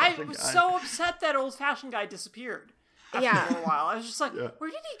 I was so upset that old-fashioned guy disappeared after a while. I was just like, where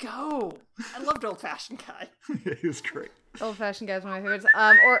did he go? I loved old-fashioned guy. Yeah, he was great. Old-fashioned guy is one of my favorites.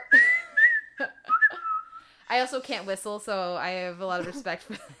 I also can't whistle, so I have a lot of respect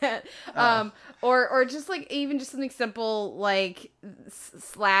for that. Or just like even just something simple like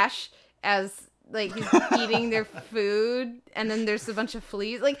Slash as like he's eating their food, and then there's a bunch of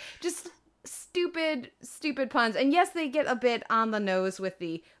fleas. Like just stupid puns. And yes, they get a bit on the nose with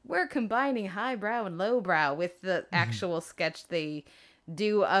we're combining highbrow and lowbrow with the actual sketch they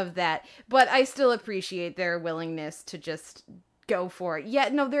do of that. But I still appreciate their willingness to just go for it. Yeah,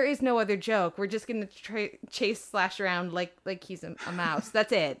 no, there is no other joke. We're just gonna chase Slash around like he's a mouse.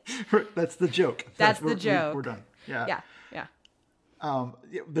 That's it. That's the joke. That's the joke. We're done. Yeah. Yeah.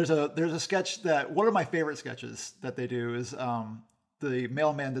 There's a sketch that one of my favorite sketches that they do is the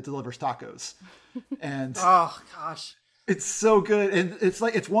mailman that delivers tacos, and oh gosh, it's so good. And it's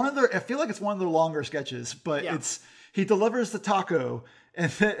like I feel like it's one of their longer sketches, but he delivers the taco.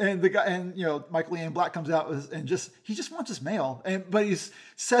 And the guy, and you know, Michael Ian Black comes out and he just wants his mail, but he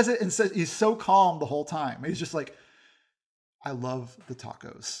says it and says he's so calm the whole time. He's just like, I love the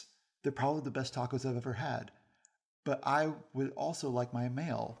tacos. They're probably the best tacos I've ever had, but I would also like my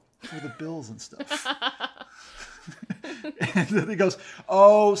mail for the bills and stuff. And then he goes,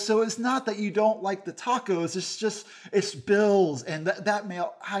 oh, so it's not that you don't like the tacos. It's bills and that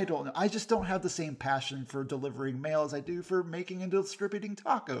mail. I don't know. I just don't have the same passion for delivering mail as I do for making and distributing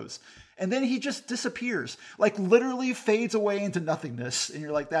tacos. And then he just disappears, like literally fades away into nothingness. And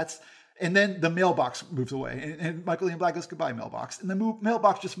you're like, and then the mailbox moves away, and Michael Ian Black goes, goodbye, mailbox. And the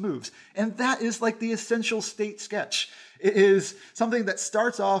mailbox just moves. And that is like the essential state sketch. It is something that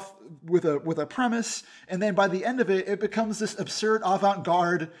starts off with a premise, and then by the end of it, it becomes this absurd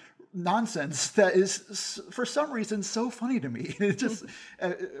avant-garde nonsense that is, for some reason, so funny to me. It just,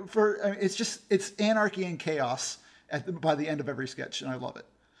 it's anarchy and chaos by the end of every sketch, and I love it.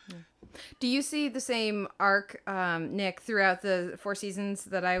 Do you see the same arc, Nick, throughout the 4 seasons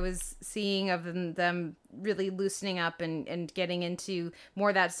that I was seeing of them really loosening up and getting into more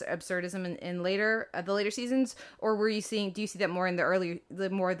of that absurdism in the later seasons? Or do you see that more in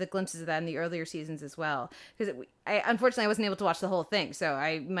the glimpses of that in the earlier seasons as well? Because unfortunately I wasn't able to watch the whole thing, so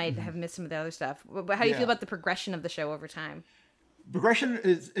I might have missed some of the other stuff. But how do you feel about the progression of the show over time? Progression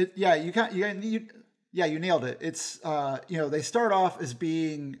you nailed it. It's they start off as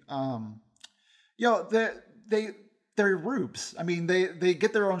being they they're rubes. I mean, they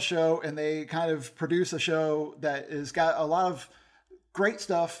get their own show and they kind of produce a show that has got a lot of great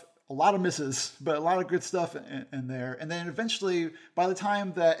stuff, a lot of misses, but a lot of good stuff in there. And then eventually, by the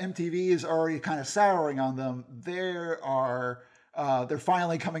time that MTV is already kind of souring on them, they're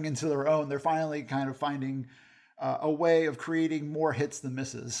finally coming into their own. They're finally kind of finding a way of creating more hits than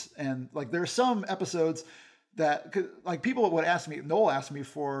misses. And like there are some episodes that like people would ask me, Noel asked me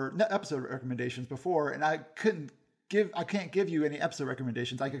for episode recommendations before, and I can't give you any episode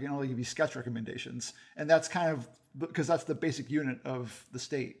recommendations. I can only give you sketch recommendations. And that's kind of because that's the basic unit of the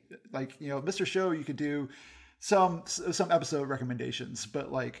state. Like, you know, Mr. Show, you could do some episode recommendations,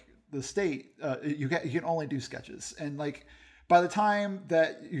 but like the state, you can only do sketches. And like by the time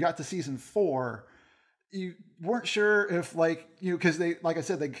that you got to season 4, you weren't sure if like, you know, because they, like I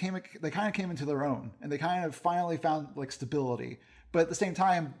said, they kind of came into their own and they kind of finally found like stability. But at the same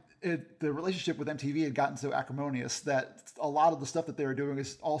time, the relationship with MTV had gotten so acrimonious that a lot of the stuff that they were doing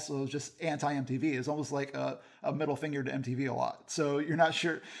is also just anti-MTV. It's almost like a middle finger to MTV a lot. So you're not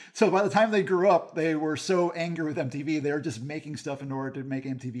sure. So by the time they grew up, they were so angry with MTV. They were just making stuff in order to make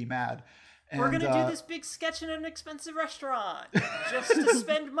MTV mad. We're going to do this big sketch in an expensive restaurant just to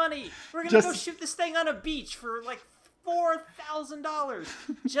spend money. We're going to go shoot this thing on a beach for like $4,000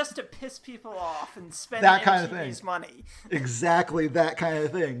 just to piss people off and spend that kind of thing. Money. Exactly that kind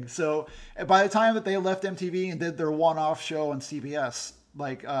of thing. So by the time that they left MTV and did their one-off show on CBS,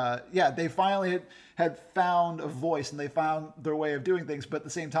 like, they finally had found a voice and they found their way of doing things. But at the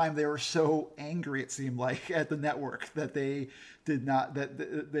same time, they were so angry, it seemed like, at the network that they did not,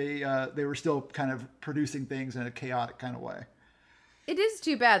 that they were still kind of producing things in a chaotic kind of way. It is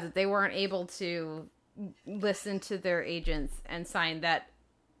too bad that they weren't able to listen to their agents and sign that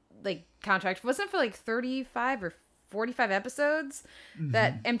like contract. Wasn't for like 35 or 45 episodes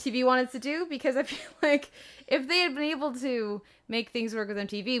that MTV wanted to do, because I feel like if they had been able to make things work with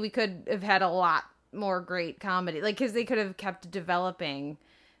MTV, we could have had a lot more great comedy, like, because they could have kept developing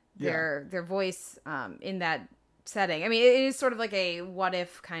their voice in that setting. I mean, it is sort of like a what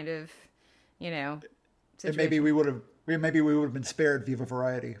if kind of, you know, situation. And maybe we would have been spared Viva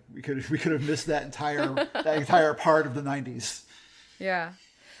Variety. We could have missed that entire part of the 90s. Yeah.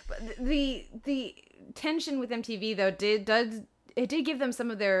 But the tension with MTV though did give them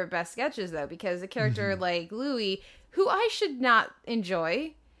some of their best sketches though, because a character like Louie, who I should not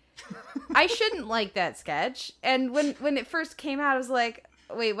enjoy, I shouldn't like that sketch. And when it first came out, I was like,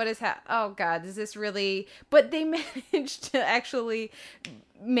 wait, what is oh God, is this really? But they managed to actually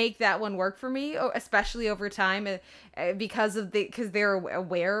make that one work for me, especially over time, because they're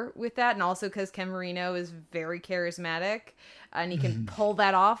aware with that, and also because Ken Marino is very charismatic and he can pull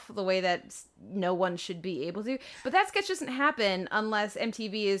that off the way that no one should be able to. But that sketch doesn't happen unless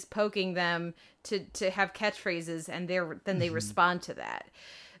MTV is poking them to have catchphrases, and then they respond to that.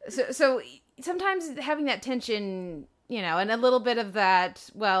 So sometimes having that tension, you know, and a little bit of that,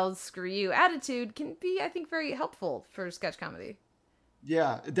 well, screw you attitude can be, I think, very helpful for sketch comedy.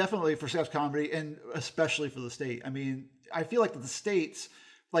 Yeah, definitely for sketch comedy, and especially for the state. I mean, I feel like the states,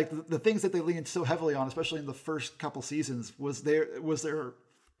 like the things that they leaned so heavily on, especially in the first couple seasons, was their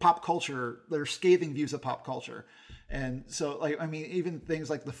pop culture, their scathing views of pop culture. And so, like, I mean, even things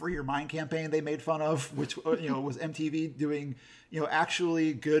like the Free Your Mind campaign they made fun of, which, you know, was MTV doing, you know,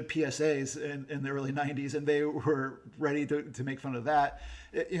 actually good PSAs in the early 90s, and they were ready to make fun of that.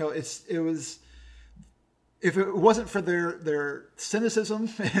 If it wasn't for their cynicism,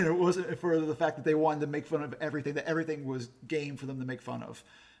 and it wasn't for the fact that they wanted to make fun of everything, that everything was game for them to make fun of,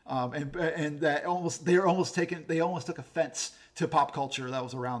 and that they almost took offense to pop culture that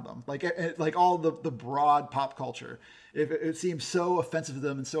was around them, like all the broad pop culture. It seemed so offensive to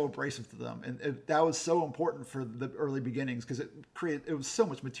them and so abrasive to them, and that was so important for the early beginnings, because it was so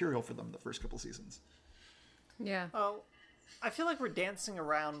much material for them the first couple seasons. Yeah. Oh. I feel like we're dancing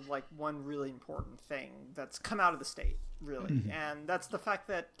around like one really important thing that's come out of the state, really. And that's the fact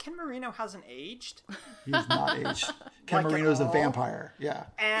that Ken Marino hasn't aged. He's not aged. Ken Marino's a vampire. Yeah.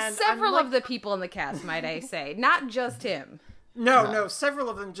 And several of the people in the cast, might I say, not just him. No, several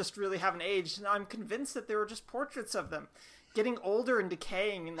of them just really haven't aged. And I'm convinced that there were just portraits of them getting older and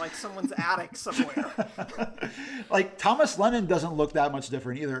decaying in like someone's attic somewhere. Like Thomas Lennon doesn't look that much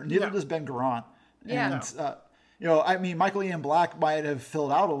different either. Neither does Ben Garant. Yeah. And, you know, I mean, Michael Ian Black might have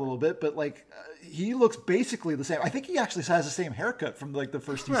filled out a little bit, but like he looks basically the same. I think he actually has the same haircut from like the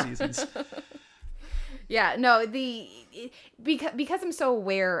first 2 seasons. Yeah, no, because I'm so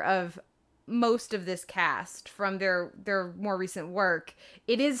aware of most of this cast from their more recent work,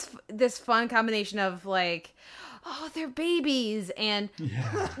 it is this fun combination of like, oh, they're babies, and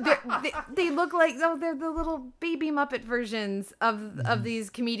they look like, oh, they're the little baby Muppet versions of these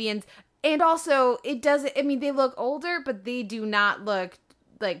comedians. And also, it doesn't, I mean, they look older, but they do not look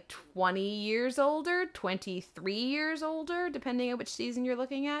like 20 years older, 23 years older, depending on which season you're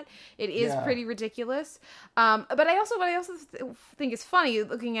looking at. It is pretty ridiculous. But I also think is funny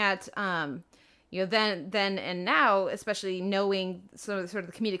looking at, then and now, especially knowing sort of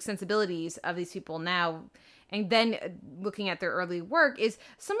the comedic sensibilities of these people now, and then looking at their early work, is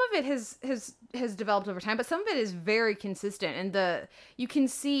some of it has developed over time, but some of it is very consistent, and you can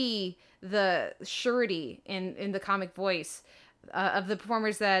see the surety in the comic voice of the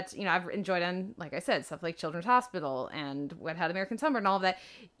performers that I've enjoyed on, like I said, stuff like Children's Hospital and Wet Hot American Summer and all of that.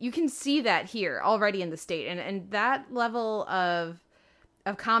 You can see that here already in the state, and that level of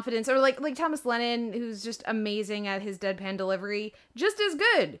confidence, or like Thomas Lennon, who's just amazing at his deadpan delivery, just as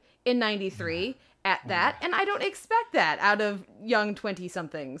good in 93 at that, and I don't expect that out of young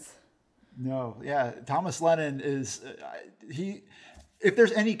 20-somethings. No, yeah, Thomas Lennon is if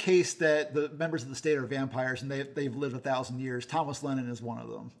there's any case that the members of the state are vampires and they've lived 1,000 years, Thomas Lennon is one of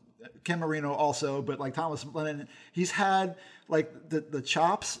them. Ken Marino also, but like Thomas Lennon, he's had like the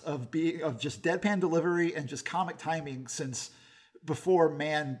chops of just deadpan delivery and just comic timing since before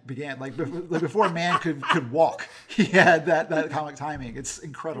man began, like before man could walk. He had that comic timing. It's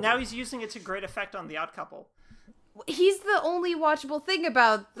incredible. Now he's using it to great effect on The Odd Couple. He's the only watchable thing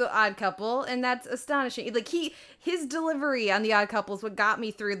about The Odd Couple, and that's astonishing. Like his delivery on The Odd Couple is what got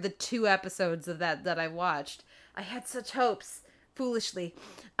me through the 2 episodes of that I watched. I had such hopes, foolishly.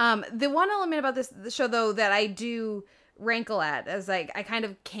 The one element about the show, though, that I do rankle at, as I kind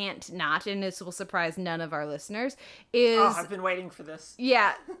of can't not, and this will surprise none of our listeners, is... Oh, I've been waiting for this.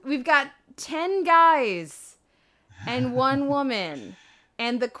 Yeah, we've got 10 guys and 1 woman.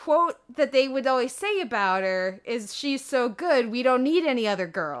 And the quote that they would always say about her is, she's so good, we don't need any other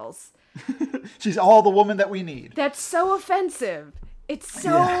girls. She's all the woman that we need. That's so offensive. It's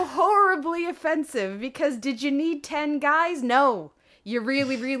so horribly offensive, because did you need 10 guys? No, you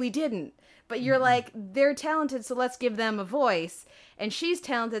really, really didn't. But you're like, they're talented, so let's give them a voice. And she's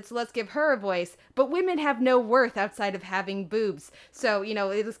talented, so let's give her a voice. But women have no worth outside of having boobs. So,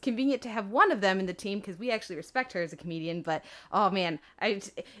 it was convenient to have one of them in the team, because we actually respect her as a comedian. But, oh man,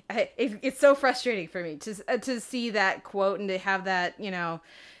 it's so frustrating for me to see that quote and to have that,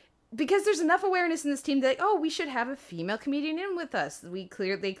 because there's enough awareness in this team that, we should have a female comedian in with us. They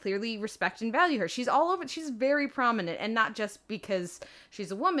clearly respect and value her. She's all over. She's very prominent, and not just because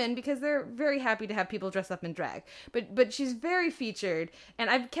she's a woman, because they're very happy to have people dress up in drag. But she's very featured, and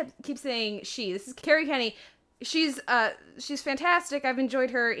I've keep saying she. This is Carrie Kenny. She's fantastic. I've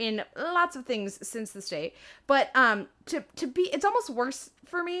enjoyed her in lots of things since the state. But to be, it's almost worse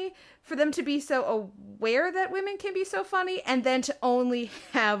for me for them to be so aware that women can be so funny, and then to only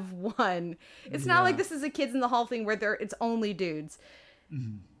have one. It's not like this is a Kids in the Hall thing where it's only dudes.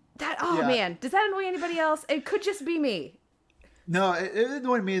 Mm-hmm. Man, does that annoy anybody else? It could just be me. No, it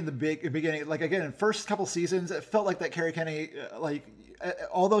annoyed me in the beginning. Like, again, in first couple seasons, it felt like that Carrie Kenny,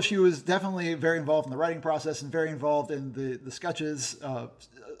 although she was definitely very involved in the writing process and very involved in the sketches,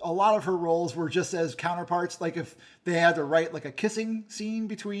 a lot of her roles were just as counterparts. Like, if they had to write like a kissing scene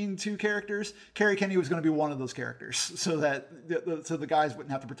between 2 characters, Carrie Kenny was going to be one of those characters, so that so the guys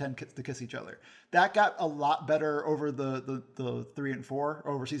wouldn't have to pretend to kiss each other. That got a lot better over the 3 and 4,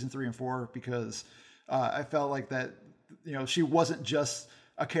 over season 3 and 4, because I felt like that, she wasn't just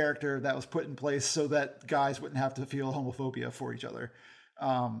a character that was put in place so that guys wouldn't have to feel homophobia for each other.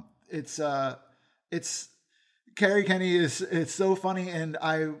 It's Carrie Kenny it's so funny. And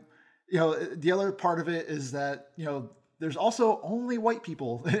the other part of it is that, there's also only white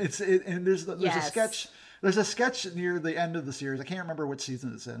people. And there's a sketch near the end of the series. I can't remember which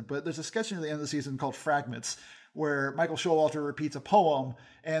season it's in, but there's a sketch near the end of the season called Fragments, where Michael Showalter repeats a poem,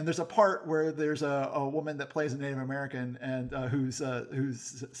 and there's a part where there's a woman that plays a Native American and who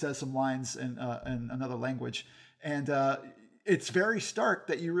says some lines in another language, and it's very stark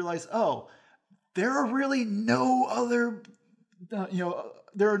that you realize, there are really no other,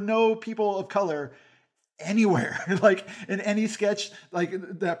 there are no people of color anywhere, like in any sketch, like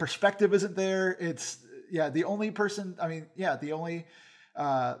that perspective isn't there. It's the only person. The only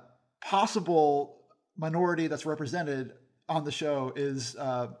possible minority that's represented on the show is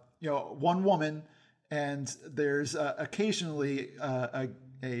one woman, and there's occasionally a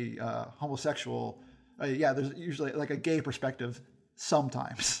homosexual. There's usually like a gay perspective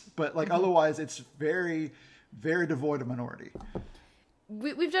sometimes, but like otherwise it's very, very devoid of minority.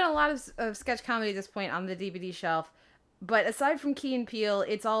 we've done a lot of sketch comedy at this point on the DVD shelf, but aside from Key and Peele,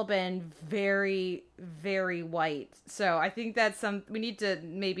 it's all been very, very white. So I think that's we need to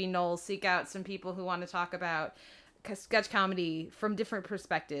maybe, Noel, seek out some people who want to talk about sketch comedy from different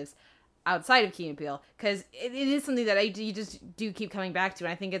perspectives outside of Key and Peele, because it is something that you just do keep coming back to.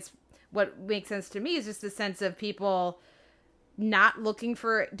 And I think it's what makes sense to me is just the sense of people not looking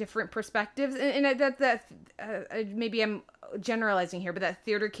for different perspectives, and that maybe I'm generalizing here, but that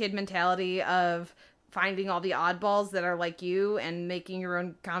theater kid mentality of finding all the oddballs that are like you and making your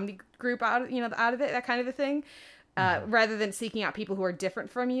own comedy group out of it, that kind of a thing, rather than seeking out people who are different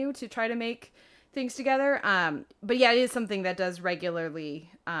from you to try to make things together. But yeah, it is something that does regularly,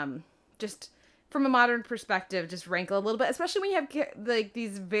 just from a modern perspective, just rankle a little bit, especially when you have like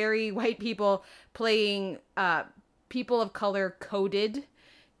these very white people playing people of color coded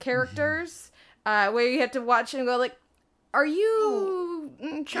characters, where you have to watch and go like, are you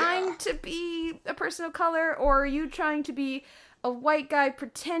trying to be a person of color, or are you trying to be a white guy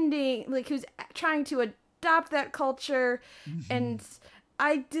pretending like who's trying to adopt that culture? And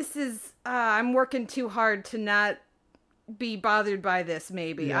I'm working too hard to not be bothered by this,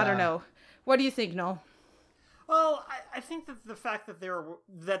 maybe. Yeah. I don't know. What do you think, Noel? Well, I think that the fact that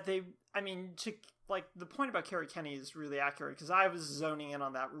like, the point about Carrie Kenny is really accurate, because I was zoning in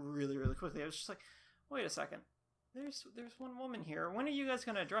on that really, really quickly. I was just like, wait a second. There's one woman here. When are you guys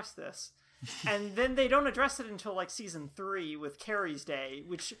going to address this? And then they don't address it until, like, season 3 with Carrie's Day,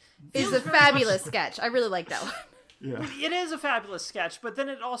 which is a fabulous sketch. I really like that one. Yeah. It is a fabulous sketch, but then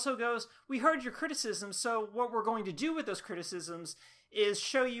it also goes, we heard your criticisms, so what we're going to do with those criticisms is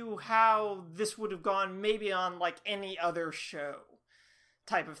show you how this would have gone maybe on, like, any other show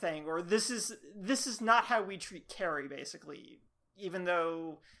type of thing. Or this is not how we treat Carrie, basically, even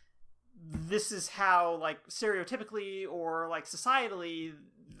though this is how, like, stereotypically or, like, societally,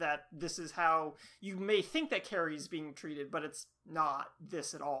 that this is how you may think that Carrie's being treated, but it's not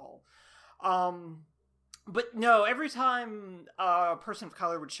this at all. But no, every time a person of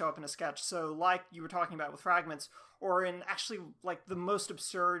color would show up in a sketch, so like you were talking about with Fragments, or in actually, like, the most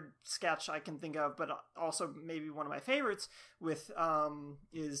absurd sketch I can think of, but also maybe one of my favorites with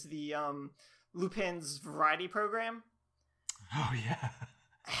is the Lupin's Variety Program. Oh, yeah.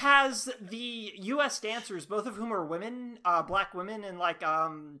 Has the U.S. dancers, both of whom are women, black women, in, like,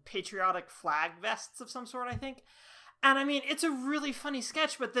 patriotic flag vests of some sort, I think. And, I mean, it's a really funny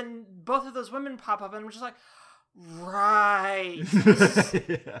sketch, but then both of those women pop up, and I'm just like, right.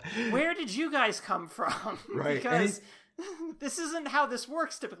 Yeah. Where did you guys come from? Right. Because this isn't how this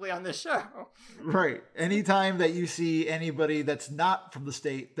works typically on this show. Right. Anytime that you see anybody that's not from the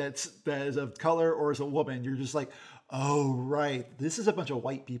state that is of color or is a woman, you're just like, oh, right. This is a bunch of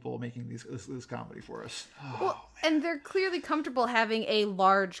white people making this comedy for us. Oh, well, and they're clearly comfortable having a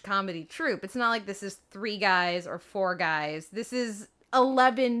large comedy troupe. It's not like this is 3 guys or 4 guys. This is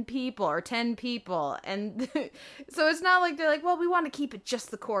 11 people or 10 people. And so it's not like they're like, well, we want to keep it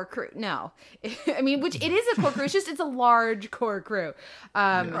just the core crew. No. I mean, which it is a core crew. It's just, it's a large core crew.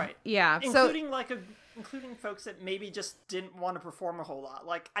 Right. Yeah. Including folks that maybe just didn't want to perform a whole lot.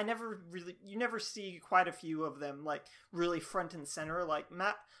 Like, you never see quite a few of them, like, really front and center. Like,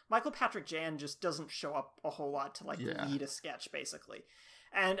 Michael Patrick Jan just doesn't show up a whole lot to, like, lead a sketch, basically.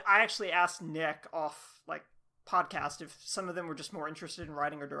 And I actually asked Nick off, like, podcast if some of them were just more interested in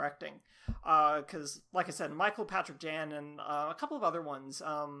writing or directing. Because, like I said, Michael Patrick Jan and a couple of other ones,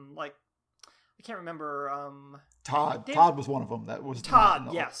 like, I can't remember. Todd was one of them. That was Todd,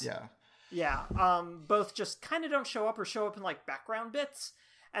 yes. Yeah. Yeah, both just kind of don't show up or show up in, like, background bits.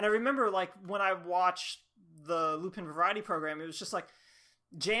 And I remember, like, when I watched the Lupin Variety Program, it was just like,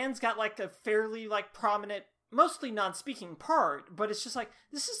 Jan's got, like, a fairly, like, prominent, mostly non-speaking part, but it's just like,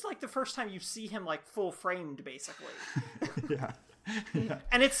 this is, like, the first time you see him, like, full-framed, basically. Yeah.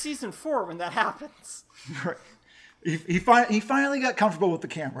 And it's season 4 when that happens. Right. He finally got comfortable with the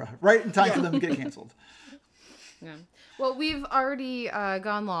camera, right in time for them to get canceled. Yeah. Well, we've already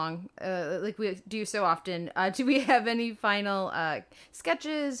gone long, like we do so often. Do we have any final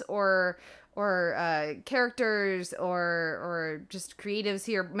sketches or characters or just creatives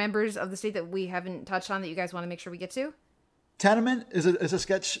here, members of the state that we haven't touched on that you guys want to make sure we get to? Tenement is a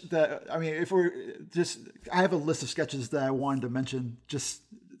sketch that, I mean, I have a list of sketches that I wanted to mention,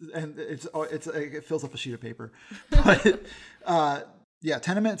 and it fills up a sheet of paper, but. Yeah,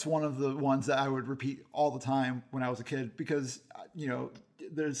 Tenement's one of the ones that I would repeat all the time when I was a kid because, you know,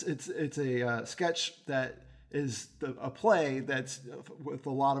 it's a sketch that is a play that's with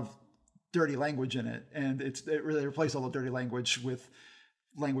a lot of dirty language in it, and it really replaced all the dirty language with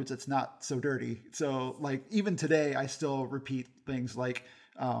language that's not so dirty. So like even today, I still repeat things like,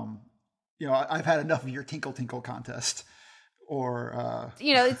 I've had enough of your tinkle tinkle contest. Or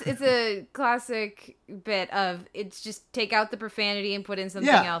it's a classic bit of it's just take out the profanity and put in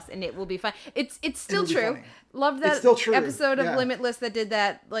something else and it will be fine. It's still true. Love that episode of Limitless that did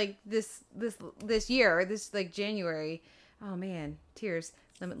that like this year, this like January. Oh man, tears.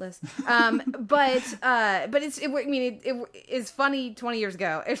 Limitless. But it is funny 20 years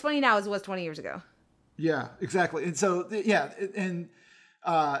ago. It's funny now as it was 20 years ago. Yeah, exactly. And so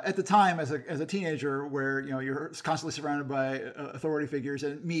at the time, as a teenager, where you're constantly surrounded by authority figures,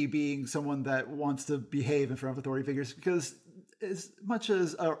 and me being someone that wants to behave in front of authority figures, because as much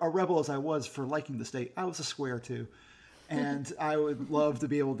as a rebel as I was for liking the state, I was a square too, and I would love to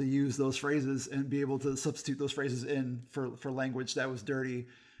be able to use those phrases and be able to substitute those phrases in for language that was dirty,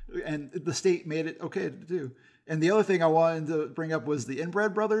 and the state made it okay to do. And the other thing I wanted to bring up was the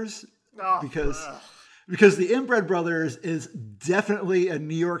Inbred Brothers, because the Inbred Brothers is definitely a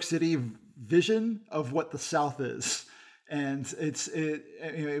New York City vision of what the South is. And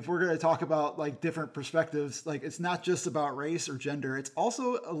if we're going to talk about like different perspectives, like it's not just about race or gender, it's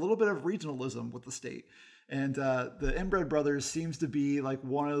also a little bit of regionalism with the state. And the Inbred Brothers seems to be like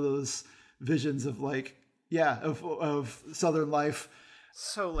one of those visions of like, of Southern life.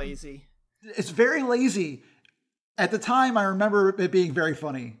 So lazy. It's very lazy. At the time, I remember it being very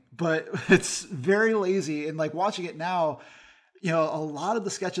funny, but it's very lazy. And like watching it now, a lot of the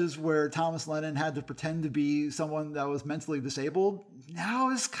sketches where Thomas Lennon had to pretend to be someone that was mentally disabled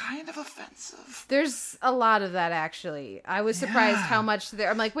now is kind of offensive. There's a lot of that, actually. I was surprised how much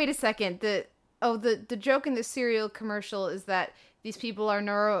I'm like, wait a second. The joke in the cereal commercial is that these people are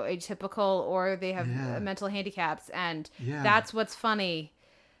neuroatypical or they have mental handicaps. And that's what's funny.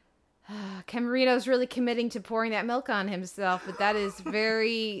 Ken Marino's really committing to pouring that milk on himself, but that is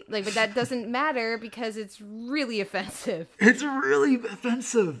very but that doesn't matter because it's really offensive. It's really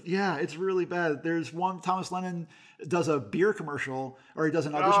offensive. Yeah, it's really bad. There's one, Thomas Lennon does a beer commercial, or he does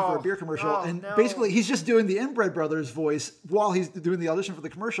an audition for a beer commercial, basically he's just doing the Inbred Brothers voice while he's doing the audition for the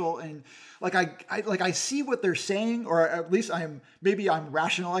commercial, and I see what they're saying, or at least I'm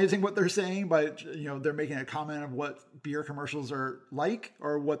rationalizing what they're saying by they're making a comment of what beer commercials are like,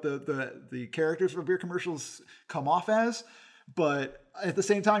 or what the characters for beer commercials come off as. But at the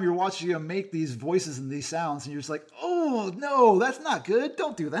same time, you're watching them make these voices and these sounds, and you're just like, oh no, that's not good.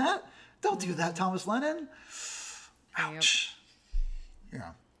 Don't do that. Don't do that, Thomas Lennon. Ouch. Yep.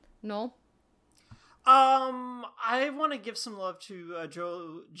 Yeah. Noel? I want to give some love to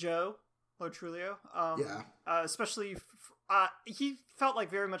Joe Lo Truglio. Especially, he felt like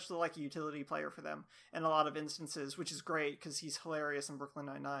very much like a utility player for them in a lot of instances, which is great because he's hilarious in Brooklyn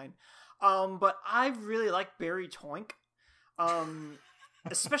Nine-Nine. But I really like Barry Toink.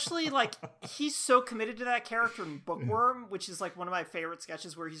 Especially like he's so committed to that character in Bookworm, which is like one of my favorite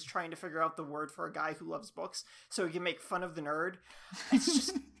sketches where he's trying to figure out the word for a guy who loves books so he can make fun of the nerd.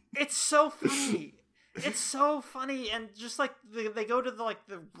 It's so funny. It's so funny. And just like they go to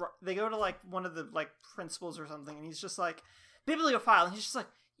one of the like principals or something, and he's just like bibliophile, and he's just like,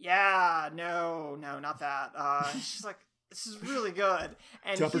 yeah, no, not that. She's like, this is really good.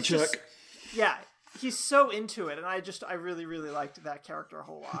 And Jumper check. He's so into it, and I really, really liked that character a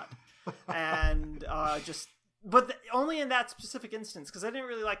whole lot. And only in that specific instance, because I didn't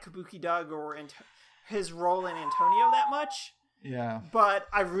really like Kabuki Doug or his role in Antonio that much. Yeah. But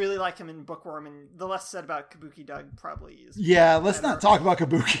I really like him in Bookworm, and the less said about Kabuki Doug probably is. Yeah, let's not talk about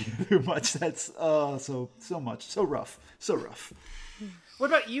Kabuki too much. That's so much. So rough. What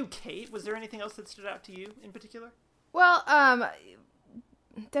about you, Kate? Was there anything else that stood out to you in particular? Well,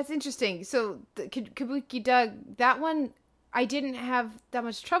 that's interesting. So the Kabuki Doug, that one I didn't have that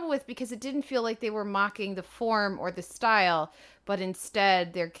much trouble with because it didn't feel like they were mocking the form or the style, but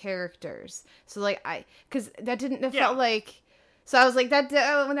instead their characters. So because that didn't felt like. So I was like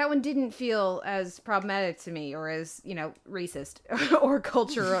that one didn't feel as problematic to me, or as racist or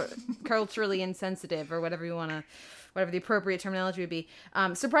culturally insensitive, or whatever the appropriate terminology would be.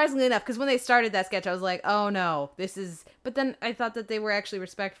 Surprisingly enough, because when they started that sketch, I was like, oh no, this is. But then I thought that they were actually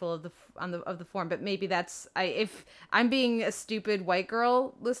respectful of the form. But maybe that's if I'm being a stupid white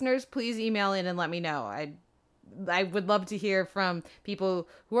girl, listeners, please email in and let me know. I would love to hear from people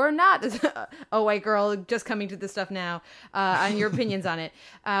who are not a white girl just coming to this stuff now on your opinions on it.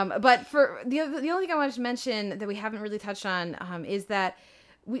 But for the only thing I wanted to mention that we haven't really touched on is that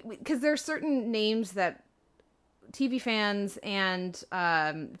because there are certain names that TV fans and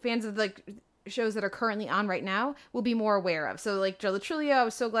fans of like shows that are currently on right now will be more aware of. So like Joe Latrulio, I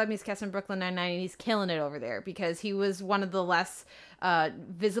was so glad he's cast in Brooklyn Nine-Nine, and he's killing it over there because he was one of the less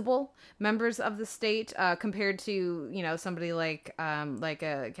visible members of the state compared to, you know, somebody like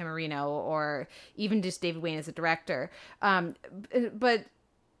a Camarino or even just David Wayne as a director. But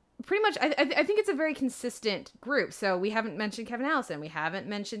pretty much, I think it's a very consistent group. So we haven't mentioned Kevin Allison. We haven't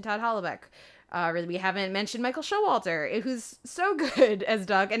mentioned Todd Hollebeck. We haven't mentioned Michael Showalter, who's so good as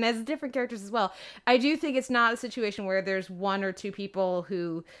Doug and as different characters as well. I do think it's not a situation where there's one or two people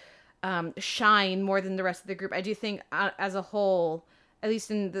who shine more than the rest of the group. I do think as a whole, at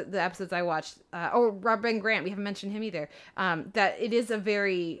least in the episodes I watched, Rob Ben Grant, we haven't mentioned him either, that it is a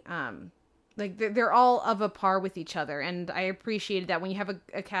very... like they're all of a par with each other, and I appreciated that when you have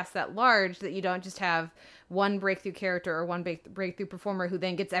a cast that large, that you don't just have one breakthrough character or one breakthrough performer who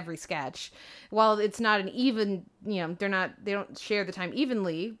then gets every sketch. While it's not an even, you know, they don't share the time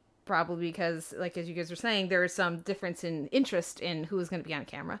evenly, probably because, like as you guys were saying, there is some difference in interest in who is going to be on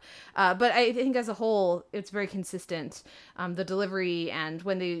camera. But I think as a whole, it's very consistent. The delivery, and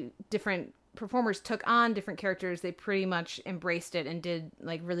when the different performers took on different characters, they pretty much embraced it and did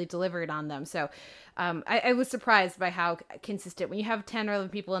like really delivered on them. So I was surprised by how consistent. When you have 10 or 11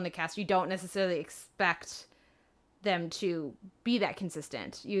 people in the cast, you don't necessarily expect them to be that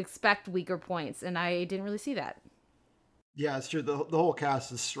consistent. You expect weaker points, and I didn't really see that. Yeah, it's true. The whole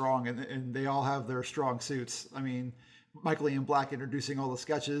cast is strong, and they all have their strong suits. I mean, Michael Ian Black introducing all the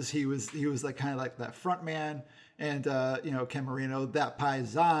sketches, he was like kind of like that front man. And, you know, Ken Marino, that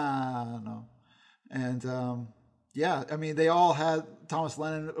paisano. And, yeah, I mean, they all had, Thomas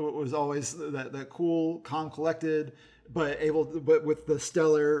Lennon was always that cool, calm, collected, but with the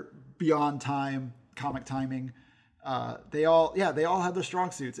stellar, beyond time, comic timing. They all had their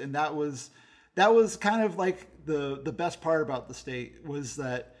strong suits. And that was kind of like the best part about the state, was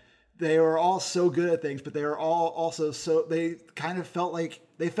that they were all so good at things, but they were all also so, they kind of felt like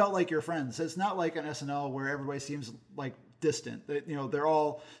your friends. It's not like an SNL where everybody seems like distant. You know, they're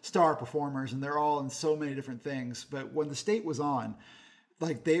all star performers and they're all in so many different things. But when the state was on,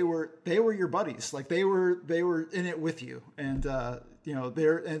 like they were your buddies. Like they were in it with you. And you know,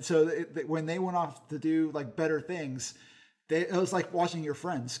 when they went off to do like better things, it was like watching your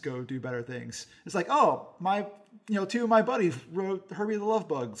friends go do better things. It's like, oh, two of my buddies wrote Herbie the Love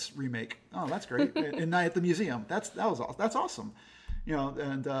Bugs remake. Oh, that's great. And Night at the Museum. That's awesome. You know,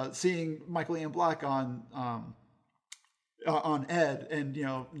 and seeing Michael Ian Black on Ed, and you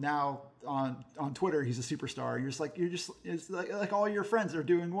know, now on Twitter he's a superstar. It's like all your friends are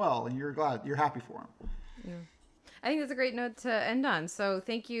doing well, and you're happy for him. Yeah. I think that's a great note to end on. So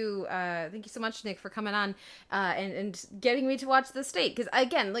thank you so much, Nick, for coming on and getting me to watch The State. Because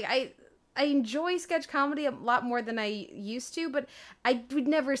again, like I enjoy sketch comedy a lot more than I used to, but I would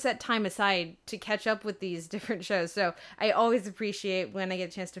never set time aside to catch up with these different shows. So I always appreciate when I get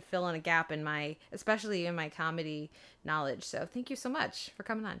a chance to fill in a gap especially in my comedy knowledge. So thank you so much for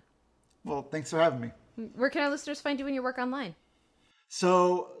coming on. Well, thanks for having me. Where can our listeners find you and your work online?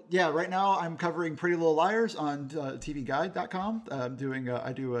 So yeah, right now I'm covering Pretty Little Liars on tvguide.com. I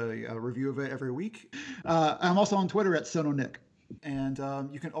do a review of it every week. I'm also on Twitter at SonoNick. And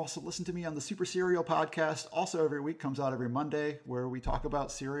you can also listen to me on the Super Serial podcast. Also every week, comes out every Monday, where we talk about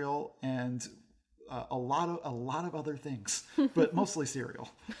cereal and a lot of other things, but mostly cereal.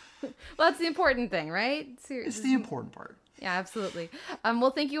 Well, that's the important thing, right? It's the important part. Yeah, absolutely.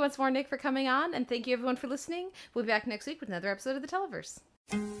 Well, thank you once more, Nick, for coming on, and thank you everyone for listening. We'll be back next week with another episode of the Televerse.